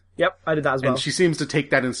 Yep, I did that as well. And she seems to take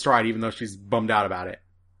that in stride, even though she's bummed out about it.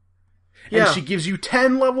 Yeah. And she gives you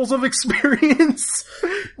 10 levels of experience!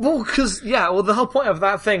 Well, the whole point of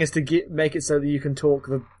that thing is to make it so that you can talk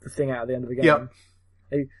the thing out at the end of the game.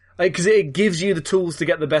 Yep. Because it gives you the tools to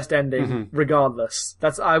get the best ending, regardless.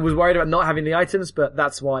 I was worried about not having the items, but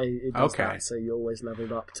that's why it does that. So you're always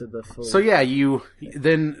leveled up to the full. So yeah,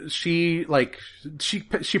 she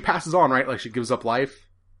passes on, right? Like, she gives up life.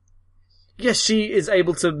 Yes, she is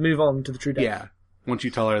able to move on to the true death. Yeah, once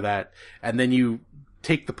you tell her that. And then you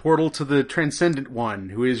take the portal to the Transcendent One,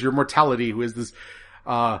 who is your mortality, who is this,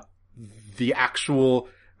 the actual,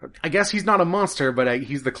 I guess he's not a monster, but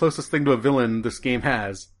he's the closest thing to a villain this game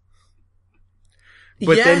has.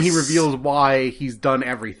 But then he reveals why he's done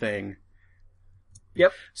everything.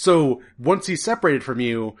 Yep. So, once he's separated from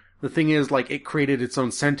you, the thing is, like, it created its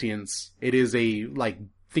own sentience. It is a, like,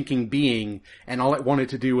 thinking being, and all it wanted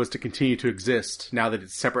to do was to continue to exist now that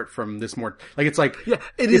it's separate from this more, like, it's like,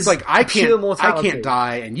 it's like, I can't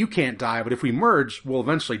die and you can't die, but if we merge, we'll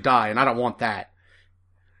eventually die, and I don't want that.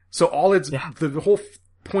 So the whole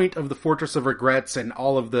point of the Fortress of Regrets and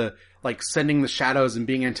all of the, like, sending the shadows and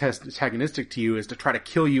being antagonistic to you is to try to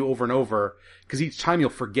kill you over and over, because each time you'll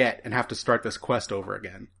forget and have to start this quest over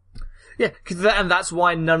again. Yeah, and that's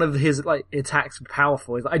why none of his, like, attacks are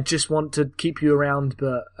powerful. I just want to keep you around,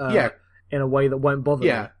 but in a way that won't bother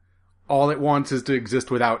me. all it wants is to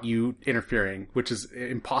exist without you interfering, which is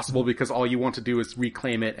impossible because all you want to do is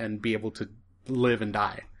reclaim it and be able to live and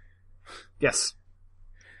die. Yes.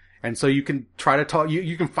 And so you can try to talk,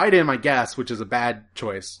 you can fight him, I guess, which is a bad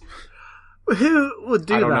choice. Who would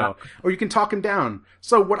do that? I don't know. Or you can talk him down.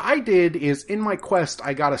 So what I did is, in my quest,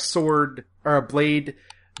 I got a sword, or a blade,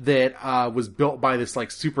 that was built by this,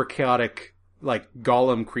 like, super chaotic, like,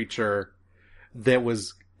 golem creature that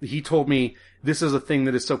was, he told me, this is a thing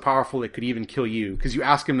that is so powerful it could even kill you, because you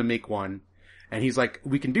ask him to make one. And he's like,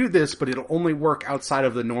 we can do this, but it'll only work outside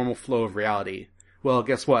of the normal flow of reality. Well,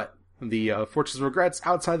 guess what? The Fortress of Regret's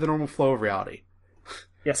outside the normal flow of reality.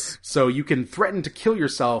 Yes. So you can threaten to kill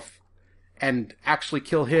yourself and actually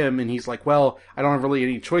kill him, and he's like, well, I don't have really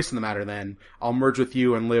any choice in the matter then. I'll merge with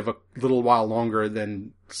you and live a little while longer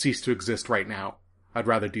than cease to exist right now. I'd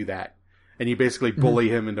rather do that. And you basically bully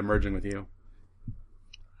him into merging with you.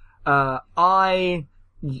 I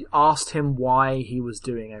asked him why he was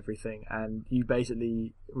doing everything, and you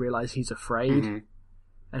basically realize he's afraid,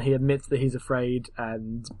 and he admits that he's afraid,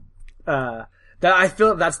 and that I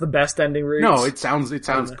feel that's the best ending route. No, it sounds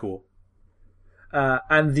cool.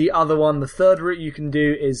 And the other one, the third route you can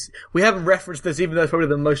do is, we haven't referenced this, even though it's probably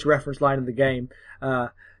the most referenced line in the game,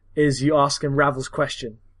 is you ask him Ravel's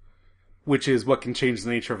question. Which is, what can change the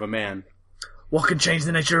nature of a man? What can change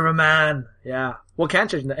the nature of a man? Yeah. What can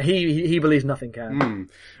change? He believes nothing can.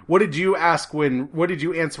 What did you answer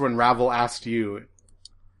when Ravel asked you?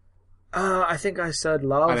 I think I said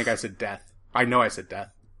love. I think I said death. I know I said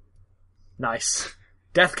death. Nice.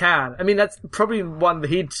 Death can. I mean, that's probably one that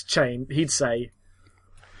he'd say.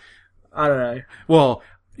 I don't know. Well,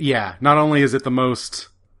 yeah, not only is it the most,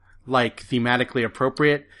 like, thematically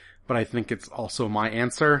appropriate, but I think it's also my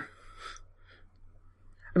answer.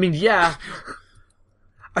 I mean, yeah.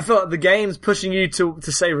 I feel like the game's pushing you to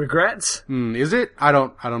say regrets. Is it? I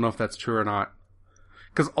don't know if that's true or not.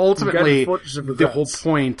 Because ultimately, the whole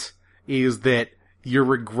point is that your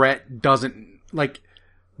regret doesn't, like,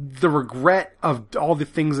 the regret of all the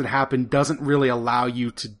things that happened doesn't really allow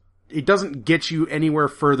you to, it doesn't get you anywhere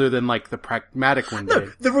further than, like, the pragmatic one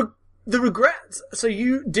did. The regret, so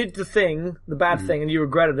you did the thing, the bad thing, and you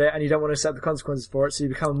regretted it, and you don't want to accept the consequences for it, so you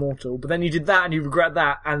become immortal. But then you did that, and you regret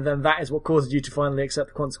that, and then that is what causes you to finally accept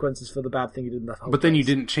the consequences for the bad thing you did in that whole But then you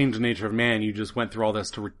didn't change the nature of man, you just went through all this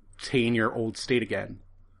to retain your old state again.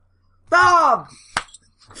 Ah!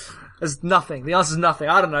 There's nothing. The answer's nothing.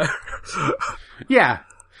 I don't know. Yeah.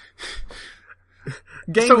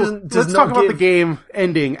 Let's talk about the game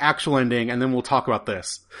ending, actual ending, and then we'll talk about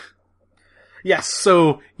this. Yes.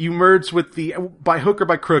 So, you merge with by hook or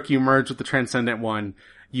by crook, you merge with the Transcendent One.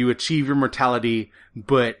 You achieve your mortality,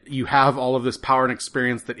 but you have all of this power and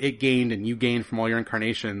experience that it gained and you gained from all your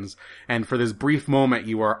incarnations. And for this brief moment,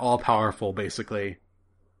 you are all powerful, basically.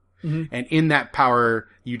 And in that power,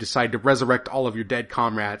 you decide to resurrect all of your dead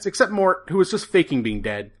comrades, except Mort, who was just faking being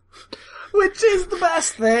dead. Which is the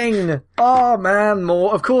best thing. Oh man,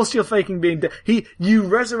 Mort. Of course you're faking being dead. You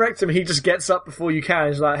resurrect him, he just gets up before you can.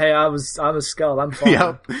 He's like, hey, I'm a skull, I'm fine.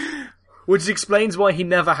 Yep. Which explains why he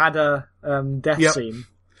never had a, death scene.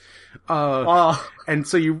 And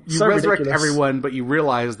so you so resurrect ridiculous. everyone, but you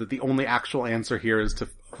realize that the only actual answer here is to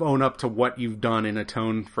own up to what you've done and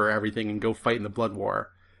atone for everything and go fight in the Blood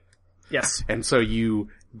War. Yes. And so you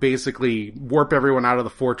basically warp everyone out of the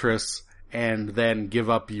fortress and then give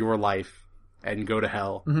up your life and go to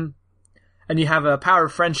hell. And you have a power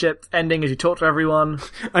of friendship ending as you talk to everyone.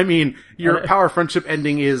 I mean, your power of friendship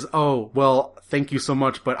ending is, oh, well, thank you so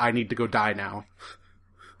much, but I need to go die now.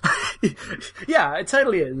 Yeah, it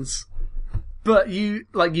totally is. But you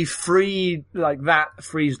free, that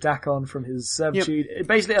frees Dakon from his servitude. Yep. It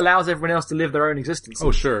basically allows everyone else to live their own existence.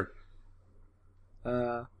 Oh, sure.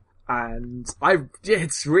 And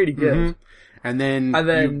it's really good. And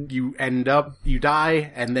then you end up, you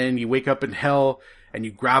die, and then you wake up in hell, and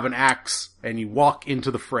you grab an axe, and you walk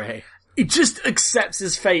into the fray. He just accepts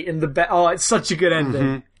his fate in the oh, it's such a good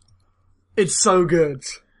ending. It's so good.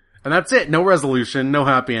 And that's it. No resolution, no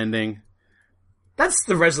happy ending. That's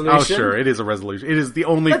the resolution. Oh, sure, it is a resolution. It is the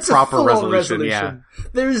only proper resolution, yeah.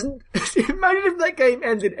 There is, imagine if that game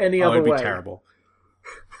ended any other way. It'd be terrible.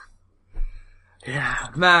 Yeah,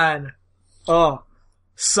 man. Oh.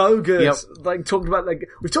 So good. Yep. We've talked about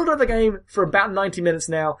the game for about 90 minutes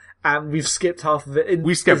now, and we've skipped half of it.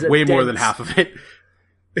 We skipped way more than half of it.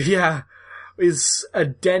 Yeah. It's a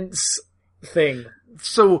dense thing.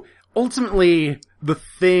 So, ultimately, the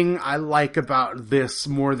thing I like about this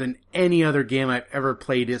more than any other game I've ever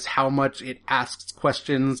played is how much it asks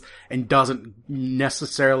questions and doesn't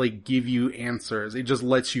necessarily give you answers. It just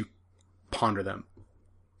lets you ponder them.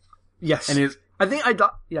 Yes. And I think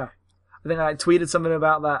yeah. I think I tweeted something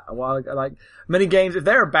about that a while ago. Like, many games, if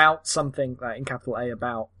they're about something, like in capital A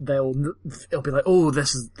about, it'll be like, oh,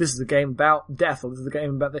 this is a game about death, or this is a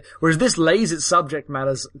game about this. Whereas this lays its subject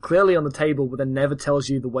matters clearly on the table, but then never tells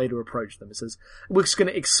you the way to approach them. It says, we're just going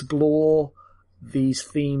to explore these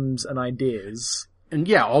themes and ideas. And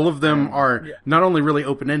yeah, all of them are not only really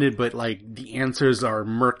open-ended, but like the answers are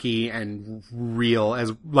murky and real as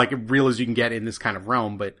you can get in this kind of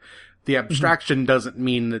realm, but the abstraction doesn't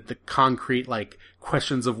mean that the concrete, like,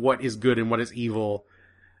 questions of what is good and what is evil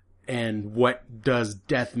and what does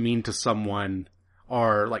death mean to someone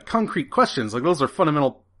are, like, concrete questions. Like, those are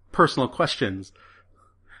fundamental personal questions.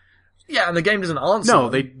 Yeah, and the game doesn't answer No,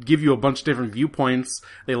 them. they give you a bunch of different viewpoints,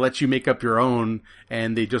 they let you make up your own,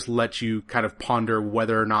 and they just let you kind of ponder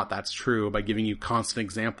whether or not that's true by giving you constant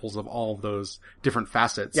examples of all of those different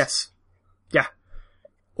facets. Yes. Yeah.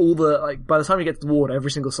 All the, like, by the time you get to the ward, every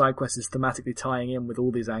single side quest is thematically tying in with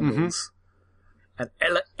all these angles. And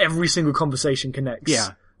every single conversation connects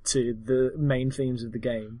to the main themes of the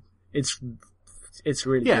game. It's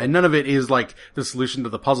really good. And none of it is like the solution to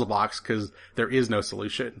the puzzle box, because there is no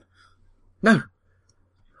solution. No.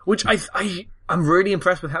 Which I'm really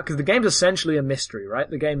impressed with how, because the game's essentially a mystery, right?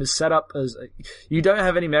 The game is set up as, you don't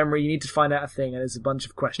have any memory, you need to find out a thing, and it's a bunch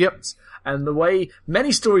of questions. Yep. And the way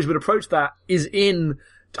many stories would approach that is in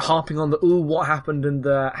harping on the, what happened and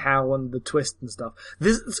the how and the twist and stuff.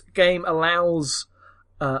 This game allows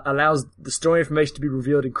the story information to be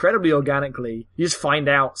revealed incredibly organically. You just find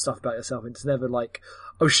out stuff about yourself. It's never like,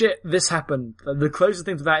 oh shit, this happened. The closest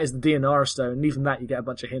thing to that is the Dianara Stone, and even that you get a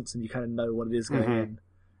bunch of hints and you kind of know what it is going in.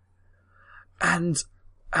 And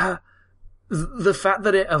the fact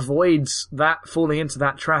that it avoids that falling into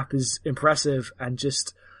that trap is impressive, and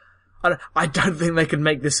just I don't think they could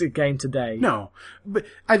make this a game today. No. But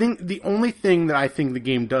I think the only thing that I think the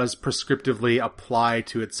game does prescriptively apply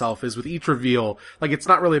to itself is with each reveal, like, it's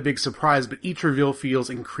not really a big surprise, but each reveal feels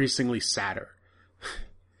increasingly sadder.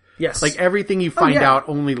 Yes. Like, everything you find out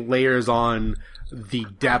only layers on the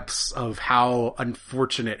depths of how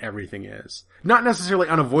unfortunate everything is. Not necessarily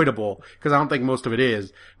unavoidable, because I don't think most of it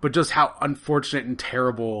is, but just how unfortunate and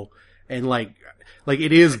terrible and like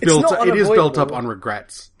it is built up on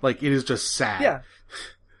regrets. Like, it is just sad. Yeah.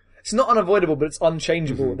 It's not unavoidable, but it's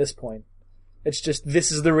unchangeable at this point. It's just,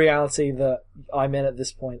 this is the reality that I'm in at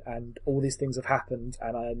this point, and all these things have happened,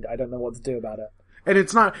 and I don't know what to do about it. And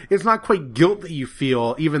it's not quite guilt that you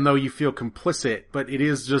feel, even though you feel complicit, but it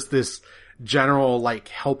is just this general, like,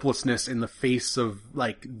 helplessness in the face of,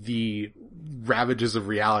 like, the ravages of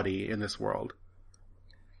reality in this world.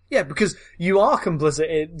 Yeah, because you are complicit.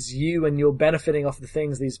 It's you, and you're benefiting off the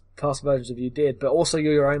things these past versions of you did, but also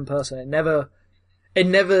you're your own person. It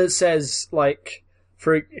never says, like,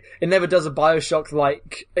 it never does a Bioshock,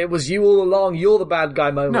 like, it was you all along, you're the bad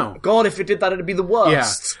guy moment. No. God, if it did that, it'd be the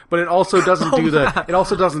worst. Yeah, but it also doesn't it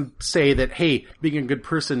also doesn't say that, hey, being a good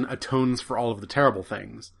person atones for all of the terrible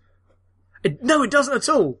things. No, it doesn't at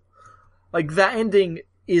all. Like, that ending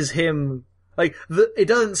is him, like, it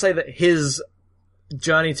doesn't say that his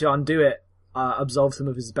journey to undo it absolves him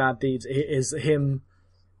of his bad deeds. It is him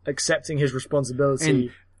accepting his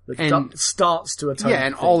responsibility that starts to atone. Yeah,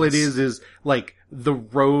 and all it is like the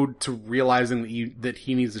road to realizing that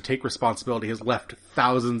he needs to take responsibility has left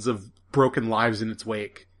thousands of broken lives in its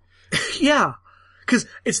wake. Yeah. Because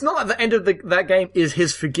it's not like the end of that game is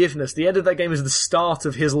his forgiveness. The end of that game is the start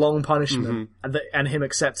of his long punishment and him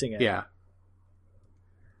accepting it. Yeah.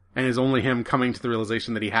 And it's only him coming to the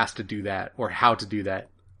realization that he has to do that, or how to do that.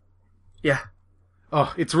 Yeah.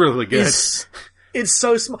 Oh, it's really good. It's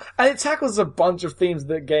so smart. And it tackles a bunch of themes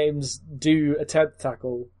that games do attempt to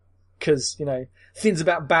tackle. Because, you know, things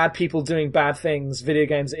about bad people doing bad things, video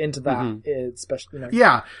games are into that. Especially, you know.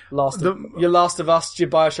 Yeah. Your Last of Us, your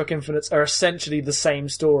Bioshock Infinites are essentially the same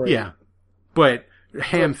story. Yeah. But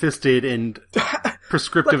ham-fisted and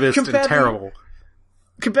prescriptivist and terrible.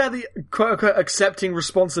 Compare the quote-unquote accepting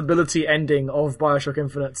responsibility ending of Bioshock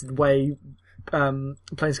Infinite to the way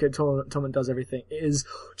Planescape Torment does everything. It is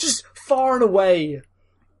just far and away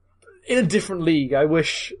in a different league. I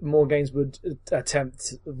wish more games would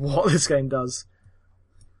attempt what this game does.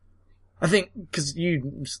 I think, because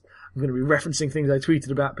I'm going to be referencing things I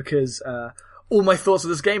tweeted about, because all my thoughts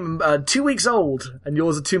of this game are 2 weeks old, and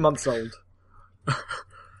yours are 2 months old.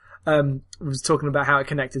 I was talking about how it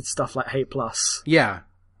connected stuff like Hate Plus. Yeah.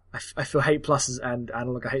 I feel Hate Plus and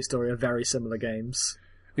Analog Hate Story are very similar games.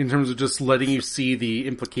 In terms of just letting you see the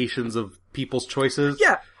implications of people's choices?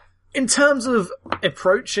 Yeah. In terms of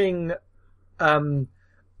approaching quote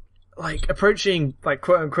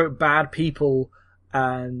unquote bad people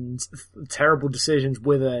and terrible decisions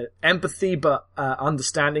with empathy but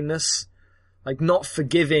understandingness. Like, not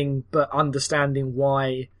forgiving, but understanding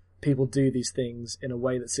why people do these things in a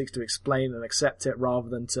way that seeks to explain and accept it rather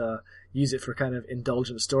than to use it for kind of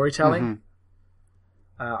indulgent storytelling.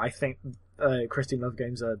 I think Christine Love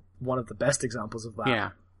games are one of the best examples of that. Yeah.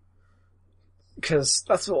 Because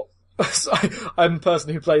that's what... I'm a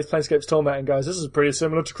person who plays Planescape's Torment and goes, this is pretty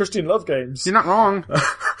similar to Christine Love games. You're not wrong.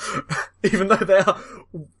 Even though they are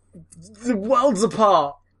worlds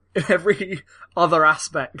apart in every other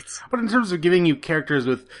aspect. But in terms of giving you characters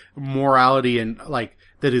with morality and, like,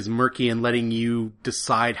 that is murky and letting you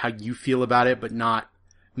decide how you feel about it, but not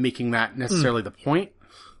making that necessarily the point.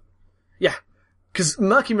 Yeah. Because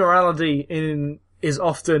murky morality is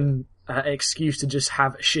often an excuse to just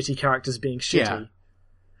have shitty characters being shitty. Yeah.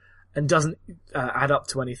 And doesn't add up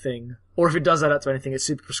to anything. Or if it does add up to anything, it's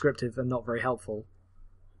super prescriptive and not very helpful.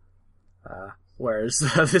 Whereas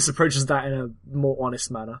this approaches that in a more honest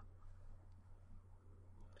manner.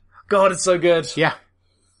 God, it's so good. Yeah.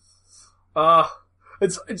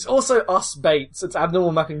 It's also us baits. It's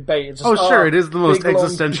abnormal mapping bait. It's just, sure, it is the most big,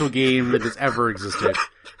 existential game that has ever existed.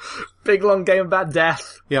 Big long game about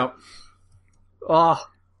death. Yep.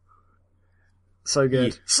 So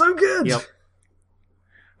good. Yeah. So good! Yep.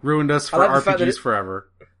 Ruined us for like the fact that RPGs forever.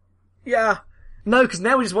 Yeah. No, because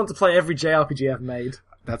now we just want to play every JRPG I've made.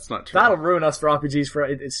 That's not true. That'll ruin us for RPGs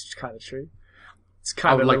it's kind of true. It's kind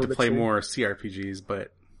I of would a like little to bit play true. more CRPGs,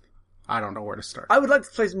 but I don't know where to start. I would like to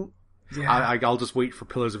play some... Yeah. I'll just wait for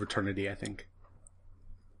Pillars of Eternity, I think.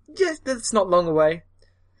 Yeah, that's not long away.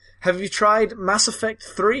 Have you tried Mass Effect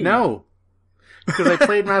 3? No. Because I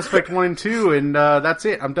played Mass Effect 1 and 2, and that's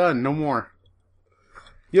it. I'm done. No more.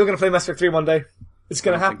 You're going to play Mass Effect 3 one day. It's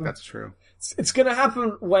going to happen. I think that's true. It's going to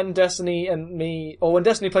happen when Destiny and me... Or when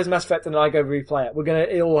Destiny plays Mass Effect and I go replay it.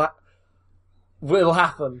 It'll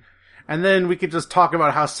happen. And then we could just talk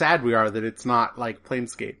about how sad we are that it's not like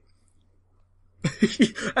Planescape.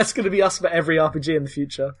 That's going to be us for every RPG in the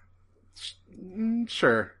future.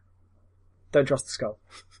 Sure. Don't trust the skull.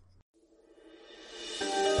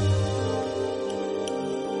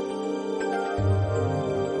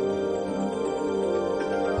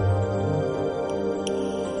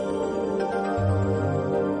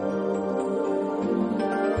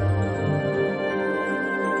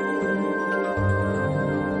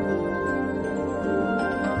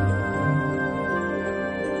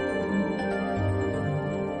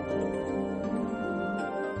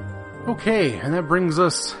 Okay, and that brings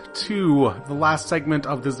us to the last segment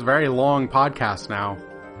of this very long podcast now.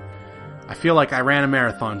 I feel like I ran a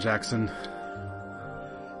marathon, Jackson.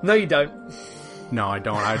 No, you don't. No, I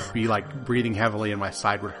don't. I'd be like breathing heavily and my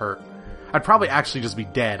side would hurt. I'd probably actually just be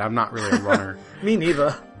dead. I'm not really a runner. Me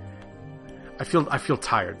neither. I feel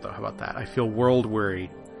tired though. How about that? I feel world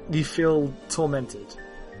weary. You feel tormented.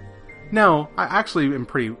 No, I actually am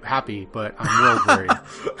pretty happy, but I'm world weary.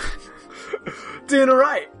 Doing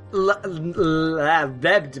alright. I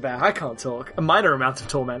can't talk. A minor amount of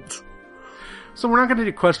torment. So we're not going to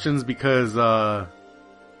do questions because, well,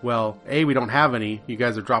 A, we don't have any. You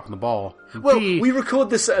guys are dropping the ball. And Well, B, we record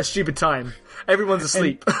this at a stupid time. Everyone's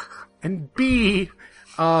asleep. and B,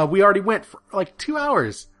 we already went for like 2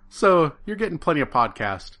 hours. So you're getting plenty of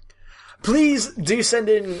podcast. Please do send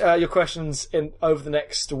in your questions over the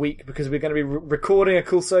next week because we're going to be recording a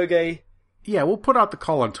Kulsoge. Yeah, we'll put out the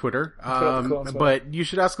call on Twitter. out the call on Twitter. But you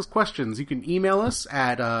should ask us questions. You can email us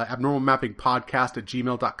at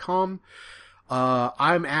abnormalmappingpodcast@gmail.com.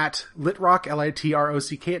 I'm at Litrock,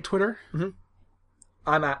 Litrock at Twitter. Mm-hmm.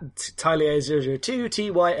 I'm at Tylea002,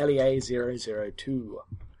 TYLEA002.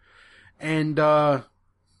 And, yeah,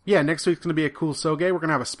 next week's going to be a cool Soge. We're going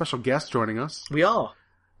to have a special guest joining us. We are.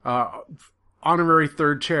 Honorary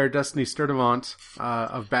third chair Destiny Sturdivant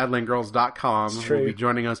of BadlandGirls.com will be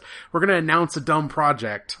joining us. We're going to announce a dumb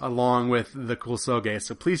project along with the cool Soge,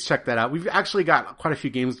 so please check that out. We've actually got quite a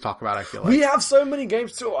few games to talk about, I feel like. We have so many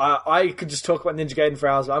games too. I could just talk about Ninja Gaiden for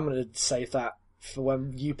hours, but I'm going to save that for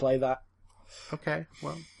when you play that. Okay,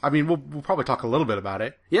 well, I mean, we'll probably talk a little bit about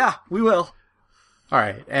it. Yeah, we will.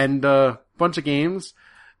 Alright, and bunch of games.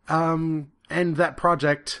 And that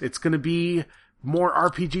project, it's going to be more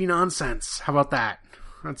RPG nonsense. How about that?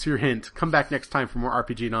 That's your hint. Come back next time for more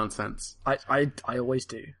RPG nonsense. I always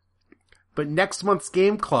do. But next month's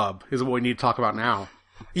Game Club is what we need to talk about now.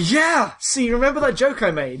 Yeah! See, remember that joke I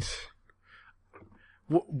made?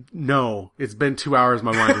 No. It's been 2 hours,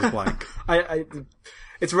 my mind is blank.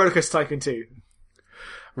 It's Roller Coaster Tycoon 2.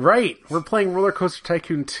 Right. We're playing Roller Coaster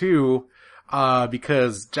Tycoon 2,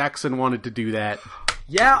 because Jackson wanted to do that.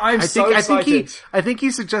 Yeah, I'm so excited. I think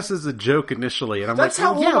he suggested as a joke initially, and I'm That's like,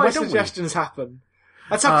 how all my suggestions happen.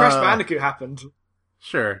 That's how Crash Bandicoot happened.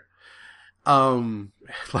 Sure.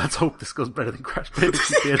 Let's hope this goes better than Crash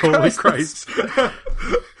Bandicoot did. Holy Christ.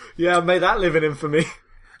 Yeah, may that live in infamy.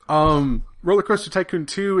 Roller Coaster Tycoon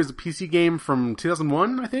 2 is a PC game from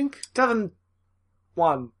 2001, I think?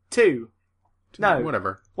 2001, 2. No.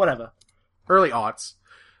 Whatever. Early aughts.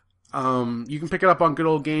 You can pick it up on Good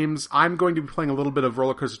Old Games. I'm going to be playing a little bit of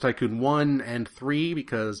Roller Coaster Tycoon 1 and 3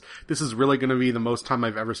 because this is really going to be the most time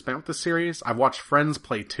I've ever spent with this series. I've watched friends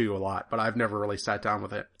play 2 a lot, but I've never really sat down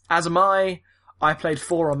with it. As am I. I played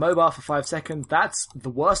 4 on mobile for 5 seconds. That's the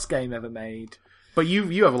worst game ever made. But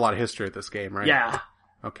you have a lot of history with this game, right? Yeah.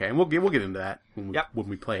 Okay, and we'll get into that when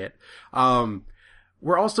we play it.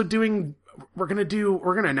 We're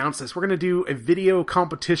gonna announce this. We're gonna do a video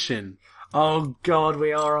competition. Oh god,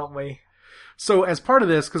 we are, aren't we? So as part of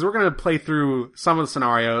this, because we're gonna play through some of the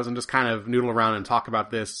scenarios and just kind of noodle around and talk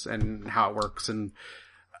about this and how it works, and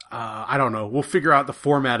I don't know. We'll figure out the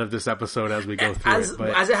format of this episode as we go through it. But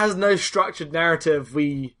as it has no structured narrative,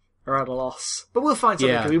 we are at a loss. But we'll find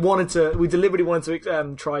something. Yeah. We deliberately wanted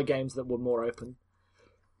to try games that were more open.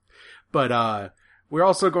 But we're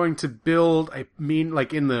also going to build in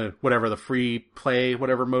the free play,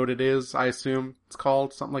 whatever mode it is, I assume it's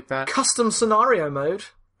called, something like that. Custom scenario mode.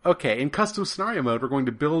 Okay, in custom scenario mode, we're going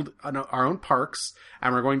to build our own parks,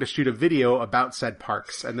 and we're going to shoot a video about said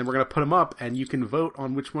parks, and then we're going to put them up, and you can vote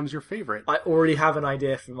on which one's your favorite. I already have an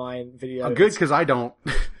idea for my video. Oh, good, because I don't.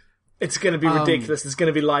 It's going to be ridiculous. It's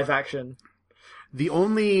going to be live action. The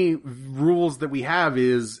only rules that we have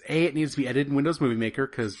is, A, it needs to be edited in Windows Movie Maker,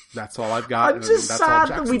 because that's all I've got. I'm just sad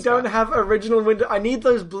that we don't have original Windows. I need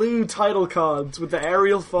those blue title cards with the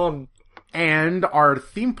Arial font. And our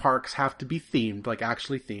theme parks have to be themed, like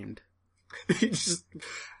actually themed.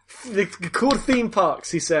 They're called theme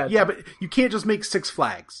parks, he said. Yeah, but you can't just make 6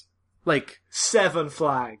 flags. 7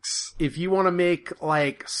 flags. If you want to make,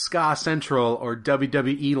 Ska Central or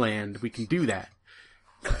WWE Land, we can do that.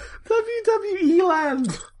 WWE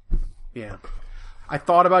Land! Yeah. I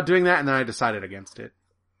thought about doing that, and then I decided against it.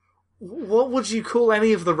 What would you call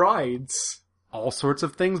any of the rides? All sorts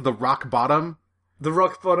of things. The Rock Bottom. The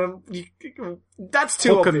Rock Bottom. That's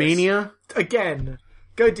too Hulkamania. Obvious. Again.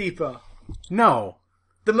 Go deeper. No.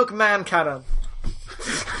 The McMahon Cannon.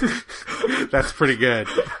 That's pretty good.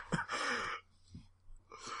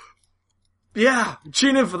 Yeah,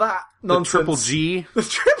 tune in for that nonsense. The Triple G. The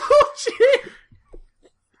Triple G!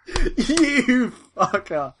 You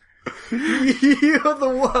fucker. You're the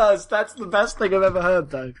worst. That's the best thing I've ever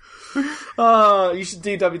heard, though. You should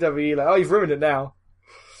do WWE. Oh, you've ruined it now.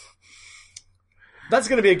 That's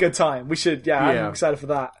going to be a good time. We should, I'm excited for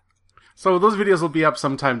that. So those videos will be up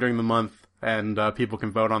sometime during the month, and people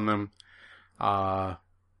can vote on them.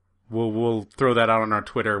 We'll throw that out on our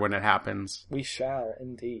Twitter when it happens. We shall,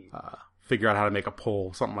 indeed. Figure out how to make a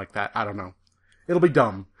poll, something like that. I don't know. It'll be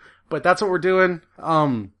dumb. But that's what we're doing.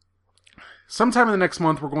 Sometime in the next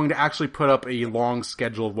month, we're going to actually put up a long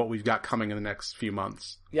schedule of what we've got coming in the next few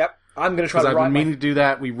months. Yep. I'm going to try to write I've been meaning to do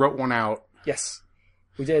that. We wrote one out. Yes.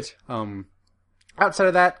 We did. Outside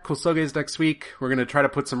of that, Kosoge's next week. We're going to try to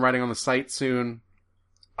put some writing on the site soon.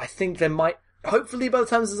 I think there might, hopefully by the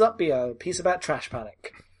time this is up, be a piece about Trash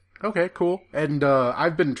Panic. Okay, cool. And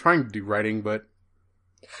I've been trying to do writing, but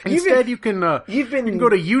instead you can go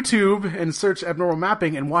to YouTube and search Abnormal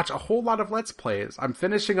Mapping and watch a whole lot of Let's Plays. I'm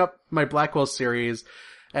finishing up my Blackwell series,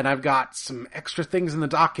 and I've got some extra things in the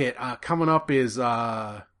docket. Coming up is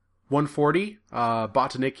 140,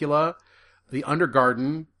 Botanicula, The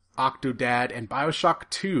Undergarden, Octodad, and Bioshock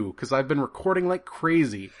 2, because I've been recording like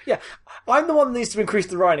crazy. Yeah, I'm the one that needs to increase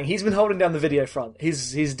the writing. He's been holding down the video front.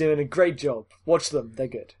 He's doing a great job. Watch them, they're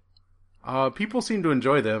good. People seem to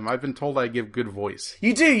enjoy them. I've been told I give good voice.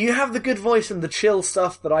 You do, you have the good voice and the chill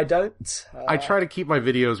stuff that I don't. I try to keep my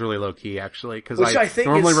videos really low-key, actually, because I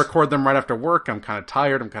normally record them right after work. I'm kind of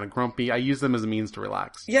tired, I'm kind of grumpy. I use them as a means to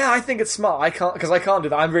relax. Yeah, I think it's smart. I can't do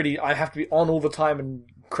that. I have to be on all the time and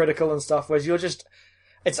critical and stuff, whereas you're just...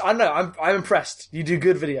 I don't know, I'm impressed. You do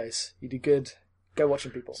good videos. You do good. Go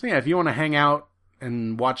watching people. So yeah, if you want to hang out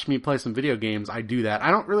and watch me play some video games, I do that.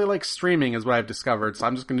 I don't really like streaming is what I've discovered, so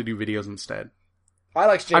I'm just going to do videos instead. I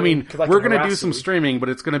like streaming. We're going to do some streaming, but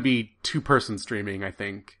it's going to be 2-person streaming, I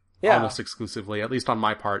think. Yeah. Almost exclusively, at least on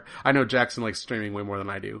my part. I know Jackson likes streaming way more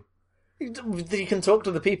than I do. You can talk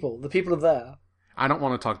to the people. The people are there. I don't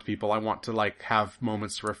want to talk to people. I want to, have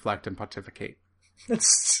moments to reflect and pontificate.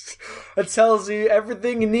 It tells you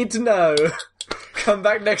everything you need to know. Come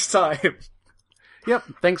back next time. Yep.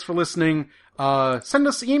 Thanks for listening. Send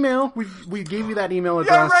us email. We gave you that email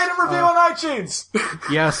address. Yeah, rate and review on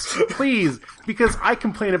iTunes. Yes, please, because I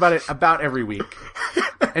complain about it about every week,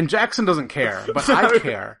 and Jackson doesn't care, but I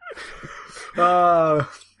care.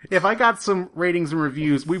 If I got some ratings and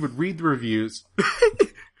reviews, we would read the reviews.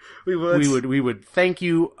 We would. We would thank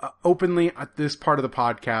you openly at this part of the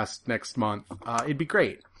podcast next month. It'd be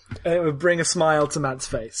great. And it would bring a smile to Matt's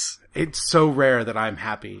face. It's so rare that I'm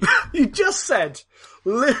happy. You just said, I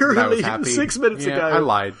literally was happy. 6 minutes ago. I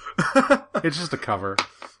lied. It's just a cover.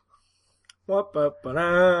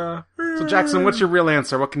 So So Jackson, what's your real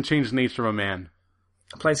answer? What can change the nature of a man?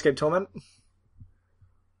 Planescape Torment?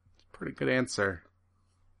 Pretty good answer.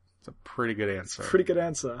 It's a pretty good answer. Pretty good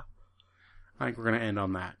answer. I think we're going to end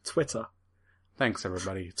on that. Twitter. Thanks,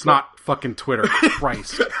 everybody. It's not fucking Twitter.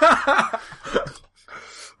 Christ.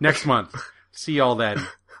 Next month. See y'all then.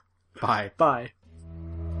 Bye. Bye.